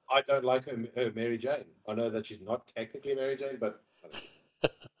 I don't like her Mary Jane. I know that she's not technically Mary Jane, but...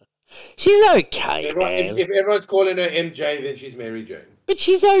 She's okay, man. If everyone's calling her MJ, then she's Mary Jane. But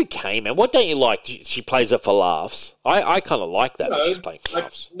she's okay, man. What don't you like? She plays it for laughs. I kind of like that when she's playing for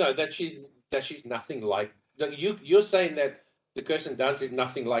laughs. No, that she's nothing like... You're saying that the Kirsten Dunst is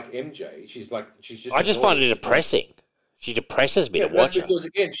nothing like MJ. She's just... I just find it depressing. She depresses me to watch her. Because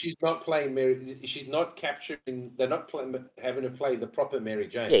again, she's not playing Mary. She's not capturing. They're not having to play the proper Mary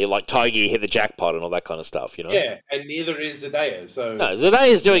Jane. Yeah, like Tiger, you hit the jackpot and all that kind of stuff, Yeah, and neither is Zendaya. So no,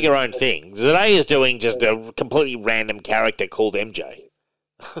 Zendaya's doing her own thing. Zendaya's doing just a completely random character called MJ.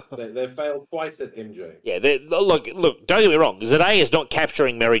 they failed twice at MJ. Yeah, look. Don't get me wrong. Zendaya's not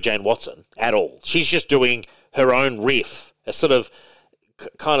capturing Mary Jane Watson at all. She's just doing her own riff, a sort of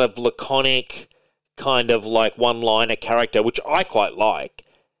kind of laconic, kind of like one-liner character, which I quite like,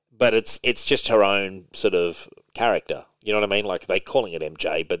 but it's just her own sort of character. You know what I mean? Like, they're calling it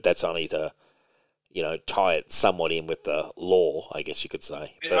MJ, but that's only to, tie it somewhat in with the law, I guess you could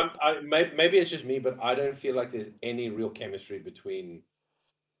say. But, maybe it's just me, but I don't feel like there's any real chemistry between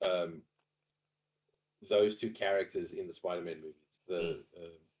those two characters in the Spider-Man movies, the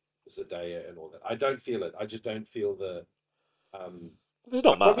Zendaya and all that. I don't feel it. I just don't feel the... There's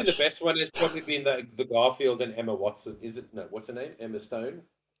not probably much. The best one has probably been the Garfield and Emma Watson. Is it? No, what's her name? Emma Stone?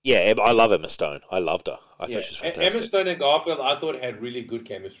 Yeah, I love Emma Stone. I loved her. I thought she was fantastic. Emma Stone and Garfield, I thought had really good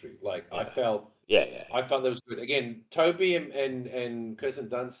chemistry. Like, yeah. I felt that was good. Again, Toby and Kirsten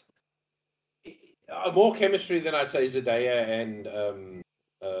Dunst, more chemistry than I'd say Zendaya and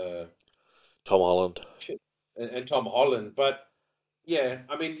Tom Holland. And Tom Holland. But, yeah,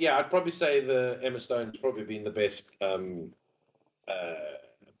 I mean, I'd probably say the Emma Stone's probably been the best...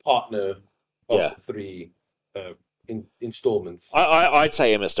 partner of the three installments. I'd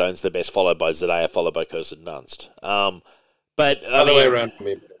say Emma Stone's the best, followed by Zendaya, followed by Kirsten Dunst. But other way around for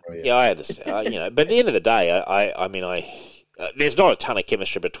me. Yeah, I understand. But at the end of the day, I there's not a ton of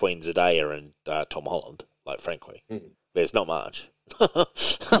chemistry between Zendaya and Tom Holland. Like, frankly, there's not much.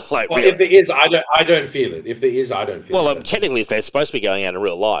 Like, well, really? if there is, I don't feel it. If there is, I don't feel it. Well, technically, they're supposed to be going out in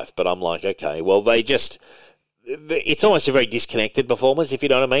real life, but I'm like, okay, well, it's almost a very disconnected performance, if you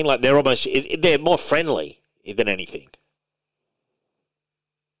know what I mean. Like, they're more friendly than anything.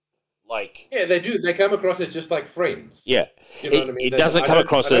 Like, yeah, they do. They come across as just like friends. Yeah, you know what I mean. It doesn't come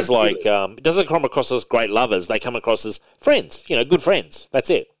across as like it doesn't come across as great lovers. They come across as friends. Good friends. That's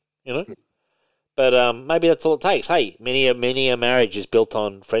it. But maybe that's all it takes. Hey, many a marriage is built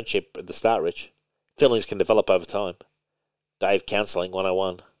on friendship at the start, Rich. Feelings can develop over time. Dave Counselling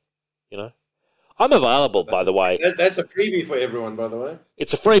 101. I'm available, by the way. That's a freebie for everyone, by the way.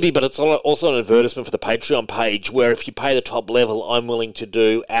 It's a freebie, but it's also an advertisement for the Patreon page, where if you pay the top level, I'm willing to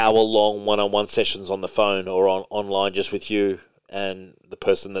do hour-long one-on-one sessions on the phone or online just with you and the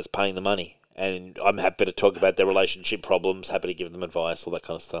person that's paying the money. And I'm happy to talk about their relationship problems, happy to give them advice, all that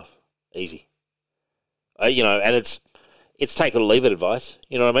kind of stuff. Easy. And it's take it or leave it advice.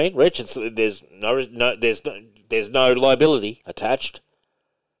 You know what I mean, Rich? There's no liability attached.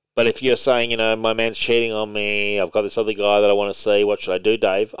 But if you're saying, my man's cheating on me, I've got this other guy that I want to see, what should I do,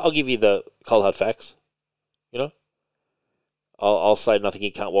 Dave? I'll give you the cold hard facts. I'll say nothing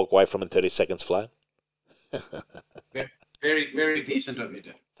you can't walk away from in 30 seconds flat. Very, very decent of you,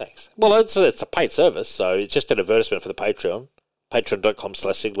 Dave. Thanks. Well, it's a paid service, so it's just an advertisement for the Patreon.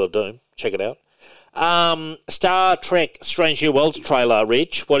 Patreon.com/Signal of Doom. Check it out. Star Trek Strange New Worlds trailer,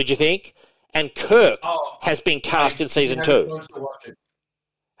 Rich. What did you think? And Kirk has been cast in season 2.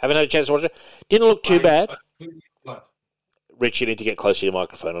 Haven't had a chance to watch it? Didn't look too bad. Rich, you need to get closer to your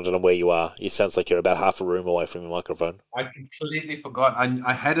microphone. I don't know where you are. It sounds like you're about half a room away from your microphone. I completely forgot.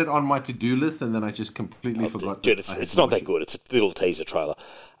 I had it on my to-do list, and then I just completely forgot. Dude, it's not that good. It's a little teaser trailer.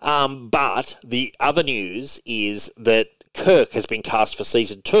 But the other news is that Kirk has been cast for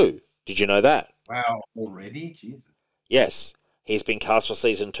season 2. Did you know that? Wow, already? Jesus. Yes, he's been cast for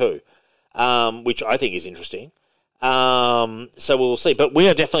season 2, which I think is interesting. So we'll see. But we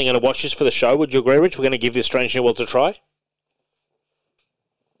are definitely going to watch this for the show. Would you agree, Rich? We're going to give this Strange New Worlds a try?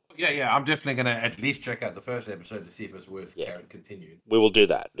 Yeah. I'm definitely going to at least check out the first episode to see if it's worth continuing. We will do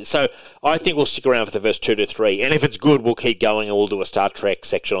that. So I think we'll stick around for the first 2 to 3. And if it's good, we'll keep going and we'll do a Star Trek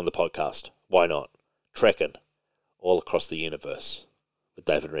section on the podcast. Why not? Trekking all across the universe with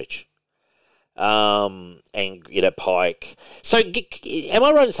Dave and Rich. And Pike. So am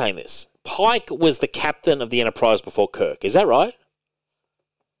I right in saying this? Pike was the captain of the Enterprise before Kirk. Is that right?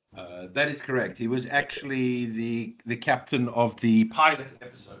 That is correct. He was actually the captain of the pilot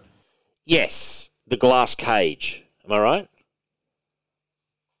episode. Yes, the glass cage. Am I right?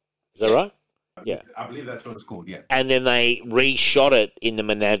 Is that right? Yeah. I believe that's what it's called, yeah. And then they reshot it in the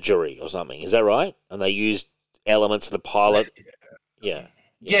Menagerie or something. Is that right? And they used elements of the pilot. Yeah.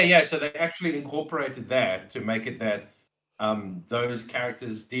 So they actually incorporated that to make it that those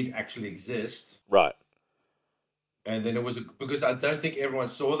characters did actually exist. Right. And then it was because I don't think everyone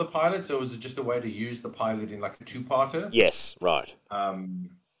saw the pilot, so it was just a way to use the pilot in like a 2-parter. Yes, right. And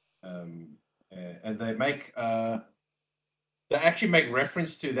they actually make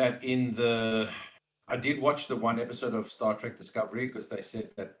reference to that in the. I did watch the one episode of Star Trek Discovery because they said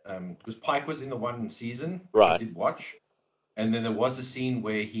that because Pike was in the one season, which right? I did watch, and then there was a scene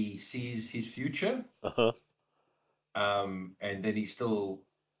where he sees his future. And then he still,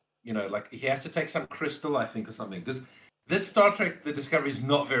 like he has to take some crystal, I think, or something. Because this Star Trek, the Discovery, is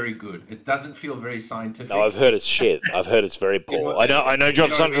not very good. It doesn't feel very scientific. No, I've heard it's shit. I've heard it's very poor. I know.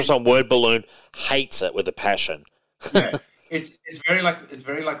 John Sundress on Word Balloon hates it with a passion. Yeah, it's very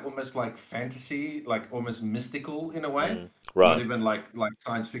like almost like fantasy, like almost mystical in a way. Right. Not even like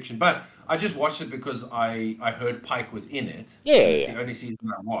science fiction. But I just watched it because I heard Pike was in it. Yeah, It's the only season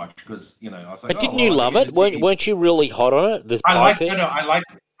I watched because I was like. But didn't you love it? Weren't you really hot on it?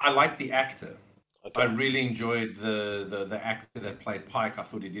 I liked the actor. Okay. I really enjoyed the actor that played Pike. I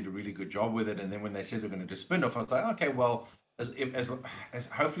thought he did a really good job with it. And then when they said they're going to do spin-off, I was like, okay, well, as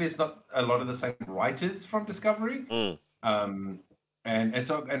hopefully it's not a lot of the same writers from Discovery. And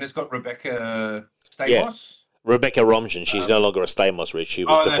it's got Rebecca Stamos. Yeah. Rebecca Romijn. She's no longer a Stamos, Rich. She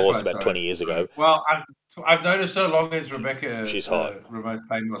was divorced about 20 years ago. Well, I've known her so long as Rebecca. She's hot. Rebecca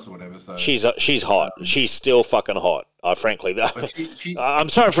Stamos or whatever. So she's hot. She's still fucking hot. Frankly, I'm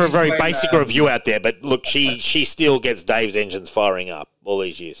sorry for a very basic review out there, but look, she still gets Dave's engines firing up all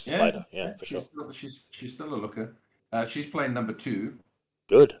these years later. Yeah, for sure. She's still a looker. She's playing number 2.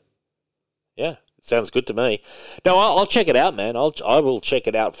 Good. Yeah. Sounds good to me. No, I'll check it out, man. I will check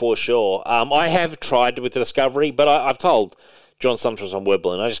it out for sure. I have tried with the Discovery, but I've told John Sumtress on Word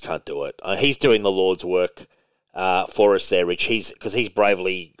Balloon I just can't do it. He's doing the Lord's work for us there, Rich. He's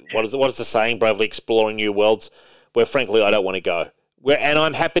bravely, what is the saying? Bravely exploring new worlds where, frankly, I don't want to go. And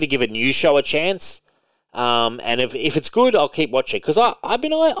I'm happy to give a new show a chance. And if it's good, I'll keep watching. Because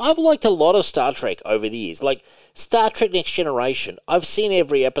I've liked a lot of Star Trek over the years. Like, Star Trek Next Generation, I've seen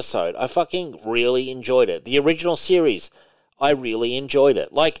every episode. I fucking really enjoyed it. The original series, I really enjoyed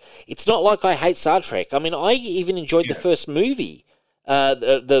it. Like, it's not like I hate Star Trek. I mean, I even enjoyed the first movie.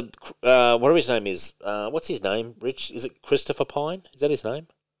 Whatever his name is. What's his name, Rich? Is it Christopher Pine? Is that his name?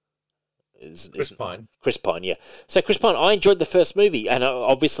 Chris Pine. Chris Pine, yeah. So Chris Pine, I enjoyed the first movie, and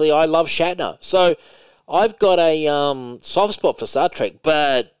obviously I love Shatner. So I've got a soft spot for Star Trek,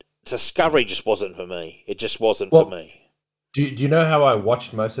 but Discovery just wasn't for me. It just wasn't for me. Do you know how I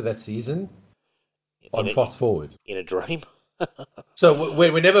watched most of that season? On fast forward. In a dream? So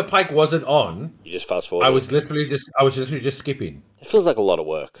whenever Pike wasn't on, you just fast forward. I was literally just skipping. It feels like a lot of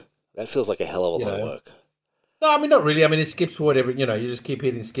work. That feels like a hell of a lot of work. No, I mean, not really. I mean, it skips whatever, you just keep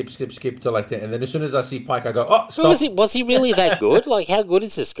hitting skip to like that. And then as soon as I see Pike, I go, oh, stop. Was he really that good? Like, how good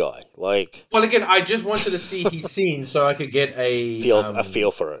is this guy? Like, well, again, I just wanted to see his scene so I could get a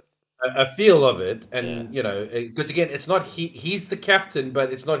feel for it. A feel of it. And, because again, it's not, he's the captain,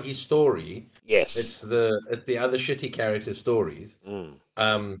 but it's not his story. Yes. It's the other shitty character stories.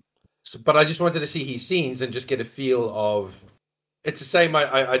 But I just wanted to see his scenes and just get a feel of, it's the same.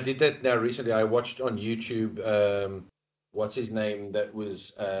 I did that now recently. I watched on YouTube. What's his name? That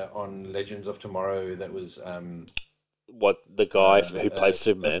was on Legends of Tomorrow. That was what the guy who played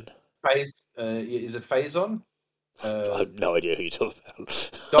Superman. Is it Faison? I have no idea who you're talking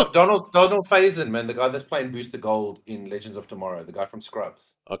about. Donald Faison, man, the guy that's playing Booster Gold in Legends of Tomorrow, the guy from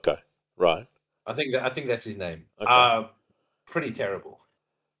Scrubs. Okay, right. I think that's his name. Okay. Pretty terrible.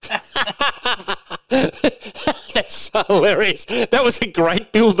 That's so hilarious. That was a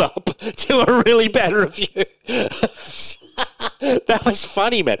great build-up to a really bad review. That was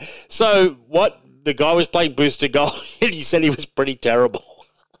funny, man. So, the guy was playing Booster Gold, and he said he was pretty terrible.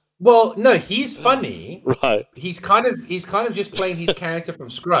 Well, no, he's funny. Right. He's kind of just playing his character from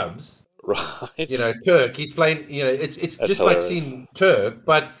Scrubs. Right. Kirk. He's playing. It's That's just hilarious. like seeing Kirk,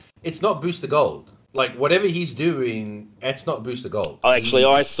 but it's not Booster Gold. Like, whatever he's doing, that's not Booster Gold. Actually,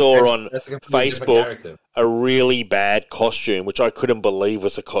 I saw on Facebook a really bad costume, which I couldn't believe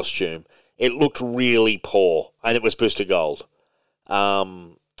was a costume. It looked really poor, and it was Booster Gold. I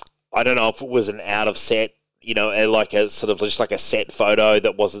don't know if it was an out of set, like a sort of just like a set photo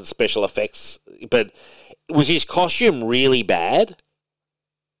that wasn't special effects. But was his costume really bad,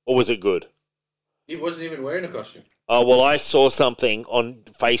 or was it good? He wasn't even wearing a costume. Oh, well, I saw something on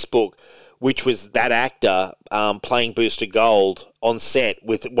Facebook which was that actor playing Booster Gold on set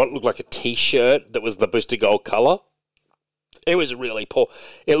with what looked like a T-shirt that was the Booster Gold color. It was really poor.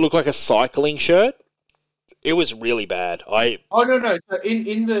 It looked like a cycling shirt. It was really bad. No. So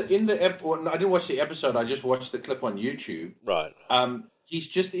in the I didn't watch the episode. I just watched the clip on YouTube. Right.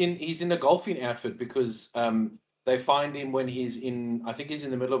 He's in a golfing outfit because they find him when he's in. I think he's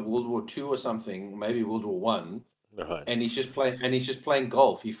in the middle of World War II or something, maybe World War One. Right. And he's just playing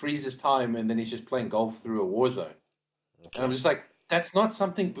golf. He frees his time and then he's just playing golf through a war zone. Okay. And I'm just like, that's not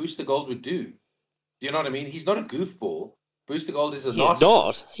something Booster Gold would do. Do you know what I mean? He's not a goofball. Booster Gold is a narcissist. He's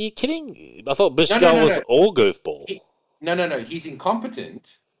not? Are you kidding? I thought Booster Gold was all goofball. No. He's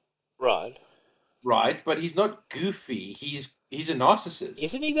incompetent. Right. Right, but he's not goofy. He's a narcissist.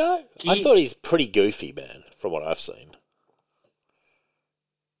 Isn't he, though? I thought he's pretty goofy, man, from what I've seen.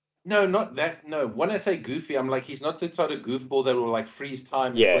 No, not that. No, when I say goofy, I'm like, he's not the sort of goofball that will like freeze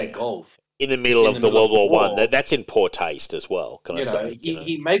time and play golf. In the middle of the World War One. That's in poor taste as well, can I say?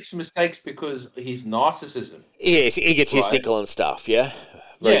 He makes mistakes because he's narcissism. Yeah, he's egotistical and stuff, yeah?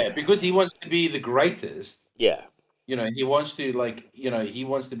 Because he wants to be the greatest. Yeah. He wants to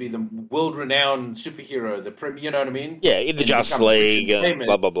be the world-renowned superhero, you know what I mean? Yeah, in the Justice League,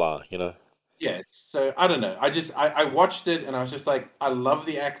 blah, blah, blah, Yes. So I don't know. I watched it and I was just like, I love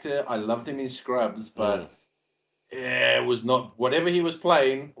the actor. I loved him in Scrubs, but it was not, whatever he was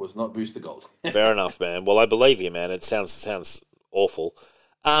playing was not Booster Gold. Fair enough, man. Well, I believe you, man. It sounds awful.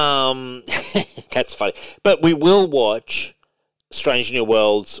 That's funny. But we will watch Strange New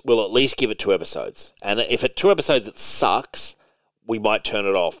Worlds. We'll at least give it 2 episodes. And if at 2 episodes it sucks, we might turn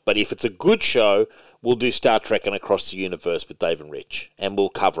it off. But if it's a good show, we'll do Star Trek and Across the Universe with Dave and Rich, and we'll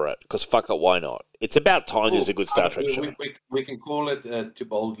cover it, because fuck it, why not? It's about time there's a good Star Trek show. We can call it To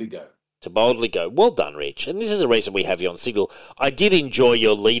Boldly Go. To Boldly Go. Well done, Rich. And this is the reason we have you on Signal. I did enjoy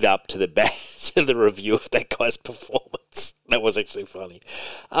your lead-up to the review of that guy's performance. That was actually funny.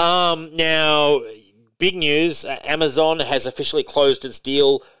 Now, big news. Amazon has officially closed its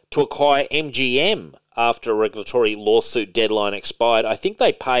deal to acquire MGM after a regulatory lawsuit deadline expired. I think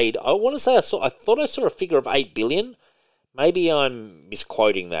they paid, I thought I saw a figure of $8 billion, Maybe I'm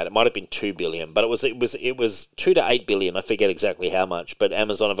misquoting that. It might have been 2 billion, but it was 2 to 8 billion. I forget exactly how much. But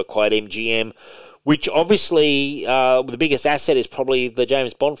Amazon have acquired MGM, which obviously the biggest asset is probably the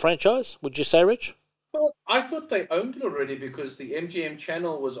James Bond franchise. Would you say, Rich? Well, I thought they owned it already because the MGM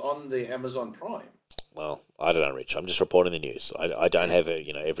channel was on the Amazon Prime. Well, I don't know, Rich. I'm just reporting the news. I don't have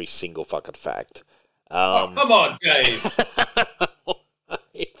every single fucking fact. Oh, come on, Dave.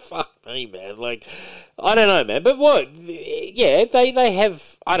 Fuck me, man. Like, I don't know, man. But what? Yeah, they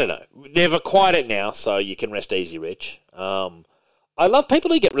have. I don't know. They've acquired it now, so you can rest easy, Rich. I love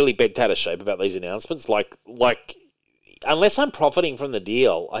people who get really bent out of shape about these announcements. Like, unless I'm profiting from the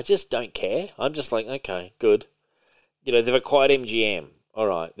deal, I just don't care. I'm just like, okay, good. They've acquired MGM. All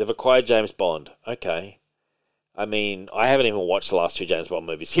right. They've acquired James Bond. Okay. I mean, I haven't even watched the last two James Bond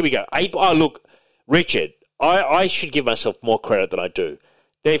movies. Here we go. Look, Richard, I should give myself more credit than I do.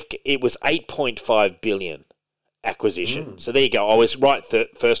 It was 8.5 billion acquisition. So there you go. I was right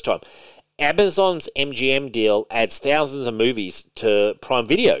first time. Amazon's MGM deal adds thousands of movies to Prime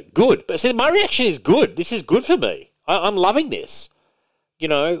Video. Good. But see, my reaction is good. This is good for me. I'm loving this.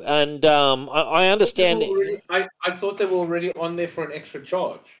 And I understand. I thought they were already on there for an extra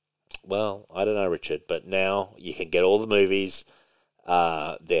charge. Well, I don't know, Richard, but now you can get all the movies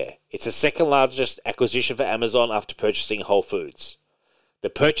there. It's the second largest acquisition for Amazon after purchasing Whole Foods. The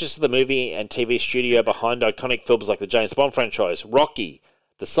purchase of the movie and TV studio behind iconic films like the James Bond franchise, Rocky,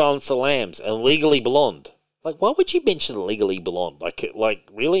 The Silence of the Lambs, and Legally Blonde. Like, why would you mention Legally Blonde? Like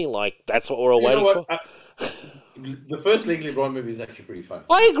really? Like, that's what we're all waiting for? The first Legally Blonde movie is actually pretty fun.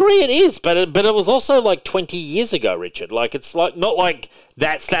 I agree, it is, but it was also like 20 years ago, Richard. Like, it's like not like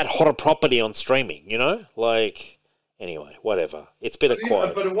that's that hot a property on streaming, Like, anyway, whatever. It's been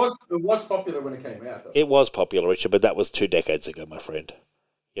acquired. But it was popular when it came out, though. It was popular, Richard, but that was 2 decades ago, my friend.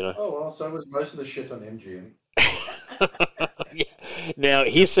 Oh, well, so was most of the shit on MGM. Yeah. Now,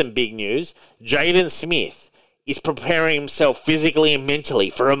 here's some big news. Jaden Smith is preparing himself physically and mentally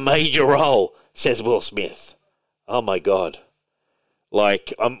for a major role, says Will Smith. Oh, my God.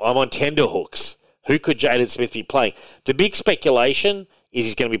 Like, I'm on tenterhooks. Who could Jaden Smith be playing? The big speculation is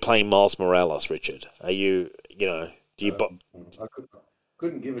he's going to be playing Miles Morales, Richard. Are you, do you... I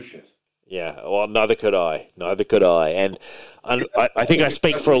couldn't give a shit. Yeah, well, neither could I. And I think I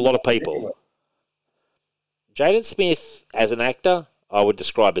speak for a lot of people. Jaden Smith, as an actor, I would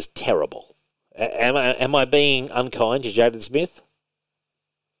describe as terrible. Am I being unkind to Jaden Smith?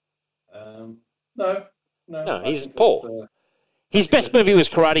 No, he's poor. His best movie was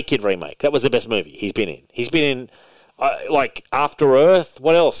Karate Kid remake. That was the best movie he's been in. He's been in like After Earth.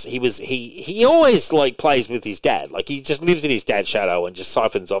 What else? He always plays with his dad. Like, he just lives in his dad's shadow and just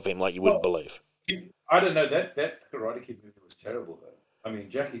siphons off him like you wouldn't believe. I don't know, that Karate Kid movie was terrible though. I mean,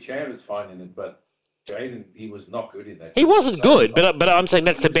 Jackie Chan was fine in it, but Jaden, he was not good in that. He wasn't good, but I'm saying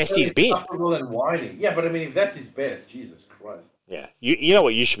that's the best he's been. And whiny. Yeah, but I mean, if that's his best, Jesus Christ. Yeah, you know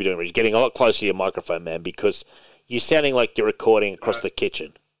what you should be doing, Rich? Getting a lot closer to your microphone, man, because you're sounding like you're recording across the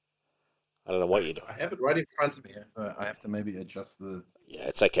kitchen. I don't know what you're doing. I have it right in front of me. I have to maybe adjust the... Yeah,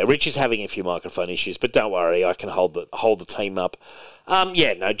 it's okay. Rich is having a few microphone issues, but don't worry, I can hold the team up.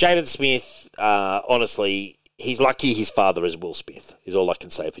 Jaden Smith, honestly, he's lucky his father is Will Smith, is all I can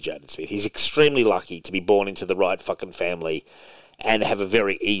say for Jaden Smith. He's extremely lucky to be born into the right fucking family and have a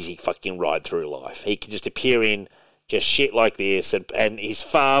very easy fucking ride through life. He can just appear in just shit like this, and his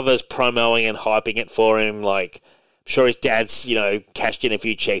father's promoing and hyping it for him. Like, I'm sure his dad's, cashed in a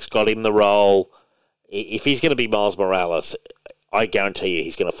few checks, got him the role. If he's going to be Miles Morales, I guarantee you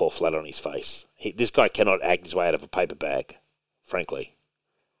he's going to fall flat on his face. This guy cannot act his way out of a paper bag, frankly.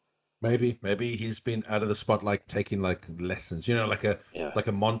 Maybe he's been out of the spotlight taking lessons, like a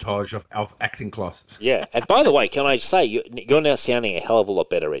montage of acting classes. Yeah, and by the way, can I say you're now sounding a hell of a lot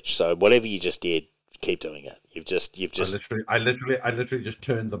better, Rich. So whatever you just did, keep doing it. You've just. I literally just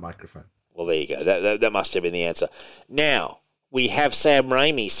turned the microphone. Well, there you go. That must have been the answer. Now we have Sam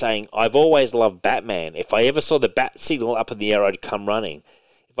Raimi saying, "I've always loved Batman. If I ever saw the bat signal up in the air, I'd come running.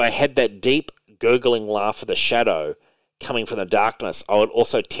 If I had that deep gurgling laugh of the shadow coming from the darkness, I would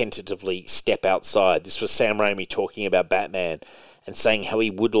also tentatively step outside." This was Sam Raimi talking about Batman and saying how he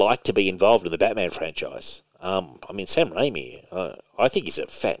would like to be involved in the Batman franchise. Sam Raimi, I think he's a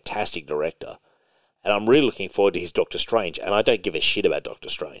fantastic director. And I'm really looking forward to his Doctor Strange. And I don't give a shit about Doctor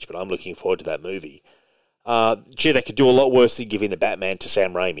Strange, but I'm looking forward to that movie. They could do a lot worse than giving the Batman to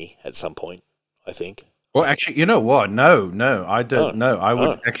Sam Raimi at some point, I think. Well, actually, you know what? No, I don't know. I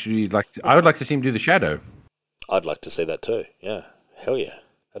would actually I would like to see him do the Shadow. I'd like to see that too. Yeah. Hell yeah.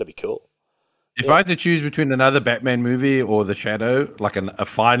 That'd be cool. If I had to choose between another Batman movie or The Shadow, like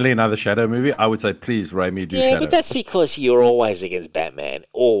finally another Shadow movie, I would say, please, Raimi, do Shadow. Yeah, but that's because you're always against Batman.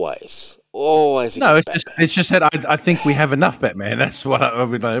 Always against Batman. It's just that I think we have enough Batman. That's what I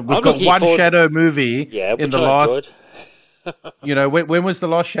mean. We've got one Shadow movie in the last... when was the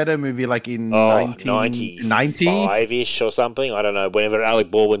last Shadow movie? Like in 1995-ish or something? I don't know. Whenever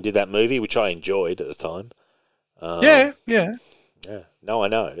Alec Baldwin did that movie, which I enjoyed at the time. Yeah. No, I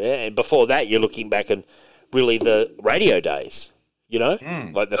know. Yeah, and before that, you're looking back and really the radio days. Like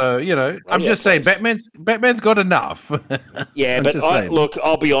I'm just saying, Batman's got enough. Yeah, but look,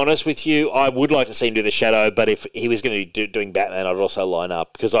 I'll be honest with you. I would like to see him do The Shadow, but if he was going to be doing Batman, I'd also line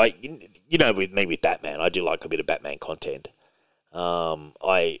up because with me with Batman, I do like a bit of Batman content. I'm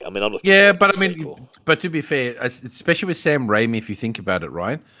looking. Yeah, but but to be fair, especially with Sam Raimi, if you think about it,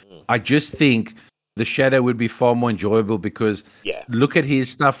 right? I just think The Shadow would be far more enjoyable because look at his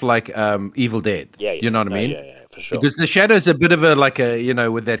stuff like Evil Dead. Yeah, you know what I mean? Yeah, for sure. Because The Shadow's a bit of a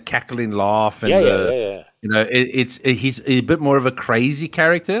with that cackling laugh and he's a bit more of a crazy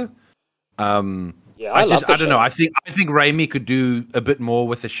character. I don't know. I think Raimi could do a bit more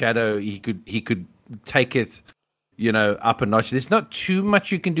with The Shadow. He could take it, up a notch. There's not too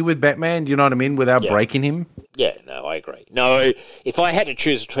much you can do with Batman, you know what I mean, without breaking him. Yeah, no, I agree. No, if I had to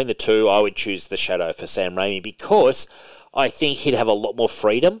choose between the two, I would choose The Shadow for Sam Raimi because I think he'd have a lot more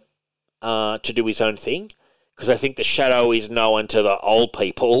freedom to do his own thing. Because I think The Shadow is known to the old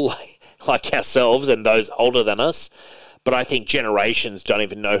people like ourselves and those older than us. But I think generations don't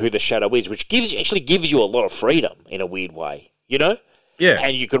even know who The Shadow is, which actually gives you a lot of freedom in a weird way, Yeah.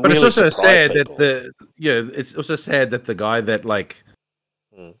 And you can really surprise people. It's also sad that the guy that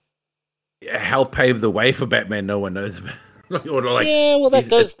helped pave the way for Batman, no one knows about.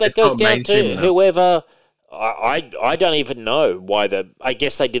 That goes down to whoever. I don't even know why I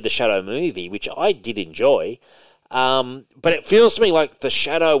guess they did the Shadow movie, which I did enjoy. But it feels to me like The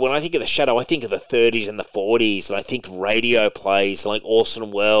Shadow, when I think of The Shadow, I think of the 30s and the 40s, and I think radio plays like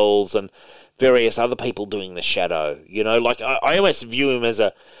Orson Welles and various other people doing The Shadow. I almost view him as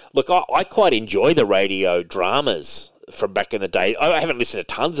I quite enjoy the radio dramas from back in the day. I haven't listened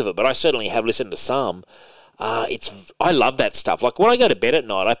to tons of it, but I certainly have listened to some. I love that stuff. Like when I go to bed at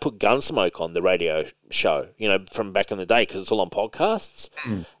night, I put Gunsmoke on the radio show, from back in the day because it's all on podcasts.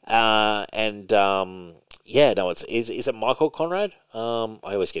 Is it Michael Conrad? I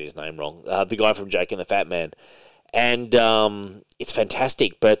always get his name wrong. The guy from Jake and the Fat Man, and it's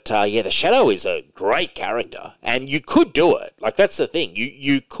fantastic. But The Shadow is a great character, and you could do it. Like that's the thing.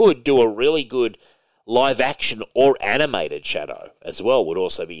 You could do a really good live action or animated Shadow as well. Would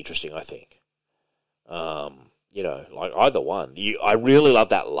also be interesting, I think. Like either one. I really love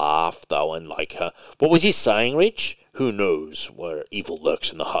that laugh though, and what was he saying, Rich? Who knows where evil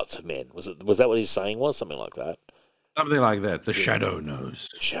lurks in the hearts of men? Was that what his saying was? Something like that. Something like that. The Shadow knows.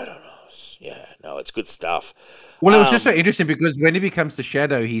 The Shadow knows. Yeah, no, it's good stuff. Well, it was just so interesting because when he becomes the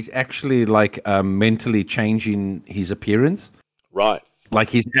Shadow, he's actually mentally changing his appearance. Right. Like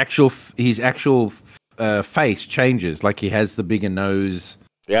his actual face changes. Like he has the bigger nose.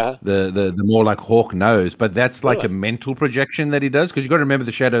 Yeah, the more like hawk nose, but that's like a mental projection that he does because you got to remember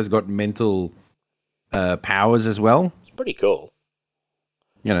the Shadow's got mental powers as well. It's pretty cool.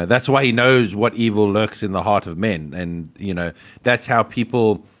 That's why he knows what evil lurks in the heart of men, and that's how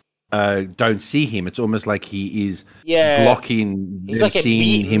people don't see him. It's almost like he is blocking. He's like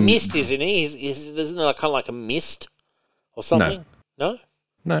seeing him. Mist, isn't he? Isn't there kind of like a mist or something? No.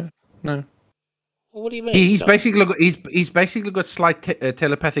 Well, what do you mean? He's basically got slight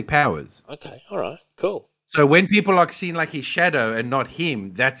telepathic powers. Okay, all right, cool. So when people are seeing like his shadow and not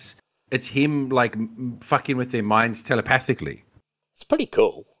him, it's him like fucking with their minds telepathically. It's pretty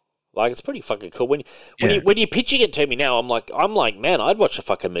cool. Like it's pretty fucking cool. When you're pitching it to me now, I'm like, man, I'd watch a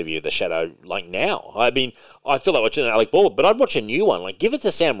fucking movie of The Shadow like now. I mean, I feel like watching Alec Baldwin, but I'd watch a new one. Like, give it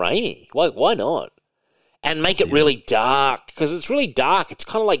to Sam Raimi. Like, why not? And make it really dark, because it's really dark. It's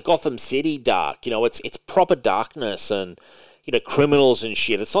kind of like Gotham City dark. It's proper darkness and, criminals and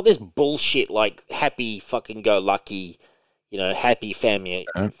shit. It's not this bullshit like happy fucking go lucky, happy family.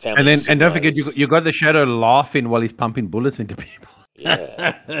 And don't forget, you got the Shadow laughing while he's pumping bullets into people.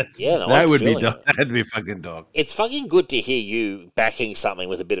 Yeah. No, that'd be fucking dark. It's fucking good to hear you backing something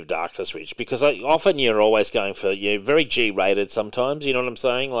with a bit of darkness, Rich, because often you're always going for very G-rated sometimes. You know what I'm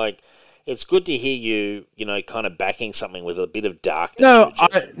saying? Like. It's good to hear you, kind of backing something with a bit of darkness.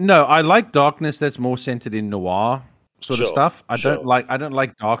 I like darkness that's more centered in noir sort of stuff. I don't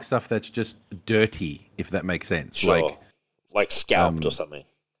like dark stuff that's just dirty, if that makes sense. Sure. Like Scalped or something.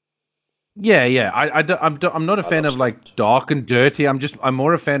 Yeah. I'm not a fan of like dark and dirty. I'm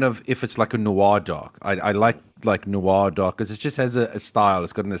more a fan of if it's like a noir dark. I like noir dark because it just has a style.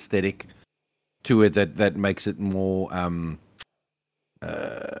 It's got an aesthetic to it that makes it more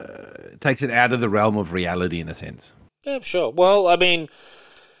takes it out of the realm of reality in a sense. Yeah, sure. Well, I mean,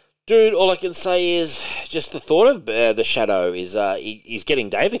 dude, all I can say is just the thought of the Shadow is he's getting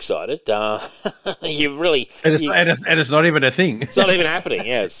Dave excited. You really, and it's not even a thing. It's not even happening.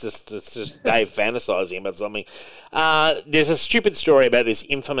 Yeah, it's just Dave fantasizing about something. There's a stupid story about this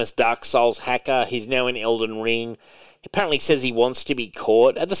infamous Dark Souls hacker. He's now in Elden Ring. He apparently says he wants to be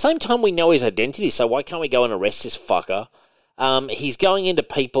caught. At the same time, we know his identity, so why can't we go and arrest this fucker? He's going into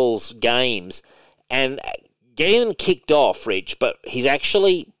people's games and getting them kicked off, Rich, but he's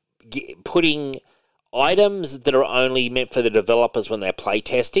actually putting items that are only meant for the developers when they're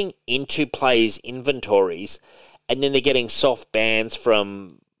playtesting into players' inventories, and then they're getting soft bans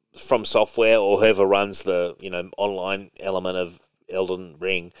from software or whoever runs the online element of Elden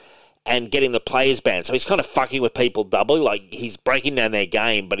Ring, and getting the players banned. So he's kind of fucking with people doubly. Like, he's breaking down their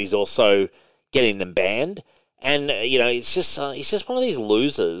game, but he's also getting them banned. And it's just he's just one of these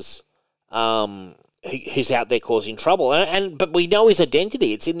losers who's out there causing trouble. But we know his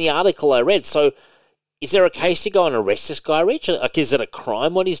identity. It's in the article I read. So is there a case to go and arrest this guy, Rich? Like, is it a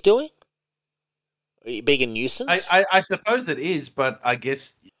crime what he's doing? Are you being a nuisance? I suppose it is, but I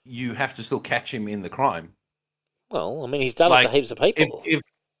guess you have to still catch him in the crime. Well, I mean, he's done it to heaps of people.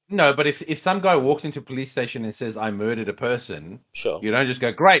 If some guy walks into a police station and says, I murdered a person, sure, you don't just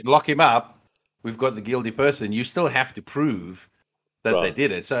go, great, lock him up. We've got the guilty person. You still have to prove that they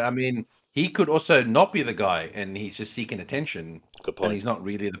did it. So, I mean, he could also not be the guy and he's just seeking attention. Good point. And he's not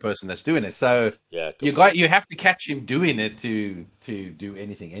really the person that's doing it. So, yeah, you have to catch him doing it to do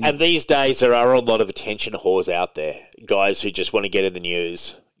anything. And these days, there are a lot of attention whores out there. Guys who just want to get in the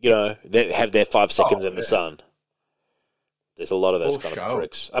news. They have their 5 seconds in the sun. There's a lot of those kind of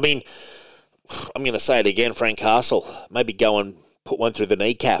pricks. I mean, I'm going to say it again, Frank Castle. Maybe go and put one through the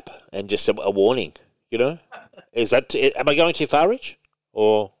kneecap and just a warning. Is that? Am I going too far, Rich?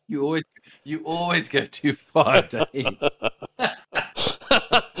 Or you always go too far, Dave.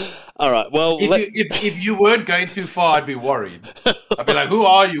 All right. Well, if you weren't going too far, I'd be worried. I'd be like, "Who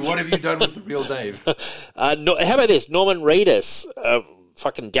are you? What have you done with the real Dave?" How about this? Norman Reedus,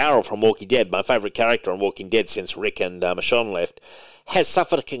 fucking Daryl from Walking Dead, my favourite character on Walking Dead since Rick and Michonne left, has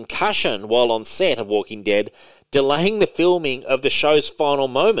suffered a concussion while on set of Walking Dead, delaying the filming of the show's final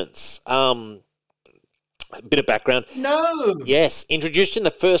moments. A bit of background. No! Yes. Introduced in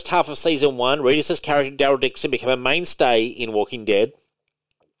the first half of Season 1, Reedus' character Daryl Dixon became a mainstay in Walking Dead.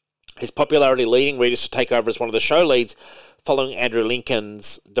 His popularity leading Reedus to take over as one of the show leads following Andrew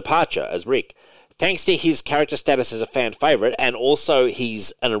Lincoln's departure as Rick. Thanks to his character status as a fan favourite, and also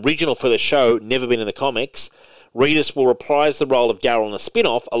he's an original for the show, never been in the comics, Reedus will reprise the role of Daryl in a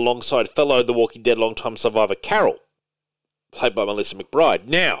spin-off alongside fellow The Walking Dead longtime survivor Carol, played by Melissa McBride.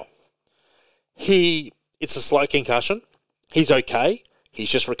 Now, it's a slight concussion. He's okay.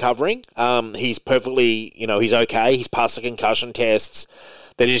 He's just recovering. He's perfectly, he's okay. He's passed the concussion tests.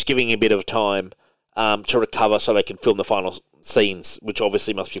 They're just giving him a bit of time to recover so they can film the final scenes, which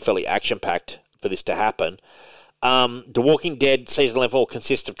obviously must be fairly action-packed for this to happen. The Walking Dead Season 11 will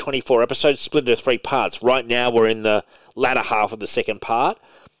consist of 24 episodes split into 3 parts. Right now, we're in the latter half of the second part.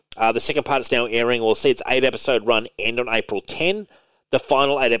 The second part is now airing. We'll see its 8-episode run end on April 10. The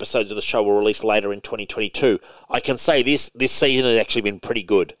final 8 episodes of the show will release later in 2022. I can say this season has actually been pretty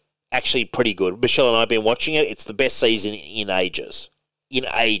good. Actually pretty good. Michelle and I have been watching it. It's the best season in ages.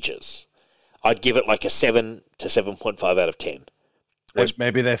 I'd give it like a 7 to 7.5 out of 10.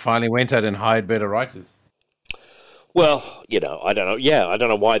 Maybe they finally went out and hired better writers. Well, I don't know. Yeah, I don't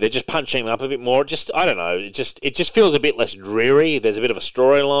know why. They're just punching up a bit more. I don't know. It just feels a bit less dreary. There's a bit of a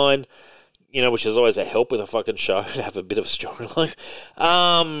storyline, which is always a help with a fucking show to have a bit of a storyline.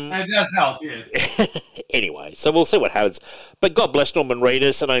 It does help, yes. Anyway, so we'll see what happens. But God bless Norman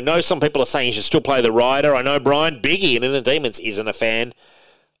Reedus, and I know some people are saying he should still play the writer. I know Brian Biggie in Inner Demons isn't a fan.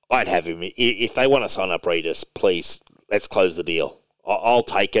 I'd have him. If they want to sign up Reedus, please, let's close the deal. I'll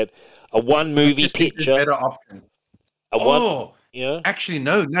take it. A one-movie picture. Better option. Actually,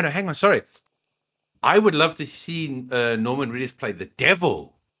 no, hang on, sorry. I would love to see Norman Reedus play the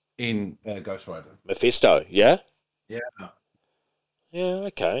devil in Ghost Rider. Mephisto, yeah? Yeah. Yeah,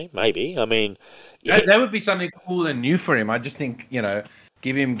 okay, maybe. I mean... That would be something cool and new for him. I just think,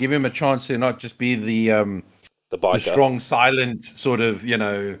 give him a chance to not just be the strong, silent sort of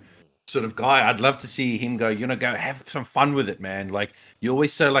guy. I'd love to see him go have some fun with it, man. Like, you're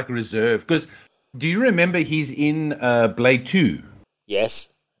always so, reserved. Because... Do you remember he's in Blade 2? Yes.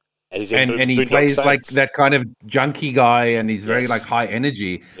 And he plays like that kind of junkie guy, and he's very like high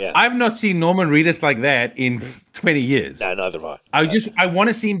energy. Yeah. I've not seen Norman Reedus like that in 20 years. No, neither have I. I want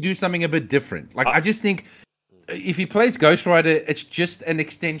to see him do something a bit different. Like I just think if he plays Ghost Rider, it's just an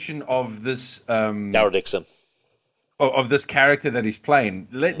extension of this Daryl Dixon. Of this character that he's playing.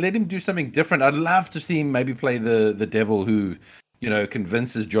 Let him do something different. I'd love to see him maybe play the devil who,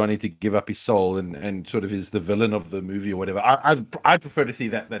 convinces Johnny to give up his soul and sort of is the villain of the movie or whatever. I'd prefer to see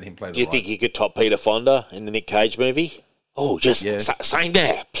that than him play. Do you think he could top Peter Fonda in the Nick Cage movie? Oh, just sign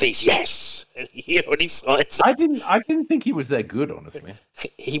there, please. Yes. And when he signs, I didn't think he was that good, honestly.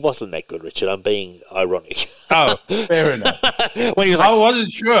 He wasn't that good, Richard. I'm being ironic. Oh, fair enough. When he was like, I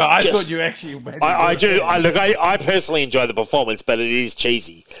wasn't sure. I thought you actually. I do. I personally enjoy the performance, but it is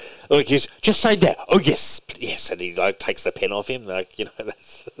cheesy. Look, he's just say that. Oh yes, yes, and he like takes the pen off him. Like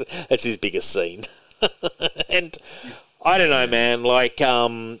that's his biggest scene. And I don't know, man. Like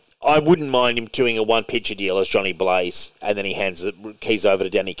I wouldn't mind him doing a one-picture deal as Johnny Blaze, and then he hands the keys over to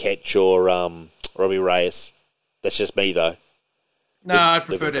Danny Ketch or Robbie Reyes. That's just me, though. No, I'd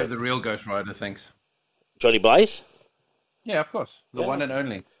prefer to have the real Ghost Rider, thanks. Johnny Blaze? Yeah, of course. The one and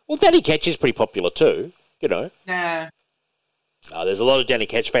only. Well, Danny Ketch is pretty popular, too, Nah. There's a lot of Danny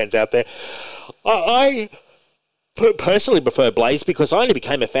Ketch fans out there. I personally prefer Blaze because I only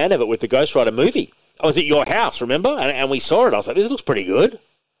became a fan of it with the Ghost Rider movie. I was at your house, remember? And we saw it. I was like, this looks pretty good.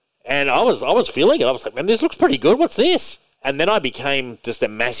 And I was feeling it. I was like, man, this looks pretty good. What's this? And then I became just a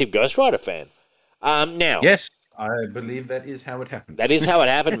massive Ghost Rider fan. Now, yes, I believe that is how it happened. That is how it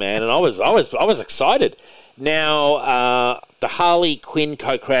happened, man. And I was excited. Now, the Harley Quinn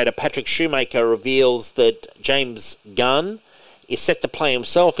co-creator Patrick Shoemaker reveals that James Gunn is set to play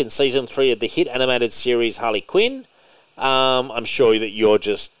himself in season 3 of the hit animated series Harley Quinn. I'm sure that you're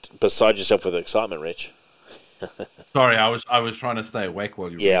just beside yourself with excitement, Rich. Sorry, I was trying to stay awake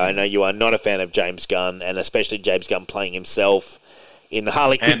while you were I know you are not a fan of James Gunn, and especially James Gunn playing himself in the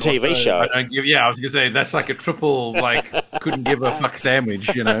Harley Quinn TV show. I was going to say, that's like a triple, couldn't give a fuck sandwich,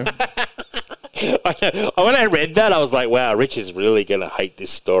 When I read that, I was like, wow, Rich is really going to hate this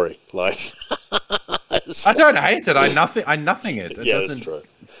story. I don't hate it. I nothing it. That's true.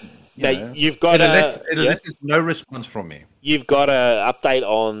 Now, you've got it elicits no response from me. You've got an update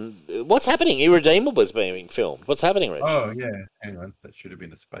on what's happening. Irredeemable is being filmed. What's happening, Rich? Oh, yeah. Hang on. That should have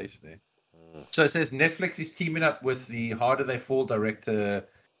been a space there. So it says Netflix is teaming up with the Harder They Fall director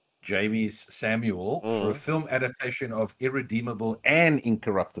James Samuel for a film adaptation of Irredeemable and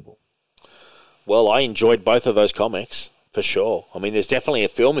Incorruptible. Well, I enjoyed both of those comics, for sure. I mean, there's definitely a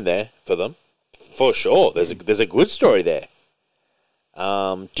film in there for them. For sure. There's a good story there.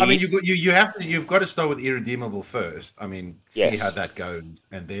 You've got to start with Irredeemable first. I mean, see how that goes,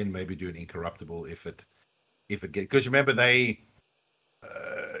 and then maybe do an Incorruptible if it gets. Because remember,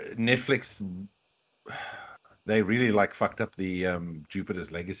 Netflix, they really fucked up the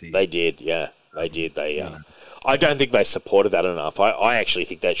Jupiter's Legacy. They did, yeah, they did. I don't think they supported that enough. I actually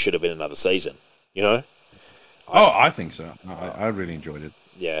think that should have been another season. I think so. I really enjoyed it.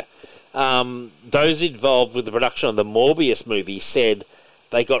 Yeah. Those involved with the production of the Morbius movie said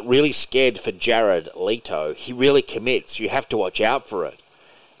they got really scared for Jared Leto. He really commits. You have to watch out for it.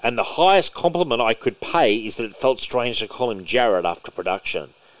 And the highest compliment I could pay is that it felt strange to call him Jared after production.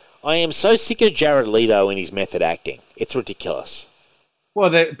 I am so sick of Jared Leto and his method acting. It's ridiculous. Well,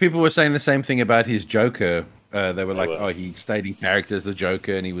 people were saying the same thing about his Joker. They were he stayed in character as the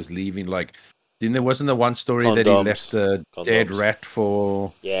Joker and he was leaving wasn't the one story that he left a dead rat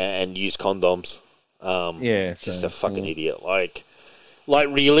for? Yeah, and used condoms. Just a fucking idiot.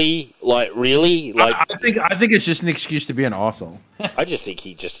 Really? I think it's just an excuse to be an arsehole. I just think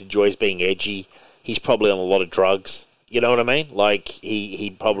he just enjoys being edgy. He's probably on a lot of drugs. You know what I mean?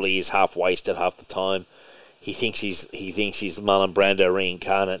 He probably is half wasted half the time. He thinks he's Marlon Brando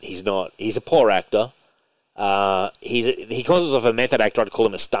reincarnate. He's not. He's a poor actor. He calls himself a method actor. I'd call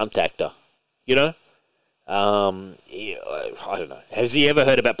him a stunt actor. I don't know. Has he ever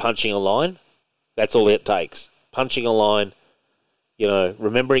heard about punching a line? That's all it takes. Punching a line,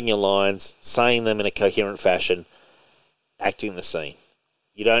 remembering your lines, saying them in a coherent fashion, acting the scene.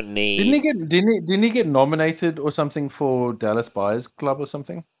 You don't need... Didn't he get nominated or something for Dallas Buyers Club or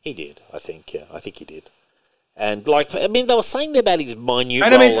something? He did, I think, yeah. I think he did. And, they were saying about his minute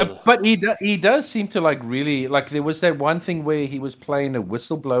role. But he does seem to, really... there was that one thing where he was playing a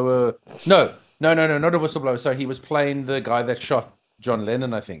whistleblower... No, not a whistleblower. Sorry, he was playing the guy that shot John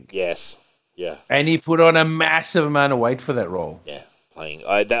Lennon, I think. Yes, yeah. And he put on a massive amount of weight for that role. Yeah, playing...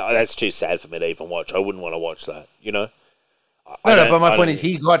 that's too sad for me to even watch. I wouldn't want to watch that, but my point is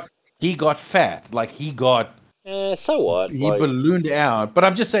he got fat. He got So what? He ballooned out. But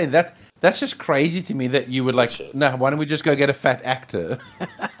I'm just saying that's just crazy to me that you would like, no, why don't we just go get a fat actor?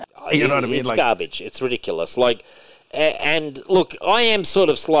 You know what I mean? It's garbage. It's ridiculous. Like, and look, I am sort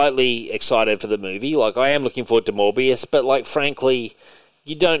of slightly excited for the movie. Like, I am looking forward to Morbius, but like, frankly,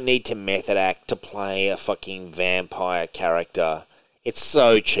 you don't need to method act to play a fucking vampire character. It's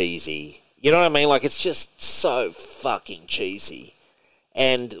so cheesy. You know what I mean? Like, it's just so fucking cheesy.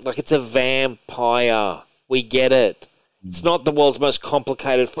 And, like, it's a vampire. We get it. It's not the world's most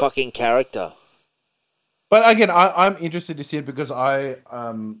complicated fucking character. But again, I'm interested to see it because I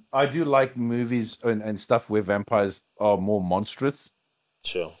do like movies and stuff where vampires are more monstrous.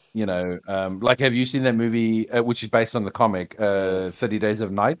 Sure. You know, like, have you seen that movie, which is based on the comic, 30 Days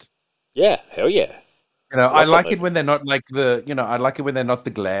of Night? Yeah, hell yeah. You know, I like it when they're not like I like it when they're not the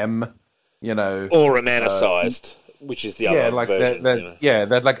glam, you know. Or romanticized, which is the other like version. that, you know? Yeah,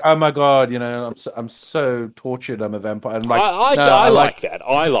 they're like, oh my God, you know, I'm so tortured, I'm a vampire. I'm like, I like that.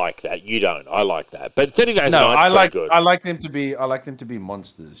 I like that. You don't. I like that. But 30 Days of Night's pretty good. I like them to be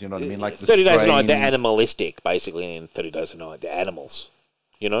monsters, you know what I mean? Like 30 Days of Night, they're animalistic, basically, in 30 Days of Night. They're animals,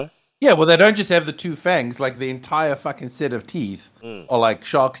 you know? Yeah, well, they don't just have the two fangs. Like, the entire fucking set of teeth are like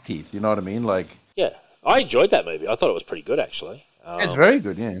shark's teeth. You know what I mean? Like, yeah, I enjoyed that movie. I thought it was pretty good, actually. It's very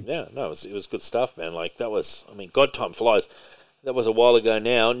good. Yeah. Yeah, no, it was good stuff, man. Like, that was, I mean, God, time flies. That was a while ago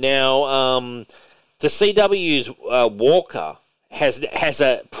now. Now, the CW's Walker has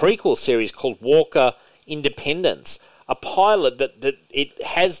a prequel series called Walker Independence, a pilot that it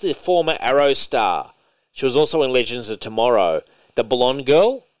has the former Arrow star. She was also in Legends of Tomorrow. The blonde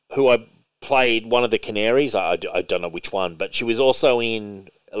girl, who I played one of the Canaries, I don't know which one, but she was also in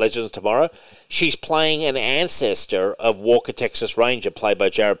Legends of Tomorrow. She's playing an ancestor of Walker Texas Ranger, played by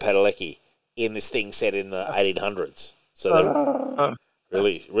Jared Padalecki, in this thing set in the 1800s. So they're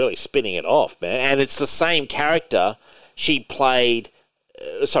really, really spinning it off, man. And it's the same character she played.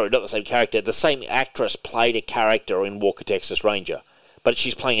 Sorry, not the same character. The same actress played a character in Walker Texas Ranger, but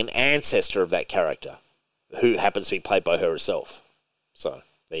she's playing an ancestor of that character, who happens to be played by her herself. So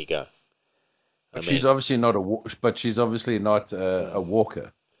there you go. She's obviously not a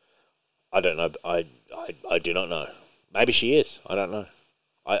walker. I don't know. I do not know. Maybe she is. I don't know.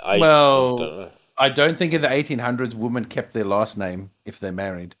 I don't know. I don't think in the 1800s women kept their last name if they're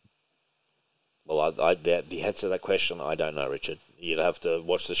married. Well, the answer to that question, I don't know, Richard. You'd have to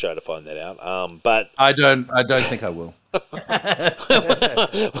watch the show to find that out. But I don't think I will.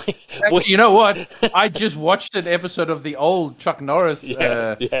 You know what? I just watched an episode of the old Chuck Norris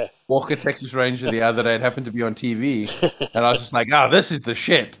Walker Texas Ranger the other day. It happened to be on TV, and I was just like, this is the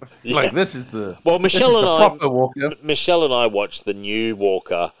shit. Like, this is the proper Walker. Michelle and I watched the new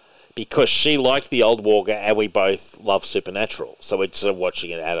Walker because she liked the old Walker, and we both love Supernatural, so we're just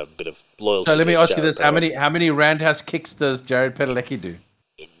watching it out of a bit of loyalty. So let me ask you this: how many roundhouse kicks does Jared Padalecki do?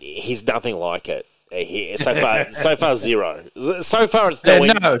 He's nothing like it. So far zero. So far it's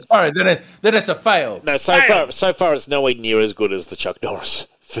nowhere. No, sorry, then it's a fail. No, so far it's nowhere near as good as the Chuck Norris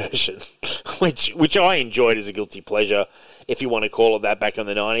version, which I enjoyed as a guilty pleasure, if you want to call it that. Back in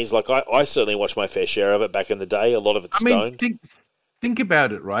the 90s, like I certainly watched my fair share of it back in the day. A lot of it's stoned. Think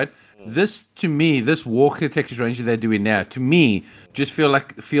about it, right? This, to me, this Walker Texas Ranger they're doing now, to me, just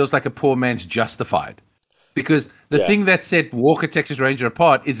feels like a poor man's Justified. Because the thing that set Walker Texas Ranger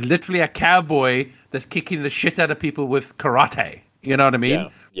apart is literally a cowboy that's kicking the shit out of people with karate. You know what I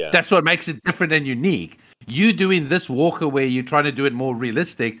mean? Yeah. That's what makes it different and unique. You doing this Walker where you're trying to do it more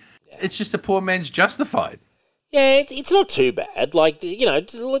realistic, it's just a poor man's Justified. Yeah, it's not too bad. Like, you know,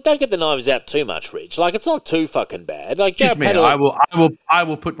 don't get the knives out too much, Rich. Like, it's not too fucking bad. Like, Excuse me, I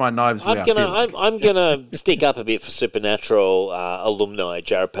will put my knives where I'm gonna stick up a bit for Supernatural alumni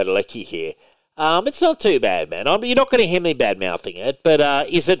Jared Padalecki here. It's not too bad, man. You're not going to hear me bad-mouthing it, but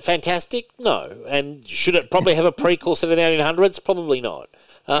is it fantastic? No. And should it probably have a prequel set in the 1800s? Probably not.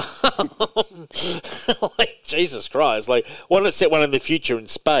 Like, Jesus Christ. Like, why not set one in the future in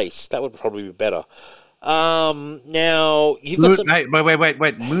space? That would probably be better. Now you've got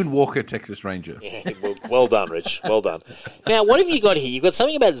wait. Moonwalker Texas Ranger. Yeah, well done, Rich. Well done. Now, what have you got here? You've got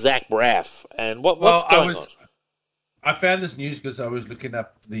something about Zach Braff, and what's going on? I found this news because I was looking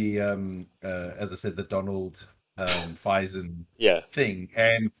up the, as I said, the Donald Faison thing,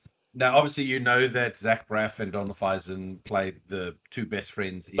 and now obviously you know that Zach Braff and Donald Faison played the two best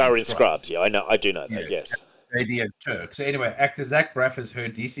friends in Scrubs. Yeah, I do know that. Yes. JD and Turk. So anyway, actor Zach Braff has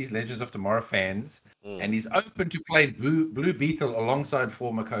heard DC's Legends of Tomorrow fans, and he's open to playing Blue Beetle alongside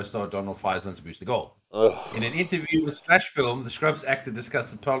former co-star Donald Faison's Booster Gold. In an interview with Slash Film, the Scrubs actor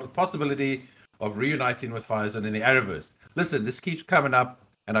discussed the possibility of reuniting with Faison in the Arrowverse. Listen, this keeps coming up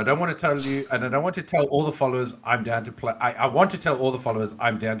and I don't want to tell you, and I don't want to tell all the followers I'm down to play. I want to tell all the followers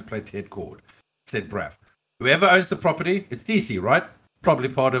I'm down to play Ted Cord, said Braff. Whoever owns the property, it's DC, right? Probably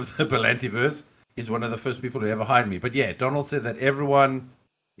part of the Belantiverse, is one of the first people to ever hired me. But yeah, Donald said that everyone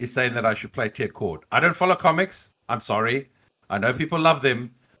is saying that I should play Ted Cord. I don't follow comics. I'm sorry. I know people love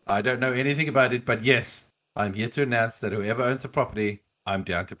them. I don't know anything about it. But yes, I'm here to announce that whoever owns the property, I'm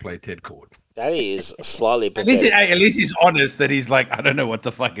down to play Ted Cord. That is slightly pathetic. At least he's honest that he's like, I don't know what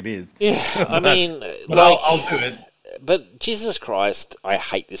the fuck it is. Yeah, I mean, but like, I'll do it. But Jesus Christ, I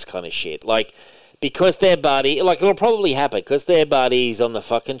hate this kind of shit. Like, because they're buddies, like, it'll probably happen because they're buddies on the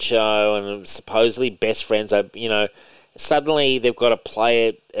fucking show and supposedly best friends. You know, suddenly they've got to play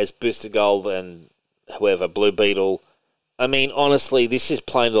it as Booster Gold and whoever, Blue Beetle. I mean, honestly, this is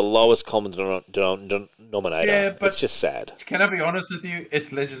playing the lowest common denominator. Yeah, but it's just sad. Can I be honest with you?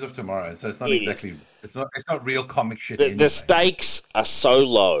 It's Legends of Tomorrow, so it's not exactly. It's not real comic shit. The stakes are so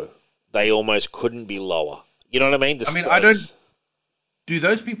low; they almost couldn't be lower. You know what I mean? I don't. Do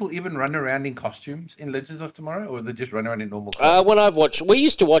those people even run around in costumes in Legends of Tomorrow, or they just run around in normal clothes? When I've watched, we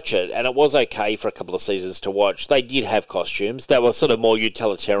used to watch it, and it was okay for a couple of seasons to watch. They did have costumes. They were sort of more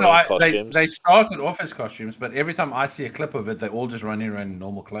utilitarian costumes. They started off as costumes, but every time I see a clip of it, they're all just running around in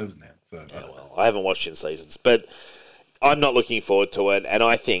normal clothes now. So, I haven't watched it in seasons, but I'm not looking forward to it, and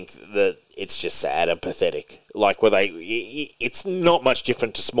I think that it's just sad and pathetic. Like, it's not much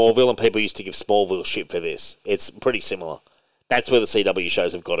different to Smallville, and people used to give Smallville shit for this. It's pretty similar. That's where the CW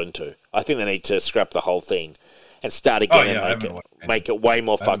shows have got into. I think they need to scrap the whole thing and start again and make it way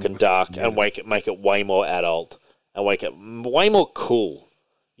more fucking dark and make it way more adult and make it way more cool.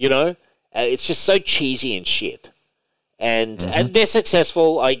 You know? It's just so cheesy and shit. And they're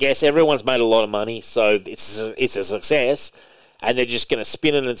successful, I guess. Everyone's made a lot of money, so it's a success. And they're just going to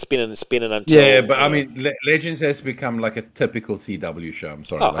spin it and spin it and spin it until... Yeah, but I mean, Legends has become like a typical CW show. I'm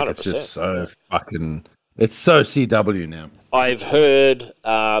sorry. Like, 100%. It's just so fucking... It's so CW now. I've heard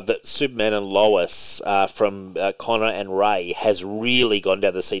that Superman and Lois from Connor and Ray has really gone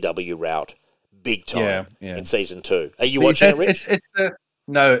down the CW route, big time in season 2. Are you watching it, Rich?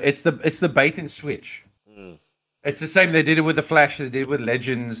 It's the bait and switch. It's the same. They did it with the Flash. They did it with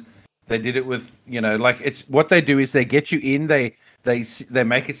Legends. They did it with it's what they do is they get you in. They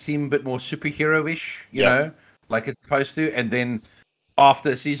make it seem a bit more superhero-ish, you know, like it's supposed to, and then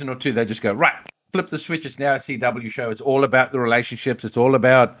after a season or two, they just go right. Flip the switch. It's now a CW show. It's all about the relationships. It's all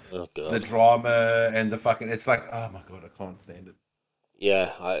about the drama and the fucking. It's like, oh my god, I can't stand it.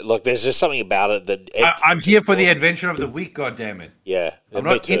 Yeah, look, there's just something about it that I'm here for the adventure of the week. God damn it! Yeah, I'm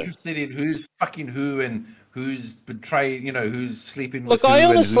not interested in who's fucking who and who's betrayed. You know, who's sleeping. Look, with I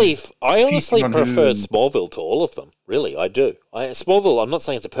honestly prefer Smallville to all of them. Really, I do. Smallville. I'm not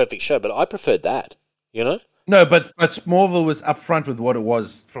saying it's a perfect show, but I preferred that. You know. No, but Smallville was upfront with what it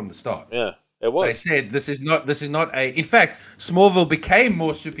was from the start. Yeah. It was. They said this is not a. In fact, Smallville became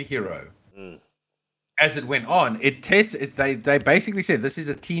more superhero as it went on. They basically said this is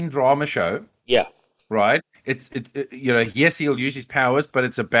a teen drama show. Yeah. Right. It's yes, he'll use his powers, but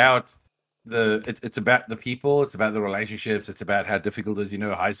it's about it's about the people. It's about the relationships. It's about how difficult it is.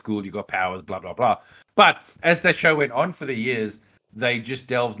 High school, you got powers, blah blah blah. But as that show went on for the years, they just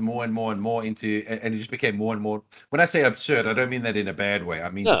delved more and more and more into, and it just became more and more. When I say absurd, I don't mean that in a bad way.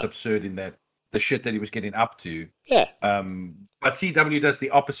 I mean just absurd in that. The shit that he was getting up to. Yeah. But CW does the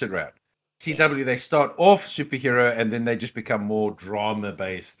opposite route. CW, they start off superhero and then they just become more drama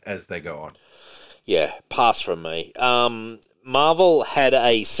based as they go on. Yeah, pass from me. Marvel had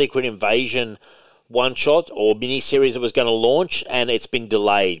a Secret Invasion one-shot or mini-series that was going to launch, and it's been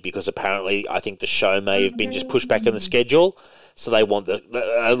delayed because apparently I think the show may have been just pushed back on the schedule. So they want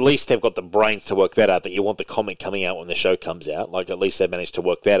at least they've got the brains to work that out, that you want the comic coming out when the show comes out. Like, at least they've managed to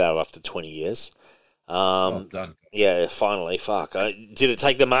work that out after 20 years. Done. Yeah, finally. Fuck. Did it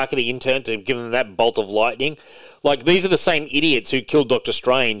take the marketing intern to give them that bolt of lightning? Like, these are the same idiots who killed Doctor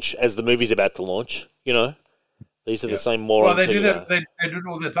Strange as the movie's about to launch, you know? These are the same morons. Well, they do that. They do it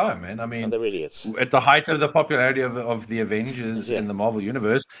all the time, man. I mean, they're idiots. At the height of the popularity of the Avengers in the Marvel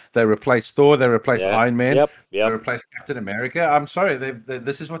Universe, they replaced Thor, they replaced Iron Man, they replaced Captain America. I'm sorry,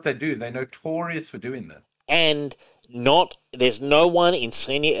 this is what they do. They're notorious for doing that. And there's no one in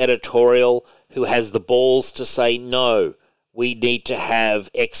senior editorial who has the balls to say no. We need to have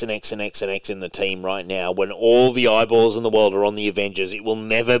X and X and X and X in the team right now. When all the eyeballs in the world are on the Avengers, it will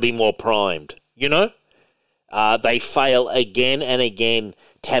never be more primed. You know. They fail again and again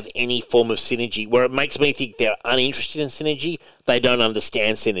to have any form of synergy, where it makes me think they're uninterested in synergy. They don't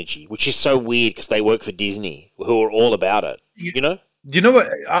understand synergy, which is so weird because they work for Disney, who are all about it, you know? You know what?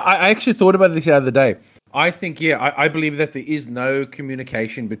 I actually thought about this the other day. I think, I believe that there is no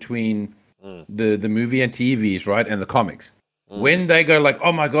communication between the movie and TVs, right, and the comics. When they go like,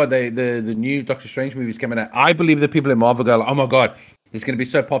 oh my god, the new Doctor Strange movie is coming out, I believe that people at Marvel go like, oh my god, it's going to be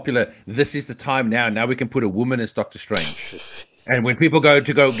so popular. This is the time now. Now we can put a woman as Doctor Strange. And when people go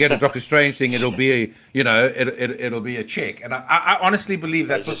get a Doctor Strange thing, it'll be it'll be a chick. And I honestly believe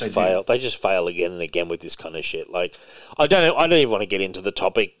that's what they fail. do. They just fail again and again with this kind of shit. Like I don't even want to get into the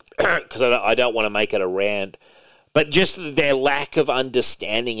topic because I don't want to make it a rant. But just their lack of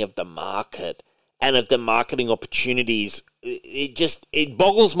understanding of the market and of the marketing opportunities, it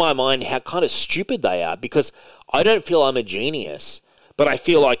boggles my mind how kind of stupid they are. Because I don't feel I'm a genius, but I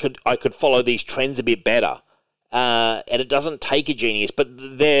feel I could follow these trends a bit better. And it doesn't take a genius, but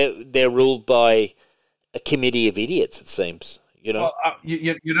they're ruled by a committee of idiots. It seems, Well,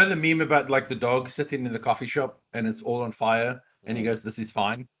 you know the meme about like the dog sitting in the coffee shop and it's all on fire, and he goes, "This is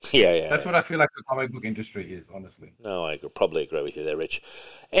fine." Yeah. That's what I feel like the comic book industry is, honestly. No, I could probably agree with you there, Rich.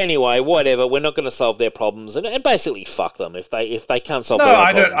 Anyway, whatever. We're not going to solve their problems, and basically fuck them if they can't solve. No, their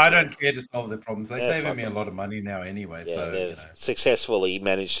I problems, don't. I don't care to solve their problems. They're saving me a lot of money now, anyway. Yeah, so they've successfully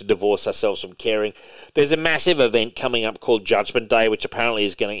managed to divorce ourselves from caring. There's a massive event coming up called Judgment Day, which apparently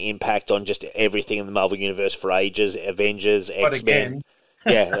is going to impact on just everything in the Marvel Universe for ages. Avengers, X-Men.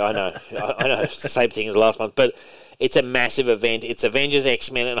 Yeah, I know. I know. It's the same thing as last month, but it's a massive event. It's Avengers,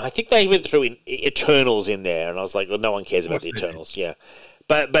 X-Men, and I think they even threw in Eternals in there, and I was like, well, no one cares about the Eternals. Yeah.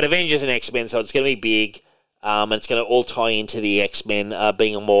 But Avengers and X-Men, so it's going to be big, and it's going to all tie into the X-Men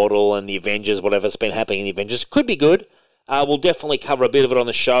being immortal and the Avengers, whatever's been happening in the Avengers. Could be good. We'll definitely cover a bit of it on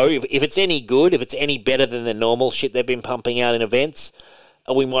the show. If it's any good, if it's any better than the normal shit they've been pumping out in events,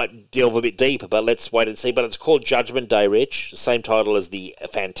 we might delve a bit deeper, but let's wait and see. But it's called Judgment Day, Rich. Same title as the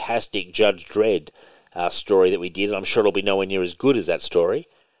fantastic Judge Dredd story that we did, and I'm sure it'll be nowhere near as good as that story.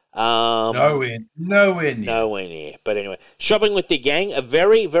 Nowhere near. But anyway, shopping with the gang, a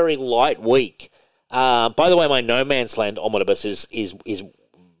very, very light week. By the way, my No Man's Land omnibus is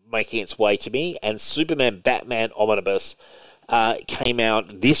making its way to me, and Superman Batman omnibus came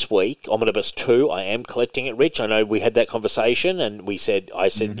out this week, Omnibus 2. I am collecting it, Rich. I know we had that conversation, and I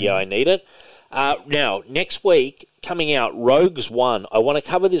said, yeah, I need it. Now, next week, coming out, Rogues 1. I want to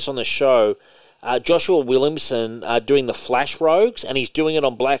cover this on the show. Joshua Williamson doing the Flash Rogues, and he's doing it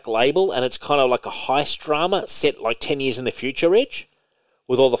on Black Label, and it's kind of like a heist drama set like 10 years in the future, Rich,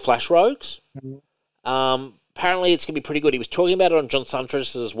 with all the Flash Rogues. Apparently, it's going to be pretty good. He was talking about it on John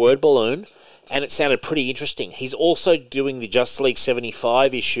Suntress's Word Balloon, and it sounded pretty interesting. He's also doing the Justice League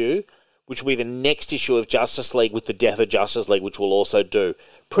 75 issue, which will be the next issue of Justice League with the Death of Justice League, which we'll also do.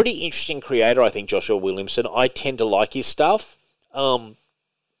 Pretty interesting creator, I think, Joshua Williamson. I tend to like his stuff. And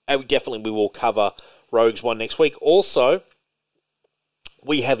we will cover Rogues 1 next week. Also,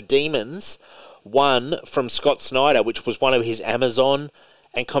 we have Demons 1 from Scott Snyder, which was one of his Amazon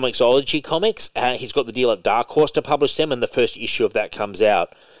and Comixology comics. He's got the deal at Dark Horse to publish them, and the first issue of that comes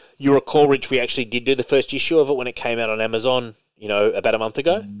out. You recall, Rich, we actually did do the first issue of it when it came out on Amazon, about a month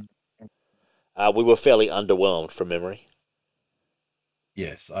ago. We were fairly underwhelmed from memory.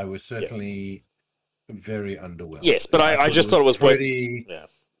 Yes, I was certainly very underwhelmed. Yes, but I just thought it was pretty.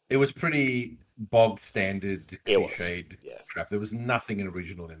 It was pretty bog standard, cliched crap. There was nothing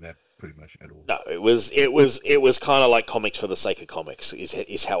original in that, pretty much at all. No, it was kind of like comics for the sake of comics.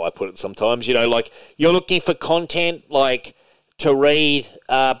 Is how I put it sometimes. Like you're looking for content like to read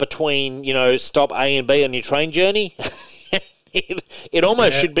between stop A and B on your train journey. it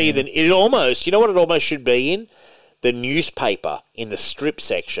almost should be it almost should be in the newspaper in the strip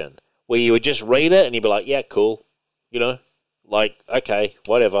section where you would just read it and you'd be like, yeah, cool, like okay,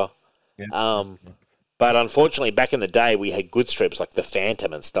 whatever. Yeah. But unfortunately, back in the day, we had good strips like The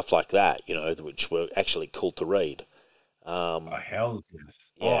Phantom and stuff like that, which were actually cool to read. Hells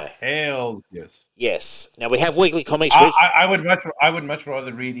yes. Yeah. Hells yes. Yes. Now we have weekly comics. I would much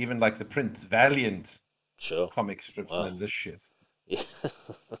rather read even like the Prince Valiant comic strips than this shit. Yeah.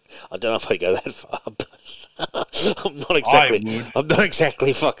 I don't know if I go that far, but I'm not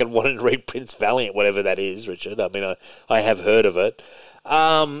exactly fucking wanting to read Prince Valiant, whatever that is, Richard. I mean, I have heard of it.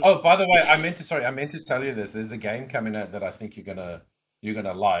 By the way, I meant to tell you this. There's a game coming out that I think you're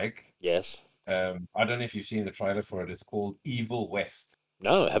gonna like. Yes. I don't know if you've seen the trailer for it. It's called Evil West.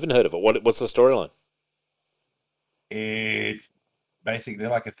 No, I haven't heard of it. What's the storyline? It's basically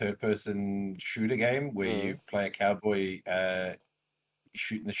like a third-person shooter game where you play a cowboy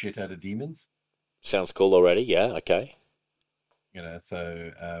shooting the shit out of demons. Sounds cool already. Yeah. Okay.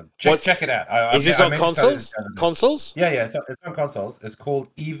 So check it out. Is this on consoles? Consoles? Yeah, it's on consoles. It's called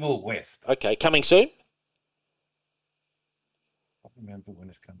Evil West. Okay, coming soon? remember when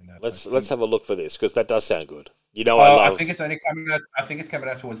it's coming out. Let's have a look for this because that does sound good. You know, I think it's only coming out. I think it's coming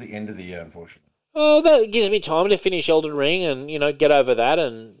out towards the end of the year, unfortunately. Oh, that gives me time to finish Elden Ring and get over that,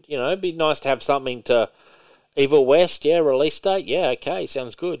 and it'd be nice to have something to Evil West. Yeah, release date. Yeah, okay,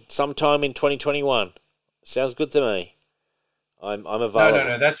 sounds good. Sometime in 2021. Sounds good to me. I'm available.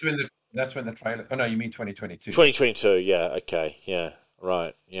 No. That's when the trailer. Oh no, you mean 2022? 2022. Yeah. Okay. Yeah.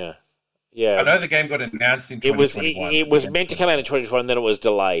 Right. Yeah. Yeah. I know the game got announced in 2021. It was meant to come out in 2021, then it was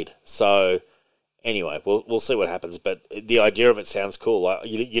delayed. So anyway, we'll see what happens. But the idea of it sounds cool. I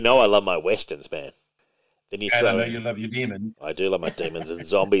love my westerns, man. Then and I know you love your demons. I do love my demons and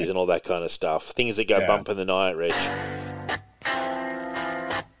zombies and all that kind of stuff. Things that go bump in the night, Reg.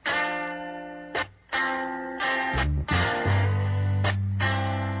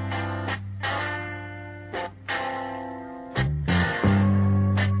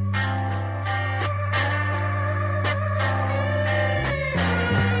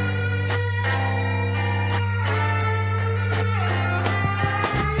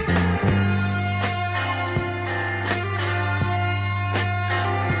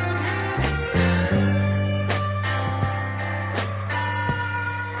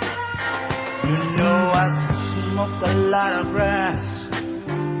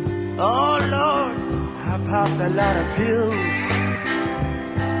 Oh Lord, I popped a lot of pills.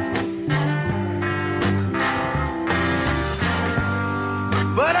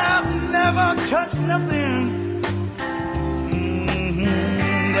 But I've never touched nothing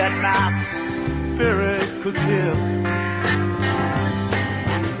that my spirit could kill.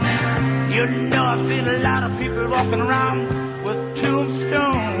 I've seen a lot of people walking around with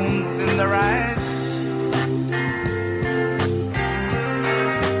tombstones in their eyes.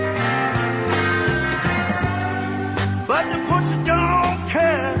 But the butcher don't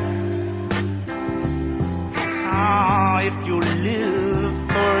care if you live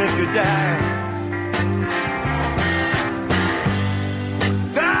or if you die.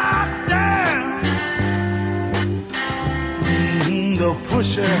 God damn the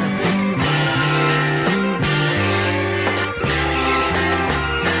pusher.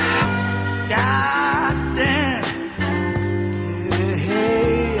 God damn,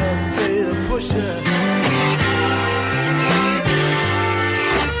 hey, I say the pusher.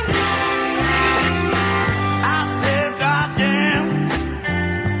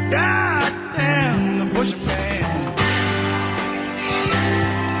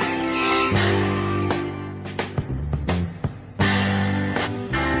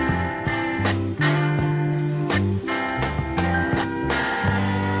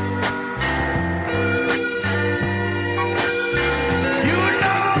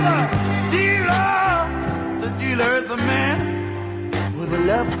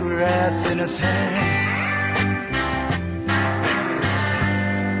 Left grass in his hand.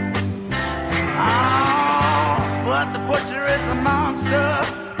 Oh, but the butcher is a monster.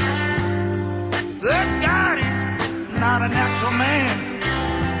 The God is not a natural man.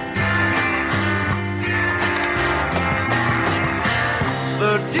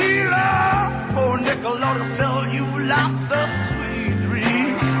 The dealer, for a nickel, ought to sell you lots of sweet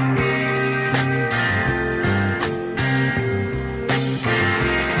dreams.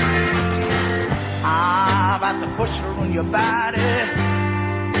 About the pusher on your body,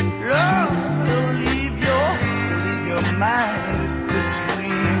 love will leave your mind to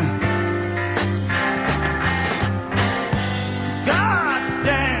scream. God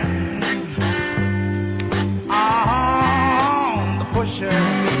damn, the pusher.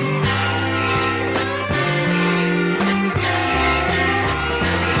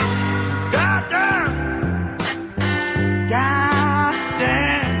 God damn,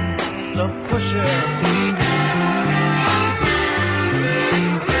 the pusher.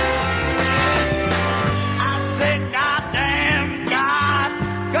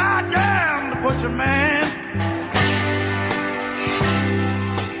 Man.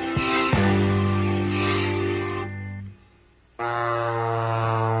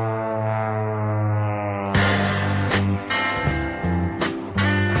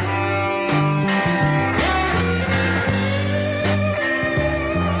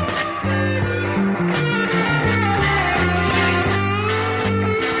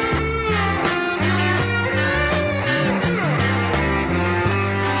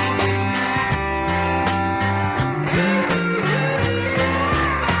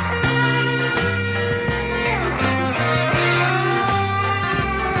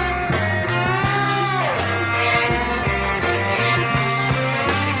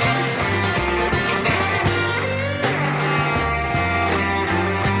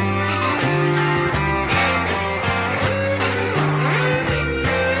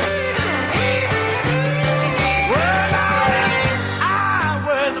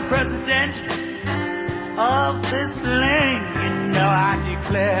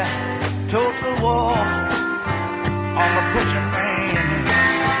 declare total war on the pushing man.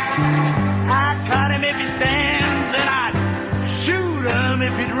 I'd cut him if he stands, and I'd shoot him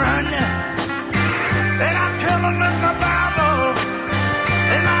if he'd run. Then I'd kill him with my Bible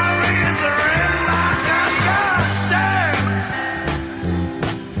and my razor and my gun. God damn!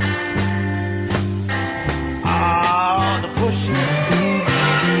 Oh, the pushing.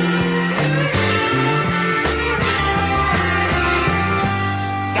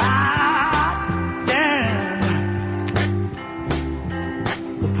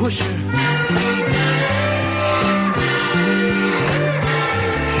 Pusher.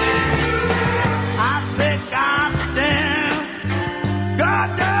 I said, God damn,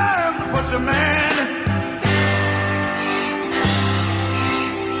 the pusher man.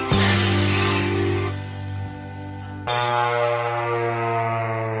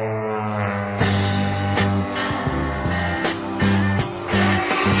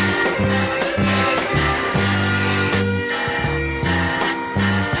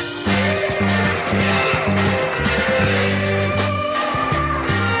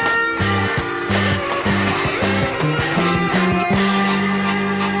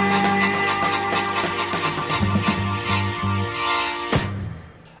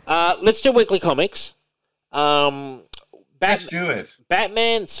 Let's do weekly comics. Let's do it.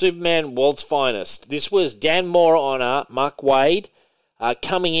 Batman, Superman, World's Finest. This was Dan Moore on art, Mark Waid,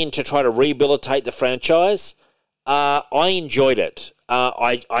 coming in to try to rehabilitate the franchise. I enjoyed it.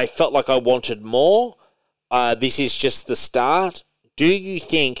 I felt like I wanted more. This is just the start. Do you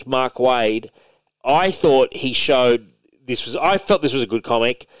think Mark Waid? I thought he showed this was. I felt this was a good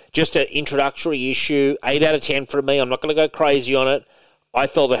comic. Just an introductory issue. 8 out of 10 for me. I'm not going to go crazy on it. I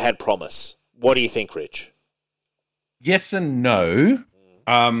felt it had promise. What do you think, Rich? Yes and no.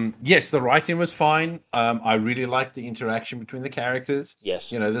 Yes, the writing was fine. I really liked the interaction between the characters. Yes.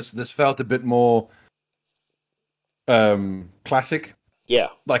 You know, this felt a bit more classic. Yeah.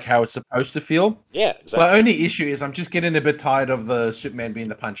 Like how it's supposed to feel. Yeah, exactly. My only issue is I'm just getting a bit tired of the Superman being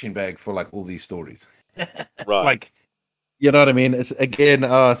the punching bag for like all these stories. Right. Like, you know what I mean? It's again,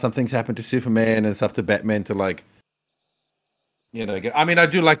 something's happened to Superman and it's up to Batman to like, you know, I mean, I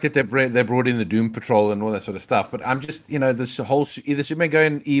do like that they brought in the Doom Patrol and all that sort of stuff, but I'm just, you know, this whole either Superman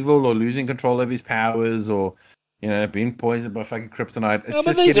going evil or losing control of his powers or, you know, being poisoned by fucking kryptonite. It's but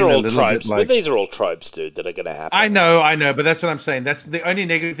just these are all tropes. tropes. Like... But these are all tropes, dude, that are going to happen. I know, but that's what I'm saying. That's the only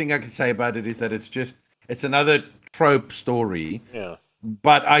negative thing I can say about it is that it's another trope story. Yeah.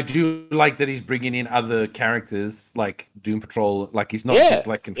 But I do like that he's bringing in other characters like Doom Patrol. Like he's not just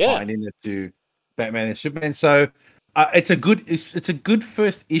like confining it to Batman and Superman. So. It's a good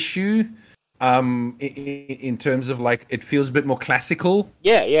first issue, in terms of like it feels a bit more classical.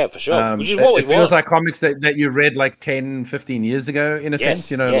 Yeah, for sure. Which is what we want. It feels like comics that you read like 10, 15 years ago, in a sense.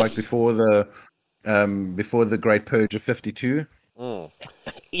 You know, like before the Great Purge of 52. Mm.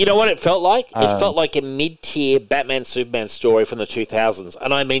 You know what it felt like? It felt like a mid-tier Batman Superman story from the 2000s,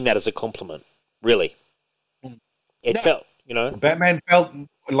 and I mean that as a compliment. Really, it felt. You know, Batman felt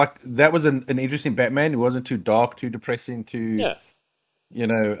like that was an interesting Batman. It wasn't too dark, too depressing, too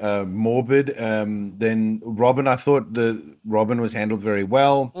morbid. Then Robin, I thought the Robin was handled very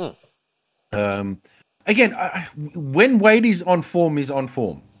well. Again, when Waid is on form, he's on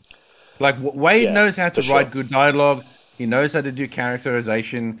form. Like Waid knows how to write good dialogue. He knows how to do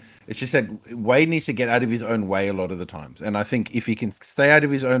characterization. It's just that Waid needs to get out of his own way a lot of the times. And I think if he can stay out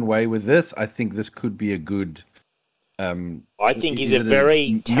of his own way with this, I think this could be a good. I think he's a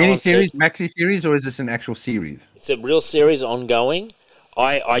very talented mini-series, maxi-series, or is this an actual series? It's a real series ongoing.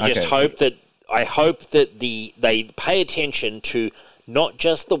 I just hope that they pay attention to not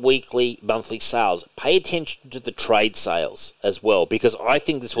just the weekly, monthly sales. Pay attention to the trade sales as well, because I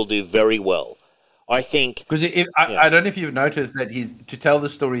think this will do very well. I think because I don't know if you've noticed that to tell the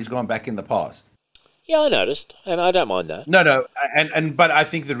story, he's gone back in the past. Yeah, I noticed, and I don't mind that. No, but I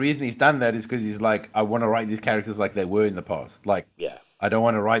think the reason he's done that is because he's like, I want to write these characters like they were in the past. Like, I don't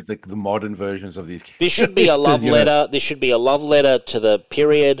want to write the modern versions of these characters. This should be a love letter. This should be a love letter to the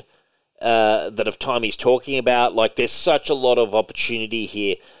period that of time he's talking about. Like, there's such a lot of opportunity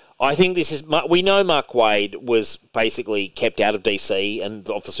here. I think this is. We know Mark Waid was basically kept out of DC and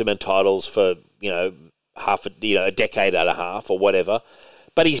off the Superman titles for a decade and a half or whatever,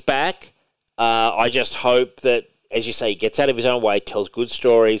 but he's back. I just hope that, as you say, he gets out of his own way, tells good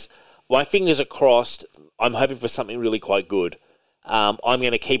stories. My fingers are crossed. I'm hoping for something really quite good. I'm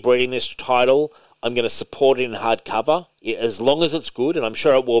going to keep reading this title. I'm going to support it in hardcover as long as it's good, and I'm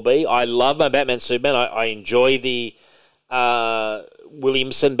sure it will be. I love my Batman Superman. I enjoy the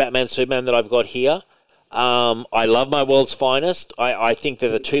Williamson Batman Superman that I've got here. I love my World's Finest. I think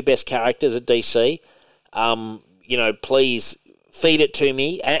they're the two best characters at DC. Please feed it to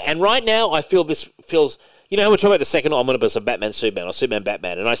me. And right now, I feel this feels... we're talking about the second omnibus of Batman Superman or Superman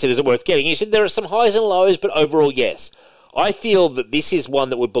Batman, and I said, is it worth getting? You said there are some highs and lows, but overall, yes. I feel that this is one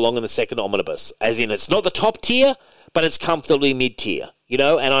that would belong in the second omnibus, as in it's not the top tier, but it's comfortably mid-tier,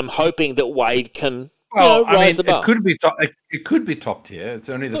 and I'm hoping that Wade can rise the bar. It could be top tier. It's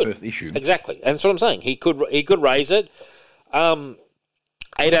only the first issue. Exactly. And that's what I'm saying. He could raise it. 8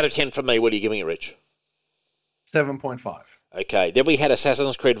 out of 10 from me. What are you giving it, Rich? 7.5. Okay. Then we had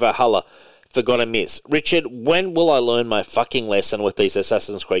Assassin's Creed Valhalla, Forgotten Myths. Richard, when will I learn my fucking lesson with these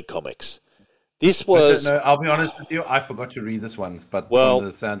Assassin's Creed comics? This was... No, I'll be honest with you. I forgot to read this one, but from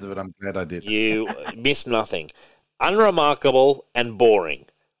the sounds of it, I'm glad I did. You missed nothing. Unremarkable and boring.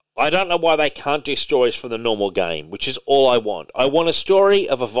 I don't know why they can't do stories from the normal game, which is all I want. I want a story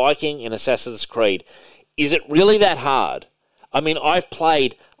of a Viking in Assassin's Creed. Is it really that hard? I mean, I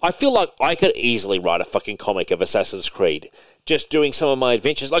feel like I could easily write a fucking comic of Assassin's Creed, just doing some of my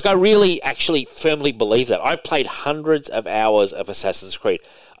adventures. Like, I really actually firmly believe that. I've played hundreds of hours of Assassin's Creed,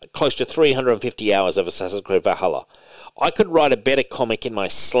 close to 350 hours of Assassin's Creed Valhalla. I could write a better comic in my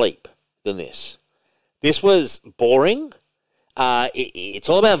sleep than this. This was boring. It's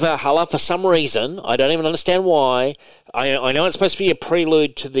all about Valhalla for some reason. I don't even understand why. I know it's supposed to be a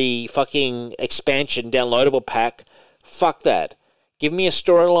prelude to the fucking expansion downloadable pack. Fuck that. Give me a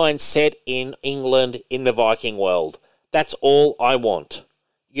storyline set in England in the Viking world. That's all I want.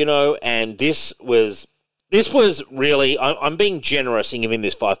 And this was really... I'm being generous in giving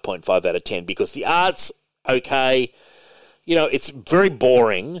this 5.5 out of 10 because the art's okay. It's very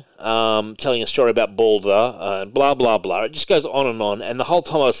boring, telling a story about Balder, blah, blah, blah. It just goes on. And the whole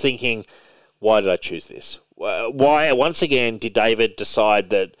time I was thinking, why did I choose this? Why, once again, did David decide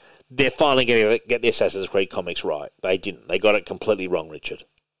that they're finally going to get the Assassin's Creed comics right? They didn't. They got it completely wrong, Richard.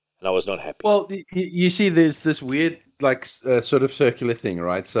 And I was not happy. Well, you see, there's this weird, sort of circular thing,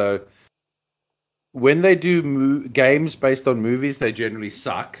 right? So when they do games based on movies, they generally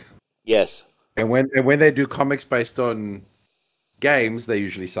suck. Yes. And when they do comics based on games, they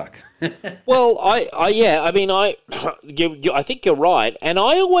usually suck. Well, I think you're right, and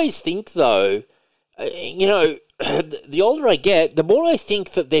I always think though, the older I get, the more I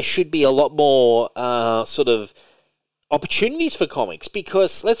think that there should be a lot more sort of opportunities for comics,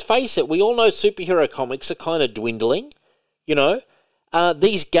 because let's face it, we all know superhero comics are kind of dwindling.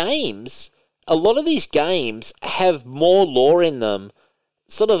 These games, a lot of these games have more lore in them.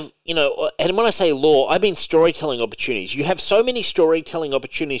 Sort of, and when I say lore, I mean storytelling opportunities. You have so many storytelling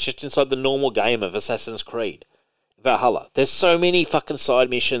opportunities just inside the normal game of Assassin's Creed Valhalla. There's so many fucking side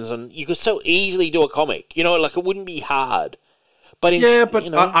missions, and you could so easily do a comic. It wouldn't be hard. But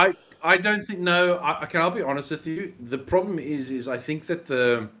I don't think. No, I'll be honest with you. The problem is I think that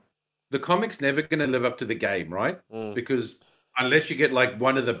the comic's never going to live up to the game, right? Because unless you get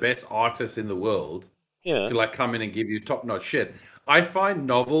one of the best artists in the world to come in and give you top notch shit. I find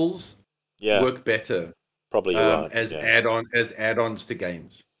novels work better. Probably you're right. As add-ons to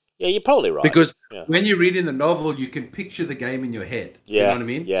games. Yeah, you're probably right. Because when you read in the novel, you can picture the game in your head. Yeah. You know what I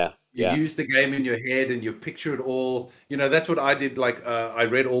mean? Yeah. You use the game in your head and you picture it all. That's what I did. I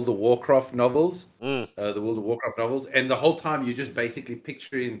read all the Warcraft novels, the World of Warcraft novels, and the whole time you're just basically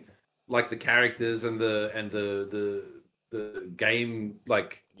picturing the characters and the game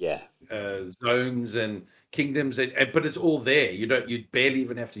zones and kingdoms, but it's all there. You barely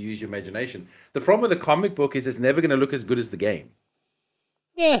even have to use your imagination. The problem with the comic book is it's never going to look as good as the game.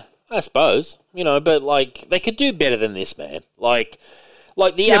 Yeah, I suppose. But they could do better than this, man. But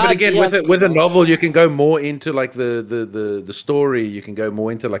again, with a novel, you can go more into the story. You can go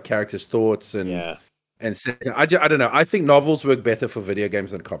more into characters' thoughts and I don't know. I think novels work better for video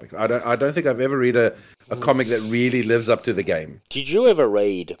games than comics. I don't think I've ever read a comic that really lives up to the game. Did you ever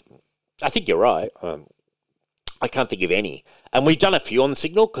read? I think you're right. I can't think of any. And we've done a few on the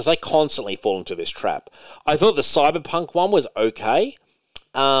Signal because I constantly fall into this trap. I thought the Cyberpunk one was okay.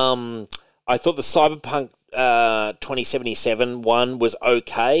 I thought the Cyberpunk 2077 one was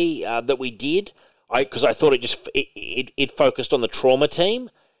okay that we did. Because I thought it focused on the trauma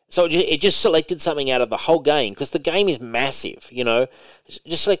team. So it just selected something out of the whole game because the game is massive,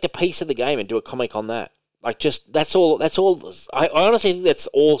 Just select a piece of the game and do a comic on that. That's all. I honestly think that's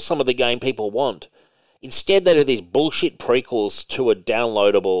all some of the game people want. Instead, they do these bullshit prequels to a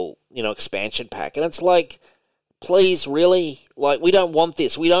downloadable, expansion pack. And it's please, really? We don't want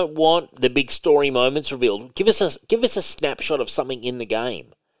this. We don't want the big story moments revealed. Give us a snapshot of something in the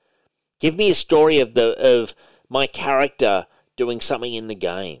game. Give me a story of my character doing something in the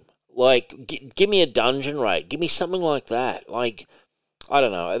game. Like, give me a dungeon raid. Give me something like that. Like, I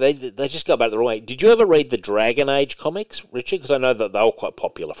don't know. They just go about it the wrong way. Did you ever read the Dragon Age comics, Richard? Because I know that they were quite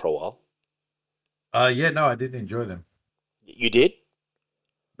popular for a while. Yeah, no, I didn't enjoy them. You did?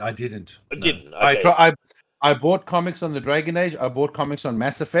 I didn't. No. Didn't. Okay. I bought comics on the Dragon Age. I bought comics on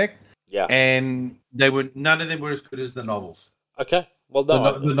Mass Effect. Yeah. And none of them were as good as the novels. Okay. Well,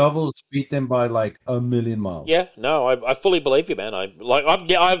 no, the novels beat them by like a million miles. Yeah, no, I fully believe you, man.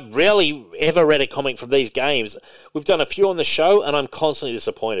 I've rarely ever read a comic from these games. We've done a few on the show, and I'm constantly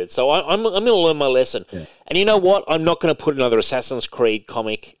disappointed. So I'm going to learn my lesson. Yeah. And you know what? I'm not going to put another Assassin's Creed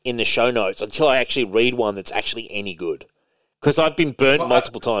comic in the show notes until I actually read one that's actually any good. Because I've been burnt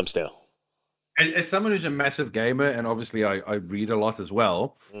multiple times now. As someone who's a massive gamer, and obviously I read a lot as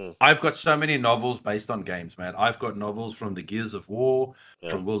well, I've got so many novels based on games, man. I've got novels from the Gears of War,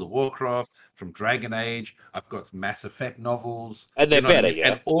 from World of Warcraft, from Dragon Age. I've got Mass Effect novels. And they're better, yeah.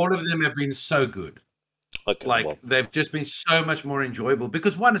 And all of them have been so good. Okay, they've just been so much more enjoyable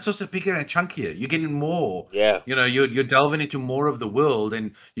because one, it's also bigger and chunkier. You're getting more. Yeah. You know, you're delving into more of the world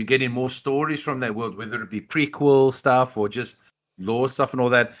and you're getting more stories from that world, whether it be prequel stuff or just lore stuff and all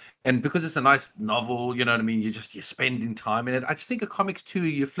that. And because it's a nice novel, you know what I mean? You're spending time in it. I just think a comics too,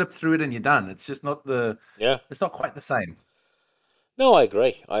 you flip through it and you're done. It's just not it's not quite the same. No, I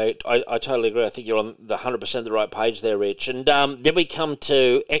agree. I totally agree. I think you're on the 100% the right page there, Rich. And then we come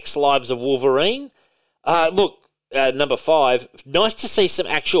to X Lives of Wolverine. Number 5. Nice to see some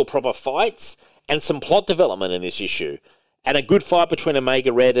actual proper fights and some plot development in this issue. And a good fight between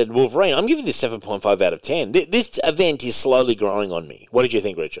Omega Red and Wolverine. I'm giving this 7.5 out of 10. This event is slowly growing on me. What did you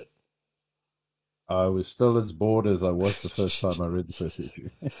think, Richard? I was still as bored as I was the first time I read the first issue.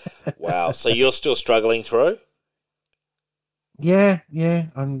 Wow. So you're still struggling through? Yeah.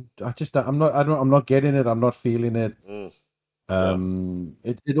 I'm not getting it. I'm not feeling it.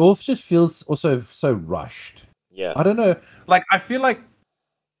 It all just feels also so rushed. Yeah. I don't know. Like, I feel like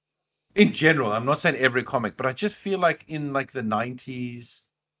in general, I'm not saying every comic, but I just feel like in like the 90s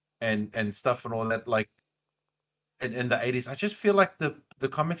and stuff and all that, like in the 80s, I just feel like the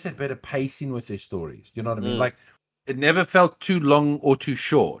comics had better pacing with their stories. You know what I mean? Like, it never felt too long or too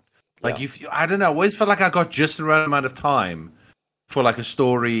short. Like, I don't know, I always felt like I got just the right amount of time for like a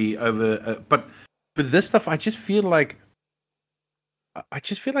story over. But with this stuff, I just feel like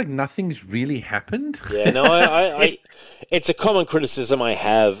nothing's really happened. Yeah, no, I it's a common criticism I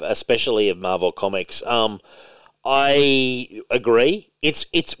have, especially of Marvel Comics. I agree.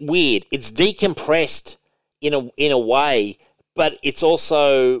 It's weird. It's decompressed in a way, but it's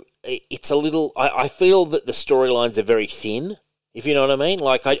also a little. I feel that the storylines are very thin. If you know what I mean.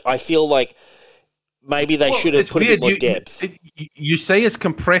 Like I feel like maybe they should have put a bit more depth. You say it's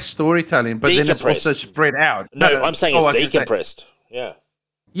compressed storytelling, but then it's also spread out. No, I'm saying it's decompressed. Yeah.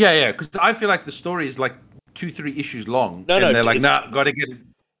 Yeah, because I feel like the story is like 2-3 issues long. No, they're like, got to get it.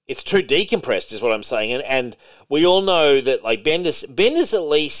 It's too decompressed, is what I'm saying, and we all know that like Bendis at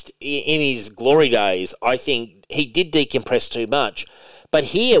least in his glory days, I think he did decompress too much. But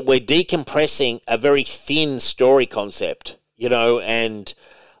here we're decompressing a very thin story concept, you know, and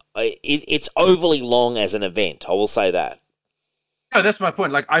it's overly long as an event. I will say that. No, that's my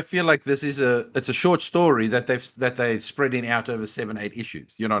point. Like, I feel like this is it's a short story that they're spreading out over 7-8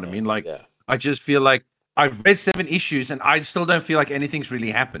 issues. You know what I mean? Like, I just feel like I've read 7 issues and I still don't feel like anything's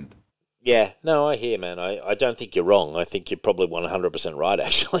really happened. Yeah, no, I hear, man. I don't think you're wrong. I think you're probably 100% right,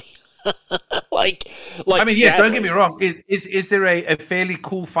 actually. like I mean, yeah, don't get me wrong. Is there a fairly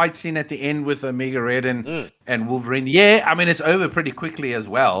cool fight scene at the end with Omega Red and Wolverine? Yeah, I mean, it's over pretty quickly as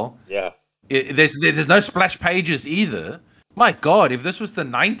well. Yeah. There's no splash pages either. My God, if this was the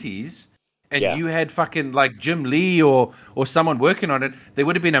 90s and you had fucking like Jim Lee or someone working on it, there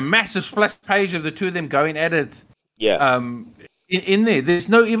would have been a massive splash page of the two of them going at it. Yeah. In there, there's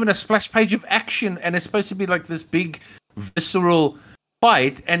no even a splash page of action, and it's supposed to be like this big visceral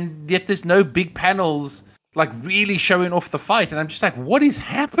fight, and yet there's no big panels like really showing off the fight. And I'm just like, what is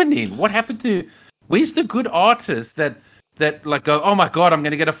happening? What happened to? Where's the good artist that like go, oh my God, I'm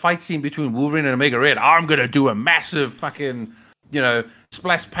going to get a fight scene between Wolverine and Omega Red. I'm going to do a massive fucking,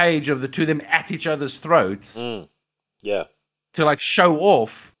 splash page of the two of them at each other's throats. Yeah. To like show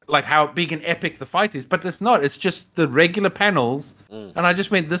off like how big and epic the fight is. But it's not. It's just the regular panels. And I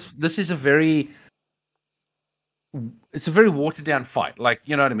just went, this is a very watered down fight. Like,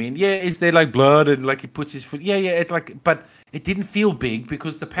 you know what I mean? Yeah, is there like blood and like he puts his foot? Yeah, it's like, but it didn't feel big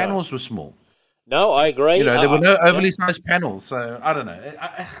because the panels were small. No, I agree. There were no overly sized panels, so I don't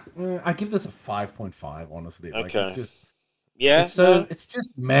know. I give this a 5.5, honestly. Like, okay. It's just Yeah, it's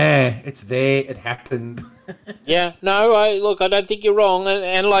just meh. It's there. It happened. Yeah, no, I don't think you're wrong,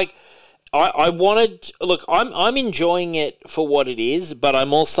 and like, I wanted. Look, I'm enjoying it for what it is, but I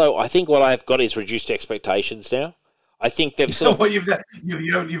think what I've got is reduced expectations now. I think they've sort of. What you've done,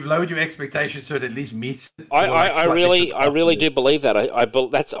 you've lowered your expectations so it at least meets. I really do believe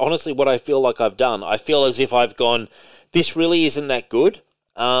that. That's honestly what I feel like I've done. I feel as if I've gone, this really isn't that good,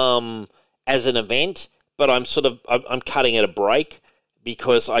 as an event, but I'm cutting it a break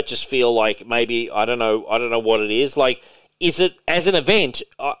because I just feel like maybe I don't know what it is. Like, is it as an event?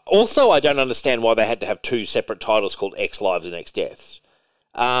 Also, I don't understand why they had to have two separate titles called X Lives and X Deaths.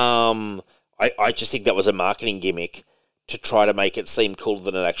 I just think that was a marketing gimmick to try to make it seem cooler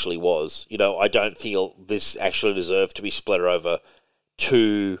than it actually was. You know, I don't feel this actually deserved to be split over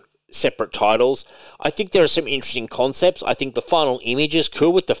two separate titles. I think there are some interesting concepts. I think the final image is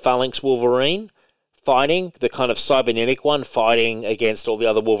cool with the Phalanx Wolverine fighting, the kind of cybernetic one fighting against all the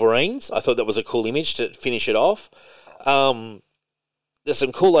other Wolverines. I thought that was a cool image to finish it off. There's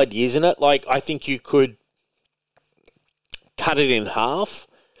some cool ideas in it. Like, I think you could cut it in half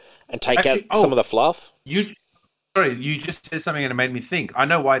and take out some of the fluff. You just said something and it made me think. I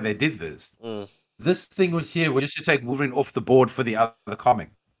know why they did this. This thing was here just to take Wolverine off the board for the other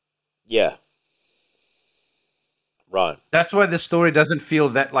comic. Yeah. Right. That's why the story doesn't feel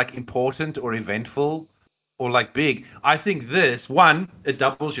that like important or eventful or like big. I think this, one, it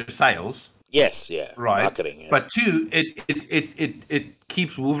doubles your sales. Yes, yeah. Right. Marketing. Yeah. But two, it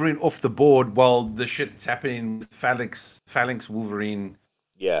keeps Wolverine off the board while the shit's happening with Phalanx Wolverine.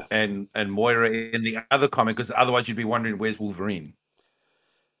 Yeah, and Moira in the other comic, because otherwise you'd be wondering where's Wolverine.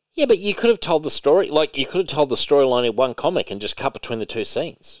 Yeah, but you could have told the story, like you could have told the storyline in one comic and just cut between the two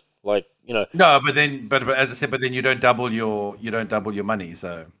scenes, like No, but as I said, but then you don't double your money.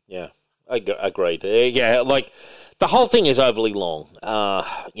 So yeah, agreed. Yeah, like the whole thing is overly long.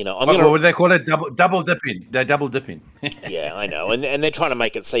 What do they call it? Double dipping. They're double dipping. Yeah, I know, and they're trying to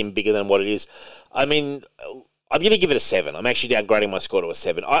make it seem bigger than what it is. I mean, I'm going to give it a 7. I'm actually downgrading my score to a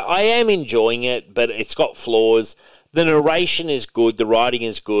 7. I am enjoying it, but it's got flaws. The narration is good. The writing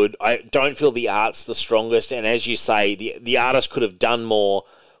is good. I don't feel the art's the strongest. And as you say, the artist could have done more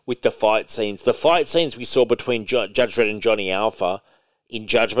with the fight scenes. The fight scenes we saw between Judge Dredd and Johnny Alpha in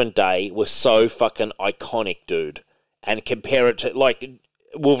Judgment Day were so fucking iconic, dude. And compare it to, like,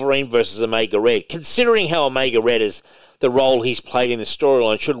 Wolverine versus Omega Red. Considering how Omega Red is the role he's played in the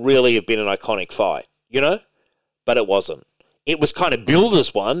storyline, should really have been an iconic fight, But it wasn't. It was kind of billed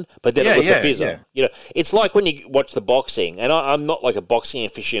as one, but then it was a fizzer. Yeah. It's like when you watch the boxing, and I'm not like a boxing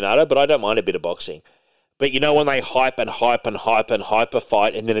aficionado, but I don't mind a bit of boxing. But when they hype and hype and hype and hype a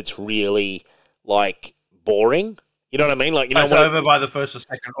fight, and then it's really like boring. You know what I mean? Like it's over by the first or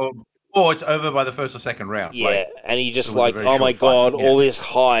second, or it's over by the first or second round. Yeah, like, and you just like, oh my god, all this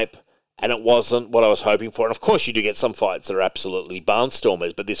hype. And it wasn't what I was hoping for. And of course, you do get some fights that are absolutely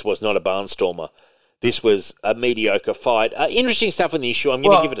barnstormers, but this was not a barnstormer. This was a mediocre fight. Interesting stuff in the issue. I'm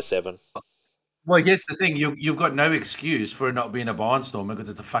going to give it a 7. Well, here's the thing: you've got no excuse for it not being a barnstormer because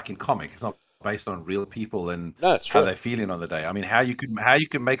it's a fucking comic. It's not based on real people and how they're feeling on the day. I mean, how you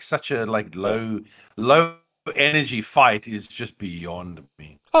can make such a like low energy fight is just beyond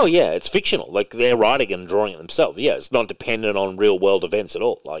me. Oh yeah, it's fictional. Like they're writing and drawing it themselves. Yeah, it's not dependent on real world events at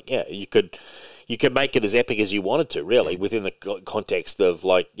all. Like you could make it as epic as you wanted to, really, within the context of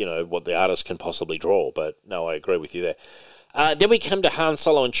like what the artist can possibly draw. But no, I agree with you there. Then we come to Han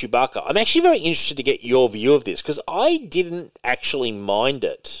Solo and Chewbacca. I'm actually very interested to get your view of this because I didn't actually mind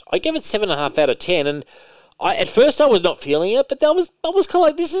it. I gave it 7.5 out of 10, and at first I was not feeling it, but I was kind of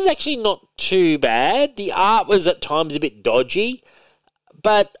like, this is actually not too bad. The art was at times a bit dodgy.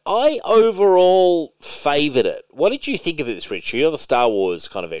 But I overall favoured it. What did you think of this, Rich? You're the Star Wars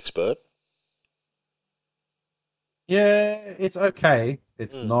kind of expert. Yeah, it's okay.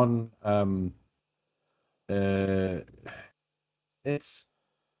 It's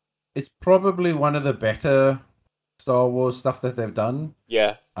it's probably one of the better Star Wars stuff that they've done.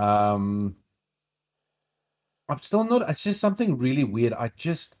 Yeah. I'm still not. It's just something really weird.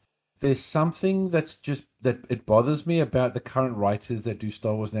 There's something that it bothers me about the current writers that do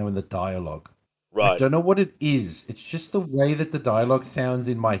Star Wars now in the dialogue. Right. I don't know what it is. It's just the way that the dialogue sounds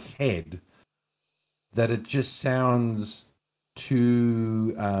in my head that it just sounds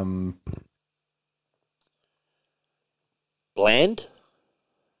too bland?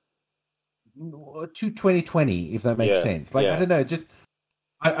 Too 2020, if that makes sense. Like I don't know, just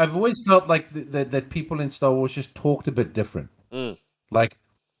I've always felt like that people in Star Wars just talked a bit different. Like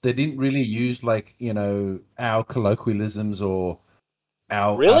they didn't really use like our colloquialisms or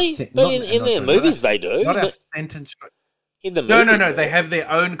our really. But in their movies they do. Not our sentence. In the No, movies, they have their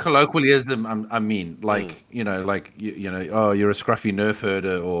own colloquialism. I mean, like you know, oh, you're a scruffy nerf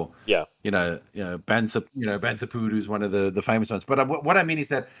herder, or yeah, Banthapood is one of the famous ones. But what I mean is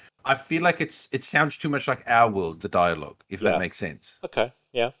that I feel like it sounds too much like our world, the dialogue, if that makes sense. Okay,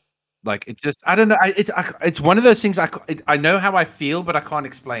 yeah. Like it just, I don't know. It's one of those things. I know how I feel, but I can't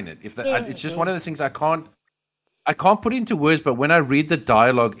explain it. It's just one of those things I can't put into words. But when I read the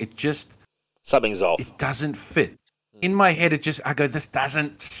dialogue, it just something's off. It doesn't fit in my head. I go, this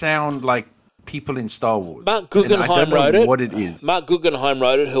doesn't sound like people in Star Wars. Mark Guggenheim wrote it. What it is? Mark Guggenheim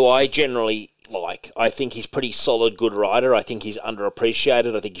wrote it, who I generally like. I think he's pretty solid, good writer. I think he's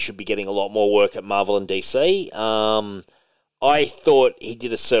underappreciated. I think he should be getting a lot more work at Marvel and DC. I thought he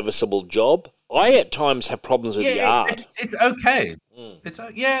did a serviceable job. I at times have problems with the art. It's okay.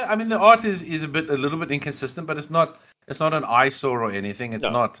 I mean, the art is a little bit inconsistent, but it's not an eyesore or anything.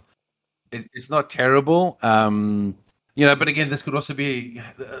 It's not terrible. But again, this could also be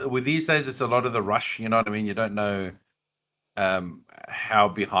with these days. It's a lot of the rush. You know what I mean? You don't know how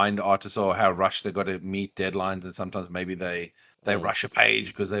behind artists are, or how rushed they got to meet deadlines, and sometimes maybe they rush a page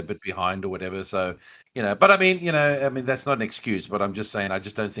because they're a bit behind or whatever. So, but I mean, that's not an excuse, but I'm just saying, I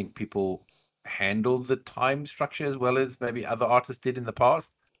just don't think people handle the time structure as well as maybe other artists did in the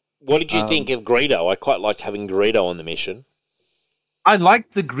past. What did you think of Greedo? I quite liked having Greedo on the mission. I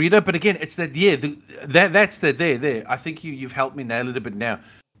liked the Greedo, but again, it's that, that's the there. I think you've helped me nail it a bit now.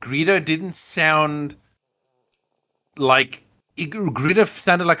 Greedo didn't sound like... Greedo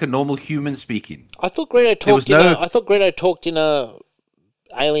sounded like a normal human speaking. I thought Greedo talked in a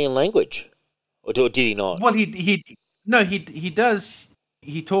alien language, or did he not? Well, he does.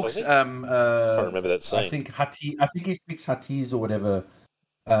 He talks. I can't remember that scene. I think he speaks Huttese or whatever,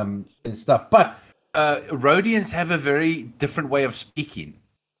 and stuff. But Rhodians have a very different way of speaking.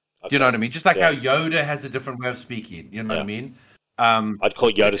 Okay. Do you know what I mean? Just like how Yoda has a different way of speaking. You know what I mean? I'd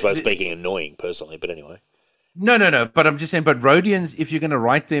call Yoda's way of speaking annoying personally, but anyway. No. But I'm just saying, but Rhodians, if you're going to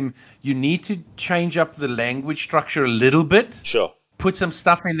write them, you need to change up the language structure a little bit. Sure. Put some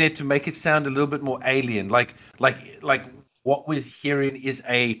stuff in there to make it sound a little bit more alien. Like what we're hearing is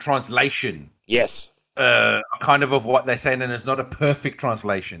a translation. Yes. Kind of what they're saying, and it's not a perfect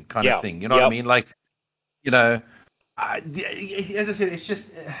translation kind of thing. You know what I mean? Like, as I said, it's just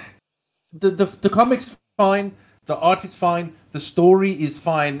the comic's fine. The art is fine. The story is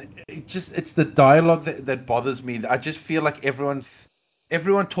fine. It's the dialogue that bothers me. I just feel like everyone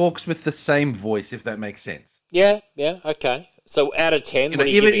talks with the same voice, if that makes sense. Yeah, okay. So out of 10,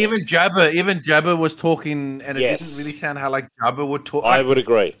 even Jabba was talking, and it didn't really sound how like Jabba would talk. I would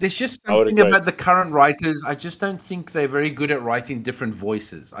agree. There's just something about the current writers. I just don't think they're very good at writing different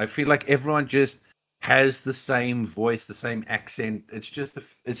voices. I feel like everyone just has the same voice, the same accent. It's just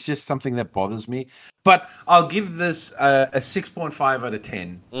something that bothers me. But I'll give this a 6.5 out of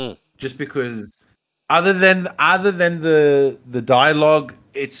 10, just because other than the dialogue,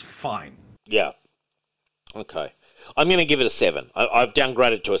 it's fine. Yeah. Okay. I'm going to give it a 7. I've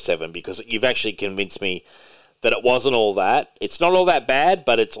downgraded to a 7 because you've actually convinced me that it wasn't all that. It's not all that bad,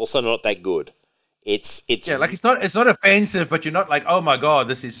 but it's also not that good. It's like it's not offensive, but you're not like, oh my god,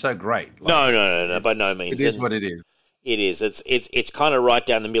 this is so great. Like, no, by no means. It is what it is. It is. It's kind of right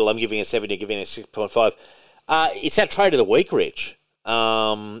down the middle. I'm giving it a 7. You're giving it a 6.5. It's our trade of the week, Rich.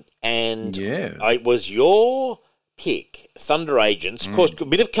 It was your pick, Thunder Agents. Of course, a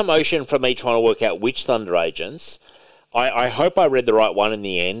bit of commotion from me trying to work out which Thunder Agents. I hope I read the right one in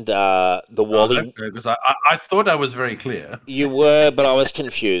the end. The Wally, because I thought I was very clear. You were, but I was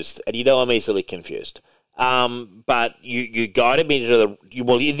confused, and I'm easily confused. But you guided me to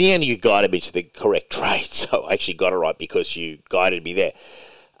in the end you guided me to the correct trade, so I actually got it right because you guided me there.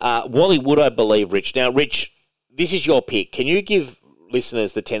 Wally Wood, I believe, Rich. Now, Rich, this is your pick. Can you give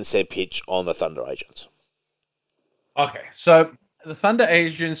listeners the 10-cent pitch on the Thunder Agents? Okay, so the Thunder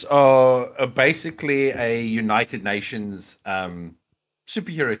Agents are basically a United Nations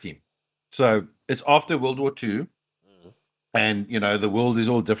superhero team. So it's after World War II, and the world is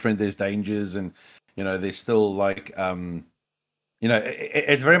all different. There's dangers, and there's still like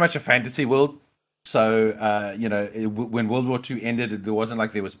it's very much a fantasy world. So when World War II ended, there wasn't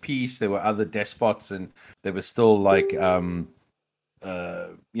like there was peace. There were other despots, and there was still like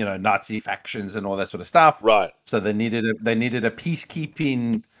Nazi factions and all that sort of stuff. Right. So they needed a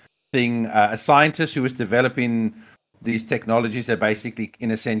peacekeeping thing. A scientist who was developing these technologies that basically,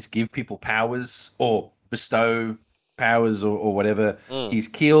 in a sense, give people powers or bestow powers or whatever. He's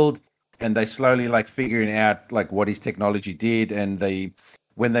killed, and they slowly like figuring out like what his technology did. And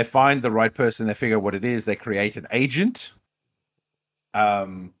when they find the right person, they figure out what it is. They create an agent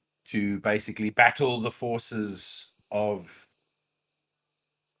to basically battle the forces of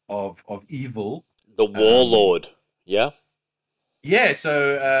evil. The Warlord. Yeah. Yeah,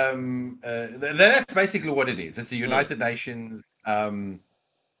 so that's basically what it is. It's a United Nations task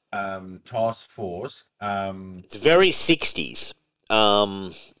force. It's very 60s.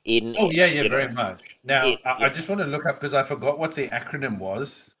 Very much. Now, I just want to look up because I forgot what the acronym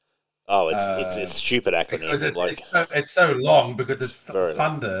was. Oh, it's a stupid acronym. Because it's so long because it's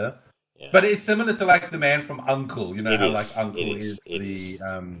Thunder. Yeah. But it's similar to like the man from Uncle. You know how like Uncle is the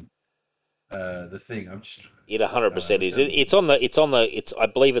thing. I'm just. It 100% is. It's I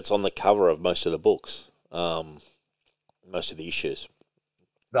believe it's on the cover of most of the books. Most of the issues.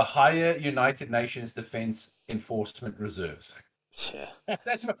 The Higher United Nations Defense Enforcement Reserves. Yeah.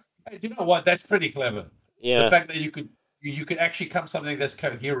 You know what? That's pretty clever. Yeah. The fact that you could actually come something that's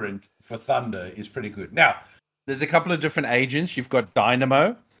coherent for Thunder is pretty good. Now, there's a couple of different agents. You've got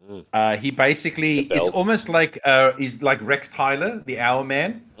Dynamo. He basically, it's almost like he's like Rex Tyler, the Owl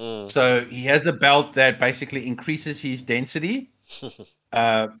Man. So he has a belt that basically increases his density. So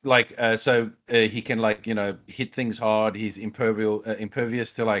he can hit things hard. He's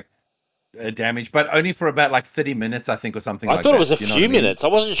impervious to like damage, but only for about like 30 minutes, I think, or something. I thought it was a few minutes. I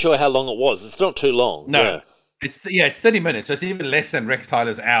wasn't sure how long it was. It's not too long. No. Yeah. It's 30 minutes. So it's even less than Rex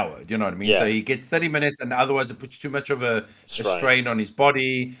Tyler's hour. Do you know what I mean? Yeah. So he gets 30 minutes, and otherwise it puts too much of a strain on his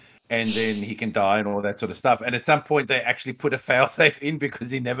body, and then he can die and all that sort of stuff. And at some point, they actually put a failsafe in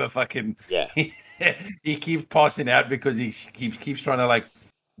because he never fucking he keeps passing out because he keeps trying to like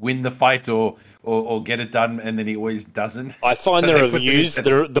win the fight or get it done, and then he always doesn't. I find the reviews,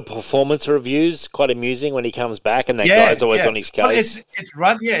 the performance reviews, quite amusing when he comes back, and that guy's always on his case. Well, it's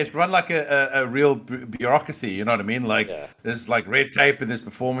run like a real bureaucracy. You know what I mean? Like there's like red tape and there's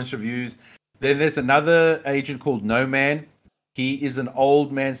performance reviews. Then there's another agent called No Man. He is an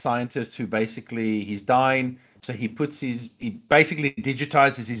old man scientist who basically he's dying. So he basically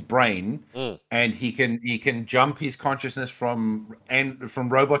digitizes his brain, and he can jump his consciousness from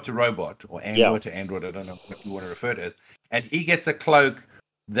robot to robot or android to android. I don't know what you want to refer to it as. And he gets a cloak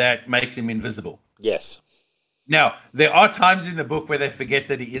that makes him invisible. Yes. Now there are times in the book where they forget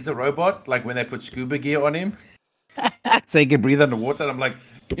that he is a robot, like when they put scuba gear on him, so he can breathe underwater. And I'm like,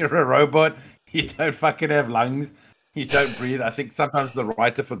 you're a robot. You don't fucking have lungs. You don't breathe. I think sometimes the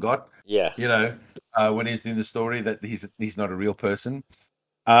writer forgot. Yeah. You know. When he's in the story that he's not a real person,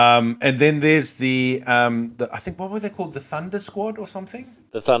 and then there's the I think what were they called, the Thunder Squad or something?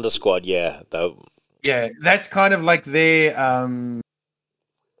 The Thunder Squad, yeah. Yeah, that's kind of like their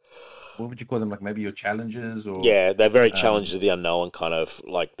what would you call them? Like maybe your challengers or they're very challenge of the unknown, kind of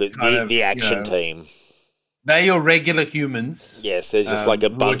like the action team. They're your regular humans. Yes, they're just like a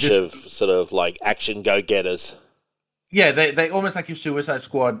bunch of sort of like action go-getters. Yeah, they almost like your Suicide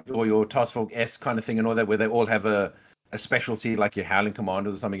Squad or your Task Force S kind of thing and all that, where they all have a specialty, like your Howling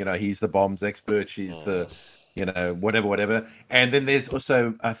Commandos or something. You know, he's the bombs expert, she's the, whatever. And then there's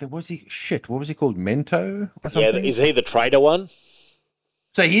also, I think, what was he called? Mento or something? Yeah, is he the traitor one?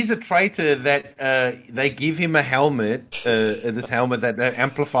 So he's a traitor that they give him a helmet, this helmet that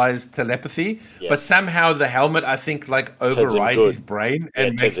amplifies telepathy, but somehow the helmet, I think, like overrides his brain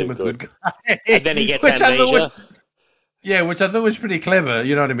and makes him a good guy. And then he gets amnesia. Which I thought was pretty clever.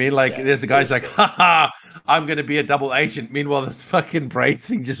 You know what I mean? Like, there's a guy's like, I'm going to be a double agent. Meanwhile, this fucking brain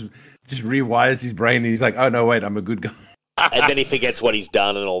thing just rewires his brain. And he's like, oh, no, wait, I'm a good guy. And then he forgets what he's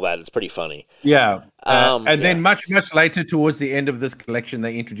done and all that. It's pretty funny. Yeah. Then much, much later, towards the end of this collection,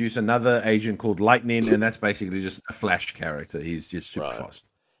 they introduce another agent called Lightning. And that's basically just a Flash character. He's just super fast.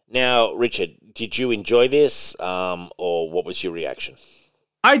 Now, Richard, did you enjoy this or what was your reaction?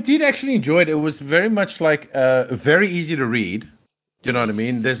 I did actually enjoy it. It was very much like very easy to read. Do you know what I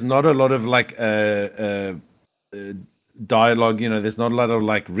mean? There's not a lot of like dialogue. You know, there's not a lot of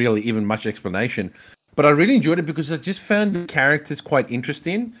like really even much explanation. But I really enjoyed it because I just found the characters quite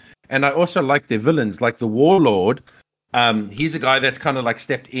interesting, and I also like their villains, like the Warlord. He's a guy that's kind of like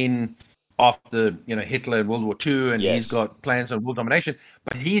stepped in after Hitler in World War II, and he's got plans on world domination.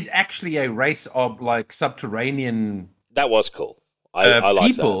 But he's actually a race of like subterranean. That was cool. I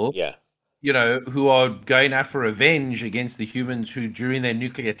like people, that. Yeah. Who are going out for revenge against the humans who, during their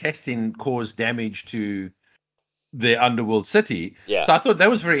nuclear testing, caused damage to their underworld city. Yeah. So I thought that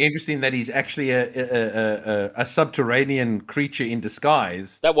was very interesting that he's actually a subterranean creature in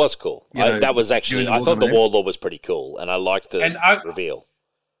disguise. That was cool. That was actually. I thought the Warlord was pretty cool, and I liked the reveal.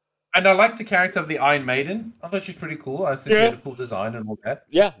 And I like the character of the Iron Maiden. I thought she's pretty cool. I think she had a cool design and all that.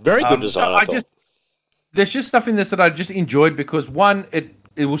 Yeah, very good design. So there's just stuff in this that I just enjoyed because one,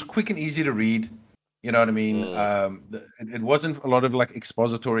 it was quick and easy to read. You know what I mean? It wasn't a lot of like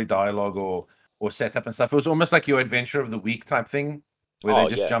expository dialogue or or setup and stuff. It was almost like your adventure of the week type thing, where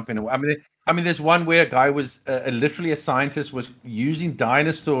they just jump in. I mean, there's one where a guy was literally a scientist was using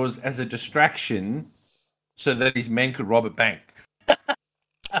dinosaurs as a distraction so that his men could rob a bank.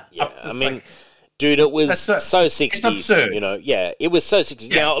 Yeah, I mean, dude, it was so 60s, you know. Yeah, it was so 60s.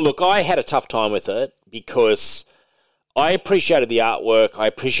 Yeah. Now, look, I had a tough time with it because I appreciated the artwork. I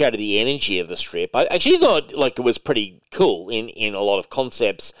appreciated the energy of the strip. I actually thought like it was pretty cool in a lot of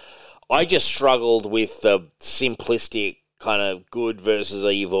concepts. I just struggled with the simplistic kind of good versus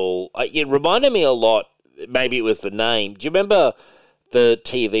evil. It reminded me a lot, maybe it was the name. Do you remember the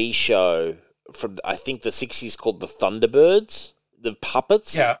TV show from, I think, the 60s called The Thunderbirds? The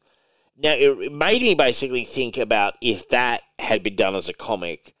puppets? Yeah. Now, it made me basically think about if that had been done as a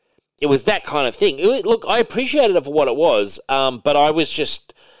comic. It was that kind of thing. Look, I appreciated it for what it was, but I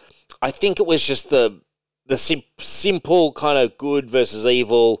think it was just the simple kind of good versus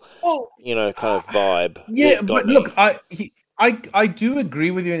evil, kind of vibe. Yeah, but look, I do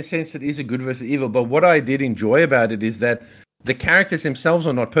agree with you in the sense that it is a good versus evil, but what I did enjoy about it is that the characters themselves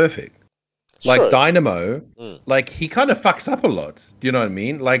are not perfect. Like True. Dynamo, like he kind of fucks up a lot. Do you know what I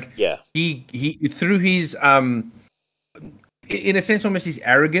mean? Like he through his in a sense almost his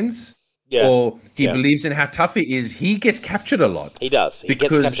arrogance, or he believes in how tough he is. He gets captured a lot. He does. He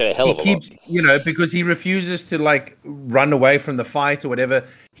gets captured a hell of a lot. Because he refuses to like run away from the fight or whatever.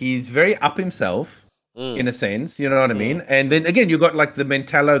 He's very up himself. In a sense, you know what I mean? And then again, you got like the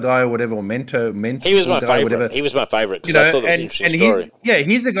Mentallo guy or whatever, or Mento. He was my favorite. He was my favorite because I thought it was an interesting story.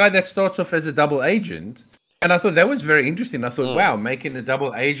 He's the guy that starts off as a double agent, and I thought that was very interesting. I thought, wow, making a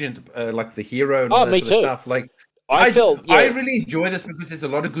double agent like the hero and all that sort of stuff. Like, I really enjoy this because there's a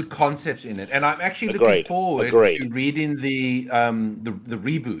lot of good concepts in it, and I'm actually looking forward to reading the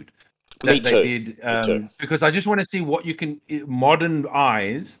reboot that they did because I just want to see what you can modern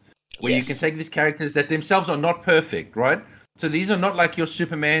eyes. Where you can take these characters that themselves are not perfect, right? So these are not like your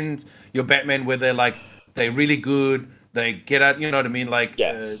Superman, your Batman, where they're really good, they get out, you know what I mean? Like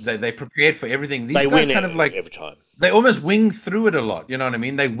they prepared for everything. These guys kind of like every time. They almost wing through it a lot, you know what I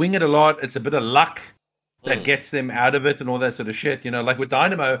mean? They wing it a lot. It's a bit of luck that gets them out of it and all that sort of shit. You know, like with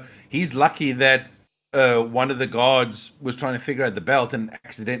Dynamo, he's lucky that one of the guards was trying to figure out the belt and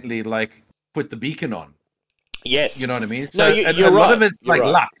accidentally like put the beacon on. Yes. You know what I mean? So a lot of it's like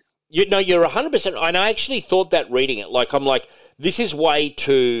luck. You're 100%. And I actually thought that reading it. Like, I'm like, this is way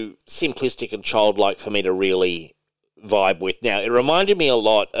too simplistic and childlike for me to really vibe with. Now, it reminded me a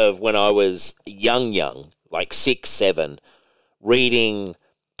lot of when I was young, like 6, 7, reading.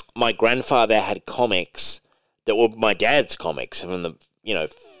 My grandfather had comics that were my dad's comics from the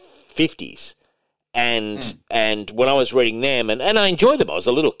 50s. And when I was reading them, and I enjoyed them, I was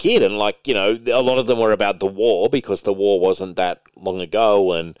a little kid, and like, a lot of them were about the war because the war wasn't that long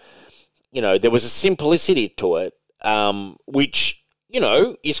ago, and there was a simplicity to it, which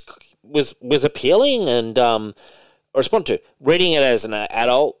was appealing, and I respond to reading it as an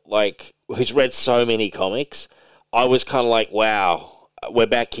adult, like who's read so many comics. I was kind of like, wow, we're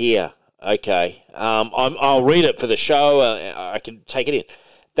back here. Okay, I'll read it for the show. I can take it in.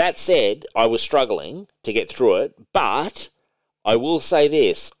 That said, I was struggling to get through it, but I will say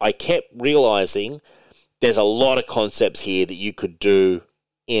this. I kept realizing there's a lot of concepts here that you could do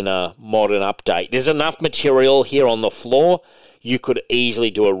in a modern update. There's enough material here on the floor. You could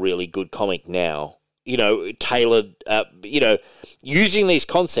easily do a really good comic now, tailored, using these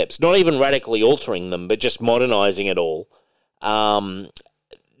concepts, not even radically altering them, but just modernizing it all.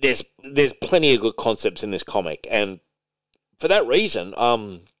 There's plenty of good concepts in this comic, and for that reason,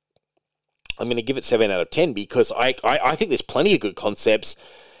 I'm going to give it 7 out of 10 because I think there's plenty of good concepts,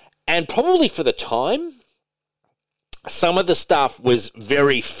 and probably for the time, some of the stuff was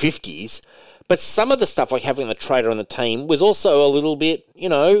very 50s, but some of the stuff like having the trader on the team was also a little bit,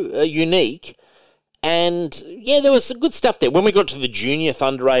 unique. And there was some good stuff there. When we got to the junior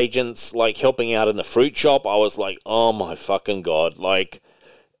Thunder agents, like helping out in the fruit shop, I was like, oh my fucking God, like,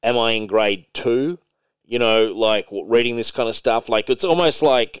 am I in grade 2? Like reading this kind of stuff. Like, it's almost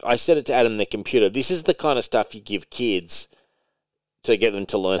like I said it to Adam in the computer. This is the kind of stuff you give kids to get them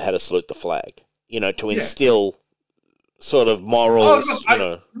to learn how to salute the flag, to instill sort of morals,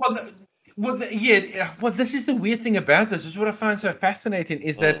 Well, this is the weird thing about this. This is what I find so fascinating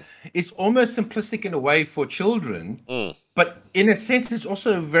is that it's almost simplistic in a way for children, but in a sense, it's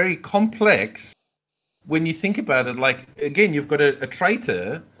also very complex when you think about it. Like, again, you've got a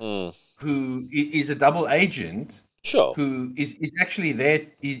traitor who is a double agent, sure, who is actually there.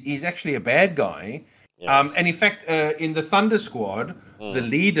 He's actually a bad guy, Yeah. And in fact, in the Thunder Squad, the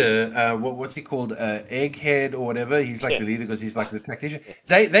leader, what's he called, Egghead or whatever? He's like the leader because he's like the tactician.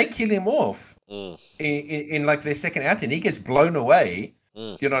 They kill him off in like their second outing. He gets blown away.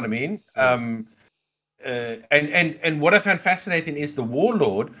 You know what I mean? And what I found fascinating is the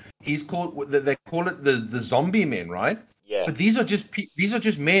Warlord. He's called, they call it the zombie men, right? Yeah. But these are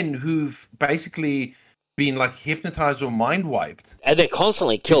just men who've basically been like hypnotized or mind wiped, and they're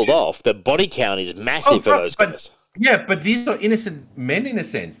constantly killed off. The body count is massive for those guys. Yeah, but these are innocent men in a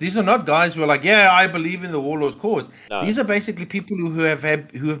sense. These are not guys who are like, yeah, I believe in the Warlord's cause. No. These are basically people who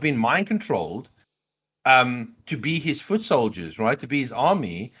have been mind controlled to be his foot soldiers, right? To be his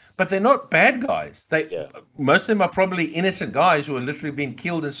army, but they're not bad guys. Most of them are probably innocent guys who are literally being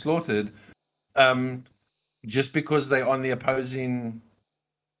killed and slaughtered just because they're on the opposing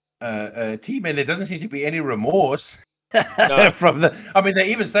team, and there doesn't seem to be any remorse from the. I mean, they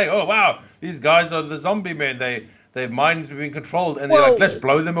even say, "Oh wow, these guys are the zombie men. Their minds have been controlled, and they're like, let's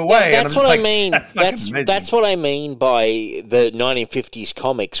blow them away." That's what I mean. That's what I mean by the 1950s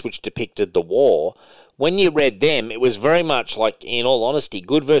comics, which depicted the war. When you read them, it was very much like, in all honesty,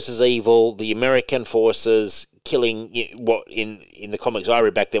 good versus evil. The American forces killing what in the comics I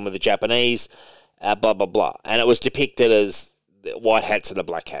read back then were the Japanese, blah blah blah, and it was depicted as the white hats and the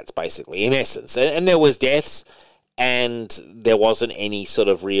black hats, basically, in essence. And there was deaths, and there wasn't any sort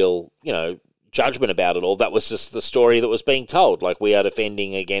of real, judgment about it all. That was just the story that was being told. Like, we are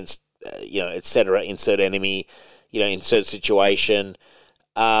defending against, etc., insert enemy, insert situation.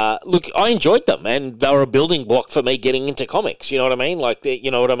 Look, I enjoyed them, and they were a building block for me getting into comics. You know what I mean? Like,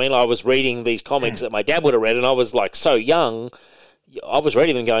 I was reading these comics that my dad would have read, and I was, like, so young. I was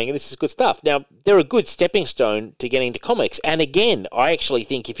reading them going, this is good stuff. Now, they're a good stepping stone to getting into comics. And again, I actually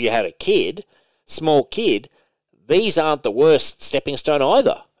think if you had a small kid, these aren't the worst stepping stone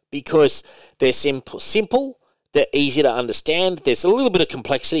either, because they're simple, they're easy to understand, there's a little bit of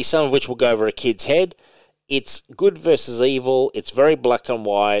complexity, some of which will go over a kid's head. It's good versus evil, it's very black and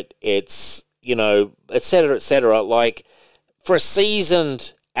white, it's, et cetera, et cetera. Like, for a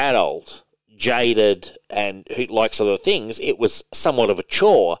seasoned adult, jaded, and who likes other things, it was somewhat of a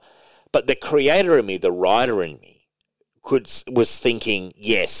chore. But the creator in me, the writer in me, was thinking,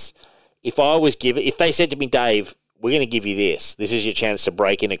 yes, if they said to me, Dave, we're going to give you this is your chance to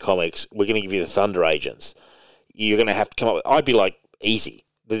break into comics, we're going to give you the Thunder Agents, you're going to have to come up with, I'd be like, easy.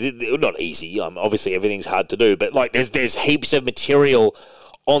 Not easy, obviously everything's hard to do, but like there's heaps of material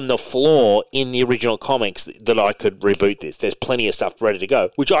on the floor in the original comics that I could reboot this. There's plenty of stuff ready to go,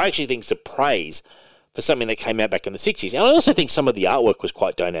 which I actually think is a praise for something that came out back in the 60s. And I also think some of the artwork was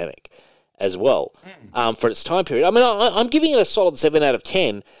quite dynamic as well for its time period. I mean, I'm giving it a solid 7 out of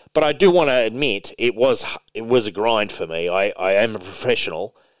 10, but I do want to admit it was a grind for me. I am a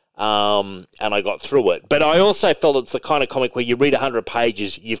professional, and I got through it. But I also felt it's the kind of comic where you read 100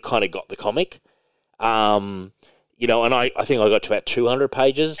 pages, you've kind of got the comic. And I think I got to about 200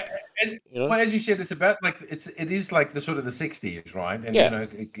 pages. Well, as you said, it's about like it is like the sort of the 60s, right? And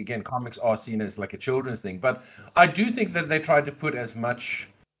again, comics are seen as like a children's thing, but I do think that they tried to put as much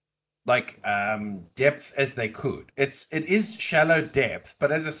like depth as they could. It is shallow depth,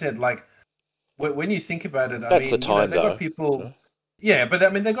 but as I said, like when you think about it, that's the time they got people. Yeah, but I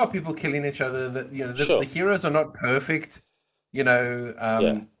mean, they got people killing each other. The heroes are not perfect,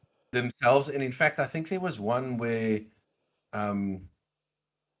 themselves. And in fact, I think there was one where, I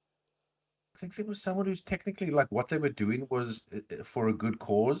think there was someone who's technically like what they were doing was for a good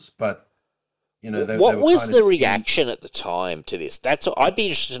cause, but what was the reaction at the time to this? I'd be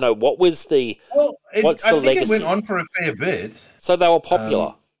interested to know what was the. Well, what's the legacy? It went on for a fair bit. So they were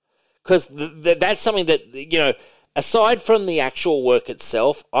popular, because that's something that aside from the actual work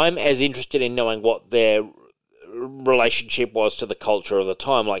itself, I'm as interested in knowing what their relationship was to the culture of the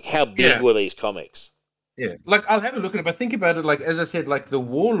time. Like, how big were these comics? Yeah, like I'll have a look at it, but think about it. Like, as I said, like the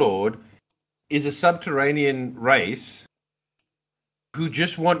Warlord is a subterranean race who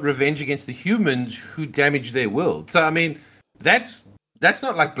just want revenge against the humans who damage their world. So I mean, that's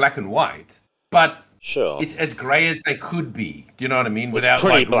not like black and white, but sure, it's as grey as they could be. Do you know what I mean? It's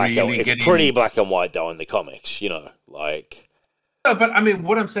pretty black and white though in the comics. Like. No, but I mean,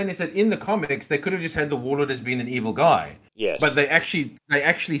 what I'm saying is that in the comics, they could have just had the Warlord as being an evil guy. Yes. But they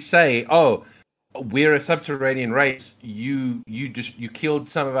actually say, "Oh, we're a subterranean race. You killed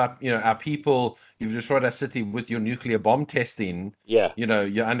some of our people. You've destroyed our city with your nuclear bomb testing. Yeah.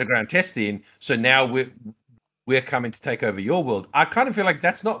 Your underground testing. So now we're coming to take over your world." I kind of feel like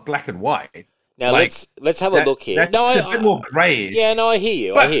that's not black and white. Now Like, let's have a look here. That's a bit more grey. Yeah, no, I hear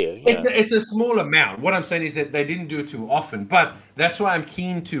you. But I hear you. it's a small amount. What I'm saying is that they didn't do it too often, but that's why I'm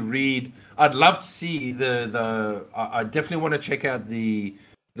keen to read. I'd love to see I definitely want to check out the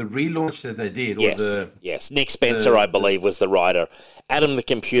relaunch that they did. Yes. Nick Spencer, I believe, was the writer. Adam the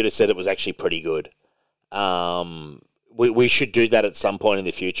Computer said it was actually pretty good. We should do that at some point in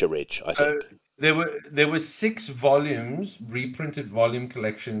the future, Rich. I think there were 6 volumes, reprinted volume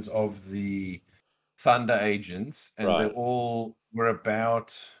collections of the Thunder Agents, and they all were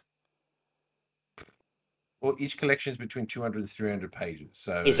about. Well, each collection is between 200 and 300 pages.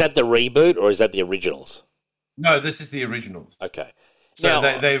 So is that the reboot or is that the originals? No, this is the originals. Okay. So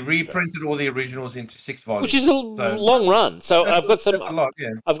now, they reprinted all the originals into 6 volumes, which is a long run. So I've got some. That's a lot,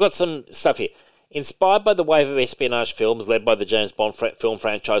 yeah. I've got some stuff here. Inspired by the wave of espionage films led by the James Bond film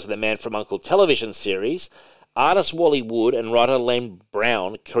franchise and the Man from U.N.C.L.E. television series, artist Wally Wood and writer Len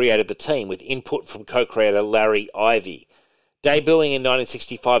Brown created the team with input from co-creator Larry Ivey. Debuting in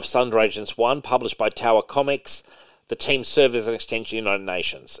 1965, Thunder Agents 1, published by Tower Comics, the team served as an extension of the United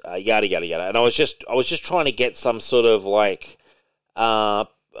Nations. Yada yada yada. And I was just trying to get some sort of like,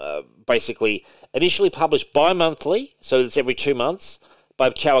 basically initially published bi-monthly, so it's every 2 months. By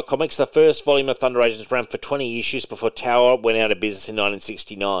Tower Comics, the first volume of Thunder Agents ran for 20 issues before Tower went out of business in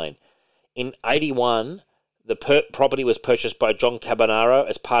 1969. In 81, the property was purchased by John Carbonaro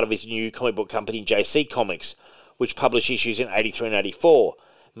as part of his new comic book company, JC Comics, which published issues in 83 and 84.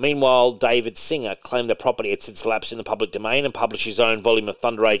 Meanwhile, David Singer claimed the property had since lapsed in the public domain and published his own volume of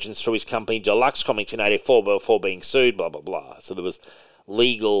Thunder Agents through his company Deluxe Comics in 84 before being sued, blah, blah, blah. So there was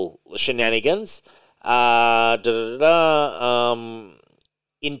legal shenanigans.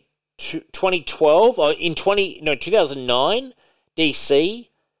 In 2009, DC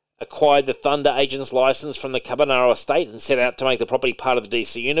acquired the Thunder Agents license from the Carbonaro estate and set out to make the property part of the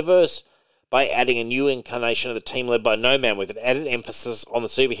DC universe by adding a new incarnation of the team led by No Man with an added emphasis on the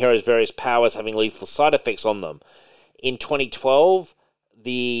superheroes' various powers having lethal side effects on them. In 2012,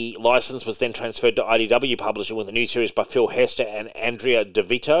 the license was then transferred to IDW Publishing with a new series by Phil Hester and Andrea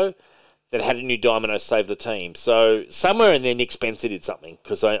DeVito that had a new Domino save the team. So somewhere in there, Nick Spencer did something,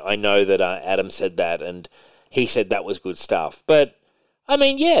 because I know that Adam said that, and he said that was good stuff. But, I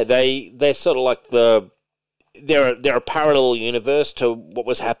mean, yeah, they're sort of like they're a parallel universe to what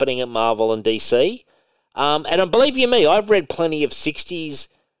was happening at Marvel and DC. And believe you me, I've read plenty of 60s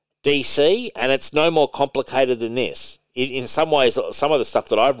DC, and it's no more complicated than this. In some ways, some of the stuff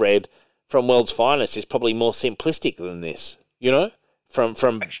that I've read from World's Finest is probably more simplistic than this, you know? From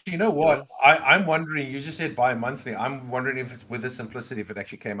actually, you know what? I'm wondering. You just said bi-monthly. I'm wondering if it's with the simplicity, if it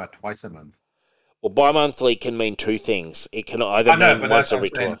actually came out twice a month. Well, bi-monthly can mean two things. It can either mean once every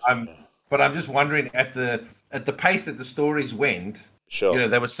 12. But I'm just wondering at the pace that the stories went. Sure. You know,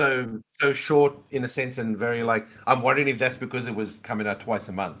 they were so short in a sense, and very like. I'm wondering if that's because it was coming out twice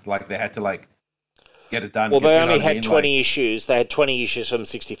a month. Like they had to like get it done. Well, they only had 20 issues. They had 20 issues from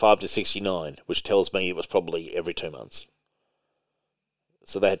 65 to 69, which tells me it was probably every 2 months.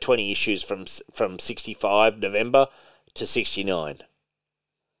 So they had 20 issues from 65 November to 69.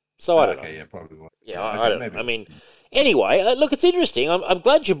 So I don't know. Yeah, probably was. Yeah, I don't know. I mean, anyway, look, it's interesting. I'm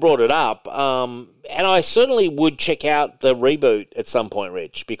glad you brought it up. And I certainly would check out the reboot at some point,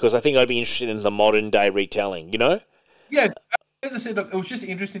 Rich, because I think I'd be interested in the modern day retelling, you know? Yeah. As I said, look, it was just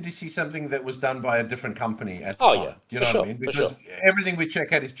interesting to see something that was done by a different company at the time. Yeah. You know what I mean? Because everything we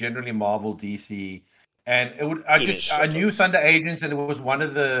check out is generally Marvel, DC. And I knew Thunder Agents, and it was one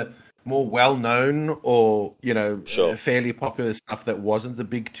of the more well-known or, you know, fairly popular stuff that wasn't the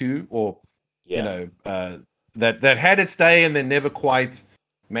big two, or, you know, that had its day and then never quite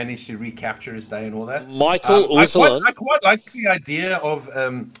managed to recapture its day and all that. Michael Uslan. I quite like the idea of,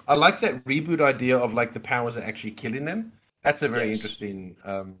 I like that reboot idea of, like, the powers are actually killing them. That's a very interesting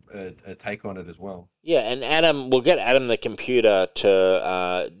take on it as well. Yeah, and Adam, we'll get Adam the Computer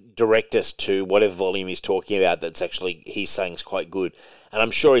to direct us to whatever volume he's talking about that's actually, he's saying is quite good. And I'm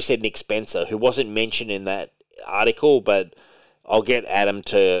sure he said Nick Spencer, who wasn't mentioned in that article, but I'll get Adam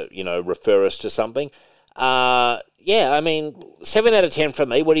to, you know, refer us to something. Yeah, I mean, 7 out of 10 from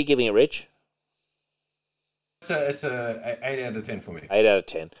me. What are you giving it, Rich? It's a 8 out of 10 for me. 8 out of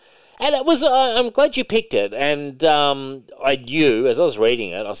 10. And it was, I'm glad you picked it. And I knew, as I was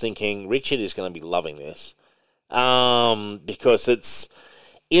reading it, I was thinking, Richard is going to be loving this. Because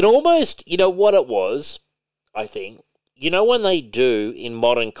it almost, you know what it was, I think? You know when they do, in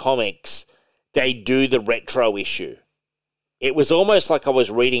modern comics, they do the retro issue. It was almost like I was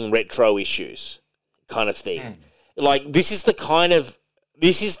reading retro issues kind of thing. Like, this is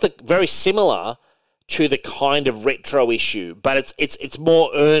very similar to the kind of retro issue, but it's more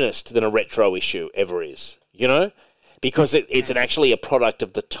earnest than a retro issue ever is, you know, because it's actually a product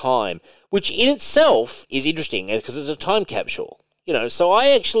of the time, which in itself is interesting because it's a time capsule, you know. So I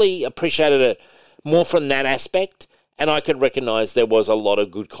actually appreciated it more from that aspect, and I could recognize there was a lot of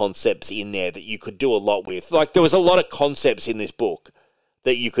good concepts in there that you could do a lot with. Like, there was a lot of concepts in this book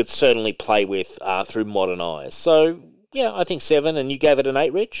that you could certainly play with through modern eyes. So, yeah, I think 7, and you gave it an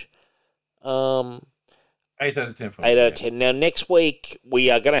 8, Rich? 8 out of 10 for me. 8 out of 10. Now, next week,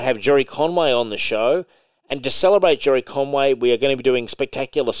 we are going to have Jerry Conway on the show. And to celebrate Jerry Conway, we are going to be doing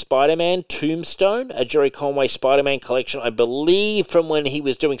Spectacular Spider-Man Tombstone, a Jerry Conway Spider-Man collection, I believe, from when he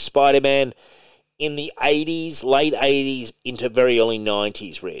was doing Spider-Man in the 80s, late 80s into very early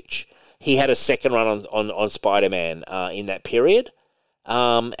 90s, Rich. He had a second run on Spider-Man in that period.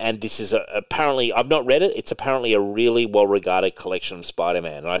 And this is apparently, I've not read it, it's apparently a really well-regarded collection of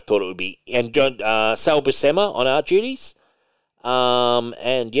Spider-Man. And I thought it would be, and Sal Buscema on art duties.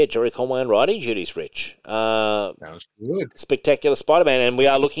 And yeah, Jerry Conway on writing duties, Rich. Sounds good. Spectacular Spider-Man. And we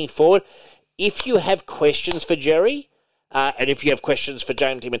are looking forward. If you have questions for Jerry, and if you have questions for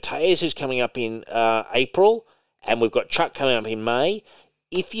James DeMatteis, who's coming up in April, and we've got Chuck coming up in May,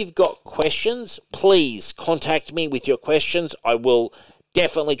 if you've got questions, please contact me with your questions. I will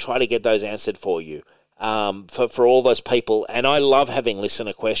definitely try to get those answered for you, for all those people. And I love having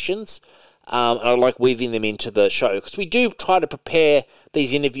listener questions, and I like weaving them into the show, because we do try to prepare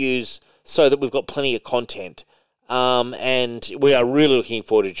these interviews so that we've got plenty of content. And we are really looking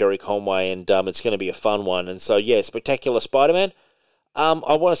forward to Jerry Conway, and it's going to be a fun one. And so, yeah, Spectacular Spider-Man.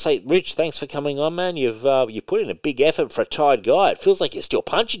 I want to say, Rich, thanks for coming on, man. You've put in a big effort for a tired guy. It feels like you're still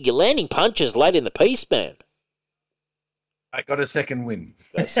punching. You're landing punches late in the piece, man. I got a second win.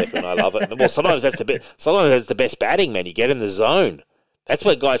 Got a second, I love it. Well, sometimes that's the best batting, man. You get in the zone. That's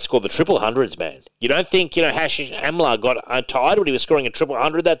where guys score the triple hundreds, man. You don't think, Hashish Amla got tired when he was scoring a triple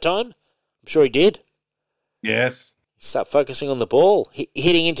hundred that time? I'm sure he did. Yes. Start focusing on the ball,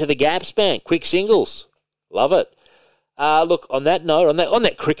 hitting into the gaps, man. Quick singles, love it. Look, on that note, on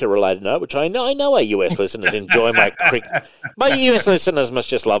that cricket-related note, which I know our US listeners enjoy my cricket. My US listeners must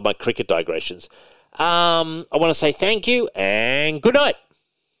just love my cricket digressions. I want to say thank you and good night.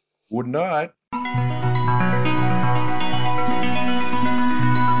 Good night.